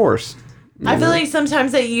 Yeah, of course. I feel like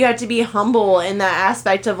sometimes that you have to be humble in that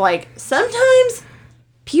aspect of, like, sometimes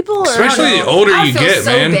people are... Especially the older you get,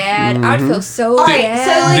 so man. Bad. I'd feel so Alright, bad.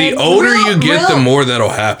 so, like, The older real- you get, the real- more that'll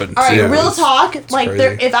happen. All right, too. real talk. Like,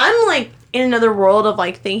 crazy. if I'm like in another world of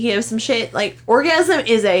like thinking of some shit, like orgasm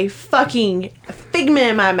is a fucking figment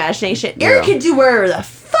of my imagination. Eric Yeah. can do whatever the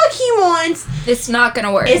fuck he wants. It's not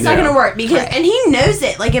gonna work. It's not Yeah. gonna work because, Right. and he knows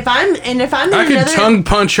it. Like if I'm in I could another, tongue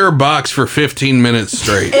punch her box for 15 minutes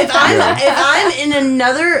straight. if I'm in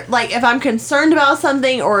another, like if I'm concerned about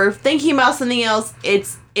something or thinking about something else,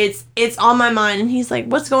 it's on my mind. And he's like,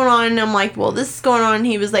 "What's going on?" And I'm like, "Well, this is going on." And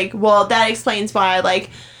he was like, "Well, that explains why." Like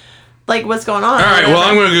what's going on? All right, well,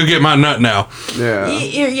 I'm going to go get my nut now. Yeah.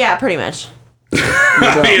 Yeah, pretty much.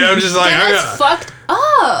 I'm just like, That's fucked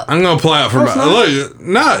up. I'm going to play out for my... Look,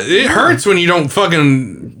 no, it hurts when you don't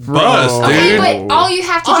fucking bust, dude. Okay, but all you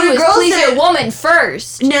have to All do the is girls please that- your woman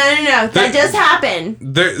first. No. That does happen.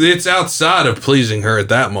 It's outside of pleasing her at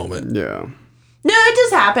that moment. Yeah. No, it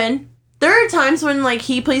does happen. There are times when like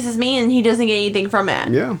he pleases me and he doesn't get anything from it.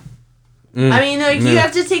 Yeah. I mean, like you Yeah.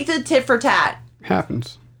 have to take the tit for tat.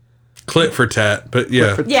 Happens. Clit for tat, but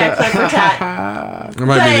yeah. Yeah, clit for tat. That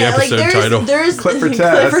might be the But, like, episode title. There's Clit for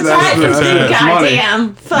tat. Clit for That's- tat. that's money.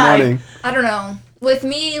 Goddamn. Fuck. Money. I don't know. With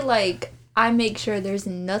me, like, I make sure there's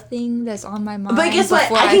nothing that's on my mind. But guess what?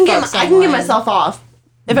 before I can fuck get someone. myself off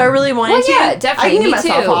if I really wanted Well, to. yeah, definitely. I can get Me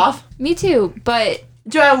myself too. off. Me too. But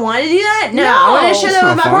Do I want to do that? No. No. I want to share that It's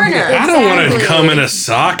with my not fun. partner. I don't want to Exactly. come in a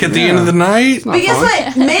sock at the end of the night. Not But guess fun.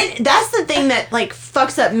 what? Men, that's the thing that like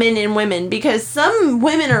fucks up men and women because some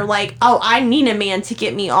women are like, oh, I need a man to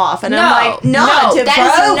get me off. And I'm like, no, that is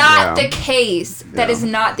bro. not Yeah. the case. That is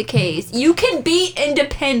not the case. You can be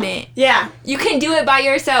independent. Yeah. You can do it by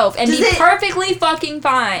yourself and Does be it- perfectly fucking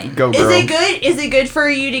fine. Go, girl. Is it good? Is it good for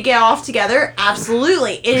you to get off together?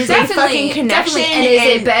 Absolutely. It is a fucking connection. Definitely. And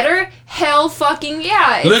is it better? Hell fucking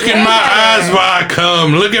yeah. It's Look way in my better. eyes while I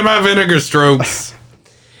come. Look at my vinegar strokes.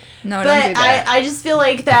 No, don't do But that. I just feel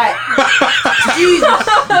like that. Dude,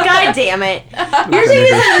 god damn it. You're taking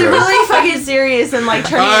this really fucking serious and like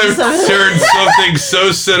turning it into I've something. turned something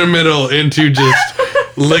so sentimental into just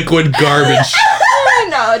liquid garbage.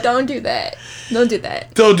 No, don't do that. Don't do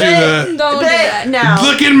that. Don't do that. Don't do that. No.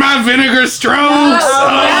 Look at my vinegar strokes.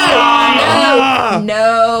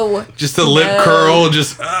 No. Just a lip No. curl.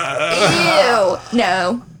 Just. Ew.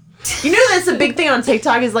 No. You know that's a big thing on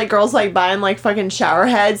TikTok is like girls like buying like fucking shower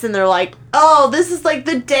heads and they're like, oh, this is like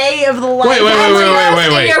the day of the life. Wait.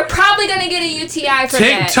 And you're probably gonna get a UTI for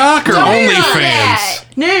that. TikTok or Don't do OnlyFans? that.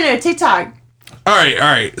 No, TikTok. All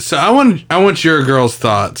right. So I want your girls'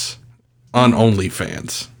 thoughts on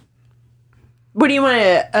OnlyFans. What do you want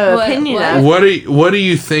an opinion of? What do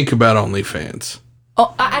you think about OnlyFans?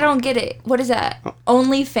 Oh, I don't get it. What is that?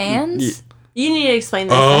 OnlyFans? You need to explain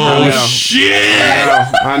this. Oh shit!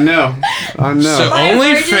 I know. So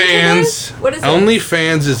OnlyFans, What is it?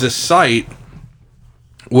 OnlyFans is a site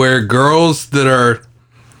where girls that are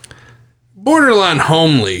borderline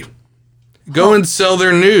homely go and sell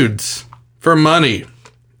their nudes for money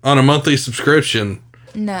on a monthly subscription.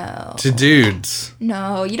 No. To dudes.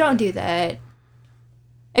 No, you don't do that.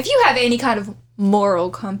 If you have any kind of moral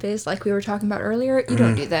compass, like we were talking about earlier, you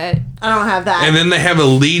don't do that. I don't have that. And then they have a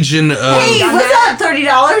legion of... Hey, what's up,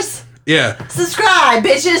 $30? Yeah. Subscribe,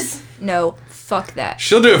 bitches. No, fuck that.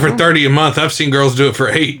 She'll do it for $30 a month. I've seen girls do it for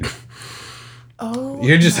 $8. Oh.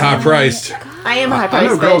 You're just high priced. I am high I priced.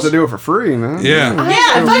 know girls that do it for free, man. Yeah.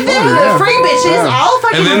 Yeah, fuck them. Free bitches. I'll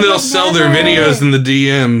fucking. And then they'll sell their videos in the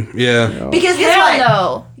DM. Yeah. Because guess Hell what?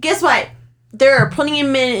 no. Guess what? There are plenty of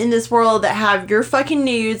men in this world that have your fucking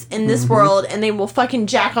nudes in this world, and they will fucking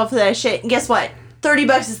jack off of that shit. And guess what?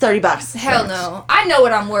 $30 is $30. Hell no. I know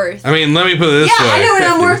what I'm worth. I mean, let me put it this way. Yeah, I know what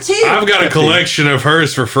I'm worth too. I've got a collection of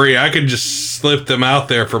hers for free. I could just slip them out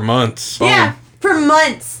there for months. Yeah, for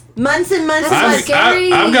months. Months and months and That's months.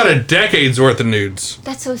 scary. I've got a decade's worth of nudes.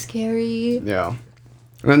 That's so scary. Yeah.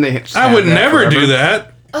 And then they just I have would that never forever. do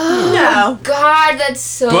that. Oh, No. God, that's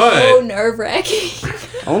so But- nerve-wracking.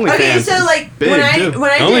 OnlyFans. Okay, so like big, when I too. did,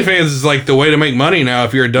 OnlyFans is like the way to make money now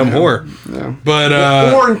if you're a dumb whore. Yeah. But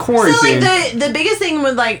or in so quarantine. like the biggest thing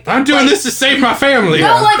with like I'm doing this to save my family.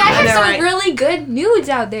 No, like I have know, some right? really good nudes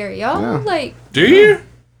out there, y'all. Yeah. Like, Do you?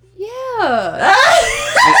 yeah.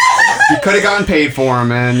 You could have gotten paid for them,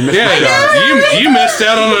 man. You missed Yeah, the shot. you missed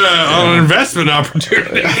out on an investment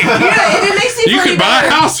opportunity. if it makes you You feel could buy a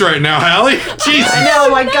better. house right now, Hallie. Jesus. I know,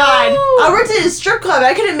 my God. I worked at a strip club.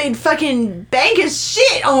 I could have made fucking bank as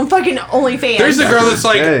shit on fucking OnlyFans. There's a girl that's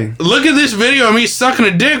like, Hey. look at this video of me sucking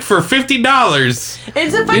a dick for $50.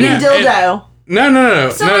 It's a fucking Yeah, dildo. No.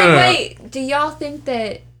 So no, like, no. wait, do y'all think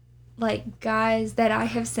that like guys that I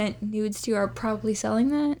have sent nudes to are probably selling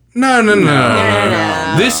that?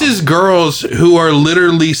 No. This is girls who are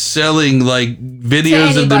literally selling like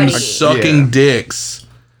videos of them anybody. sucking Yeah. dicks.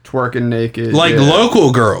 Twerking naked. Like yeah.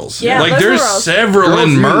 local girls. Yeah, like local there's girls. several Girls in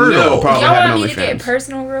you know Myrtle. probably Y'all have want an me to get OnlyFans.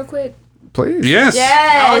 personal real quick? Please. Yes.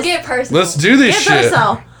 Yes. I'll get personal. Let's do this Get shit.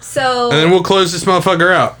 personal. So And then we'll close this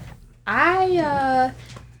motherfucker out.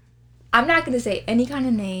 I'm not gonna say any kind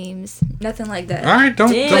of names, nothing like that. All right,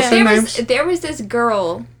 don't Damn. say names. There was this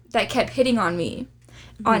girl that kept hitting on me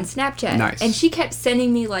on Snapchat. Nice. And she kept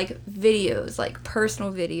sending me like videos, like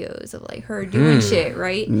personal videos of like her doing shit,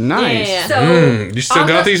 right? Nice. Yeah. So You still on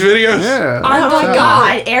got the- these videos? Yeah. on Oh the my low,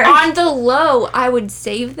 God, Eric. on the low, I would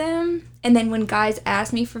save them. And then when guys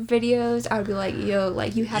ask me for videos, I would be like, yo,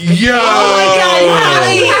 like you have to Yo! Oh my God,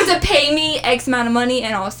 Hallie. you have to pay me X amount of money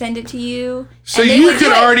and I'll send it to you. So And they you would do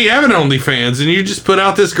could it. already have an OnlyFans and you just put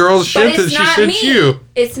out this girl's But shit that it's she not sent me. you.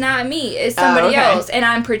 It's not me. It's somebody okay. else. And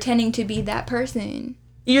I'm pretending to be that person.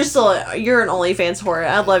 You're an OnlyFans whore.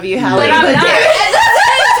 I love you, Hallie. But I'm but not damn at the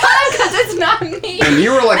same time because it's not me. And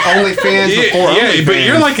you were like OnlyFans before OnlyFans. But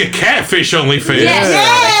you're like a catfish OnlyFans.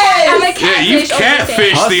 Yes. I'm a Yeah, you've catfish.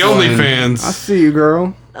 catfished the Hustling. OnlyFans. I see you,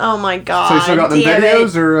 girl. Oh my God. So you still got them damn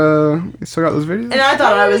videos, it. or you still got those videos? And I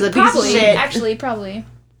thought I was a piece of Probably. shit. Actually, probably.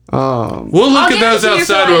 We'll look I'll at give it those to you for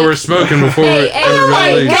outside like- while we're smoking before Hey,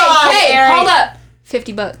 everybody leaves. God, hey, Eric. hold up.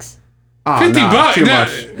 $50. Oh, $50. Too No, much.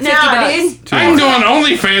 Nah, dude. I can go on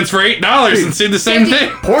OnlyFans for $8 and see the same 50. thing.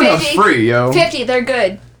 Pornhub's free, yo. 50. They're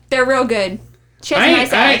good. They're real good. She has I a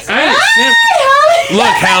ain't, nice I ass. ain't, I ain't simp.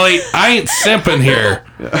 Look, Hallie, I ain't simping here.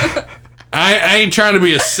 I ain't trying to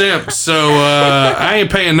be a simp, so I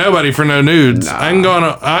ain't paying nobody for no nudes. Nah. I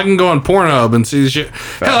can go on Pornhub and see the shit.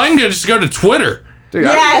 Hell, I can just go to Twitter. Dude,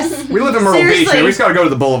 Yes. we live in Myrtle Beach, Seriously. man. We just gotta go to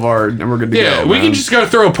the boulevard and we're good to go. Yeah, we man. can just go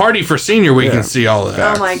throw a party for senior week Yeah. and see all of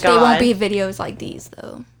that. Oh my They won't God. be videos like these,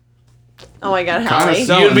 though. Oh my God, Kinda Hallie.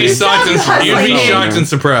 so- You'd be Stop shocked hustling. and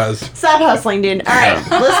surprised. Stop hustling, dude. All right,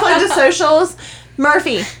 let's plug the socials.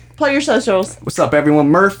 Murphy, plug your socials. What's up, everyone?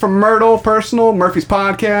 Murph from Myrtle, personal, Murphy's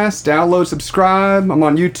Podcast. Download, subscribe. I'm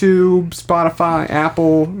on YouTube, Spotify,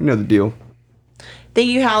 Apple. You know the deal. Thank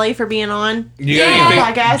you, Hallie, for being on. You got Yeah. anything?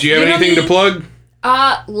 Podcast. Do you have You know anything to me. plug?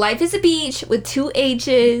 Life is a beach with 2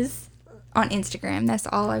 H's on Instagram. That's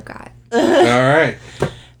all I've got. All right.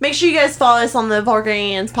 Make sure you guys follow us on the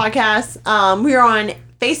Vulgarians podcast. We're on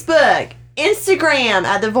Facebook, Instagram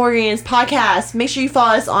at the Vulgarians Podcast. Make sure you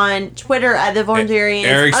follow us on Twitter at the Vulgarians.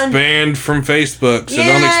 Eric's banned from Facebook, so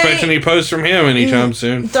don't expect any posts from him anytime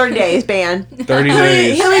soon. 30 days ban. 30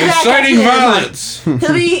 days. He'll be back Inciting at the end of the violence. month.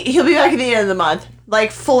 He'll be back at the end of the month,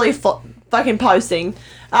 like fully fucking posting.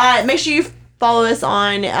 Make sure you follow us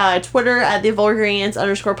on Twitter at the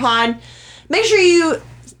Vulgarians_pod. Make sure you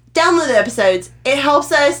download the episodes. It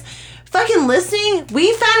helps us. Fucking listening,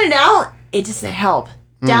 we found it out. It doesn't help.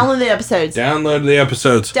 Download the episodes. Download the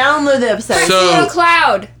episodes. Download the episodes. Press the little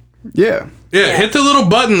cloud. Yeah. Yeah, hit the little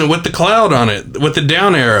button with the cloud on it, with the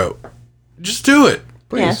down arrow. Just do it.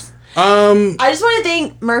 Please. Yes. I just want to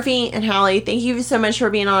thank Murphy and Hallie. Thank you so much for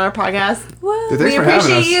being on our podcast. Dude, We thanks for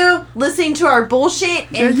having appreciate us. you listening to our bullshit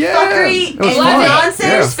and Yeah. fuckery It was and fun. nonsense.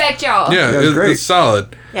 Yeah. Respect y'all. Yeah, it was great. it's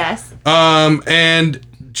solid. Yes. And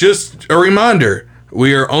just a reminder,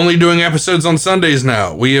 we are only doing episodes on Sundays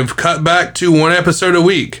now. We have cut back to 1 episode a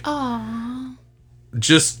week. Aww.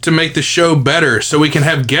 Just to make the show better so we can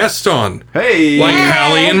have guests on. Hey. Like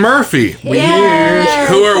Hallie and Murphy. Yes.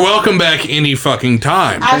 Who are welcome back any fucking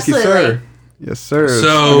time. Thank you, Absolutely. sir. Yes, sir. It's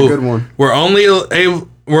So been a good one. we're only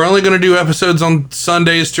going to do episodes on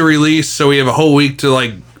Sundays to release, so we have a whole week to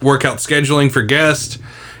like work out scheduling for guests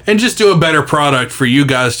and just do a better product for you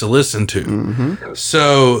guys to listen to.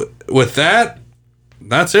 So with that,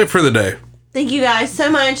 that's it for the day. Thank you guys so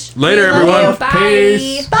much. Later, We love everyone. you. Bye.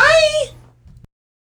 Peace. Bye.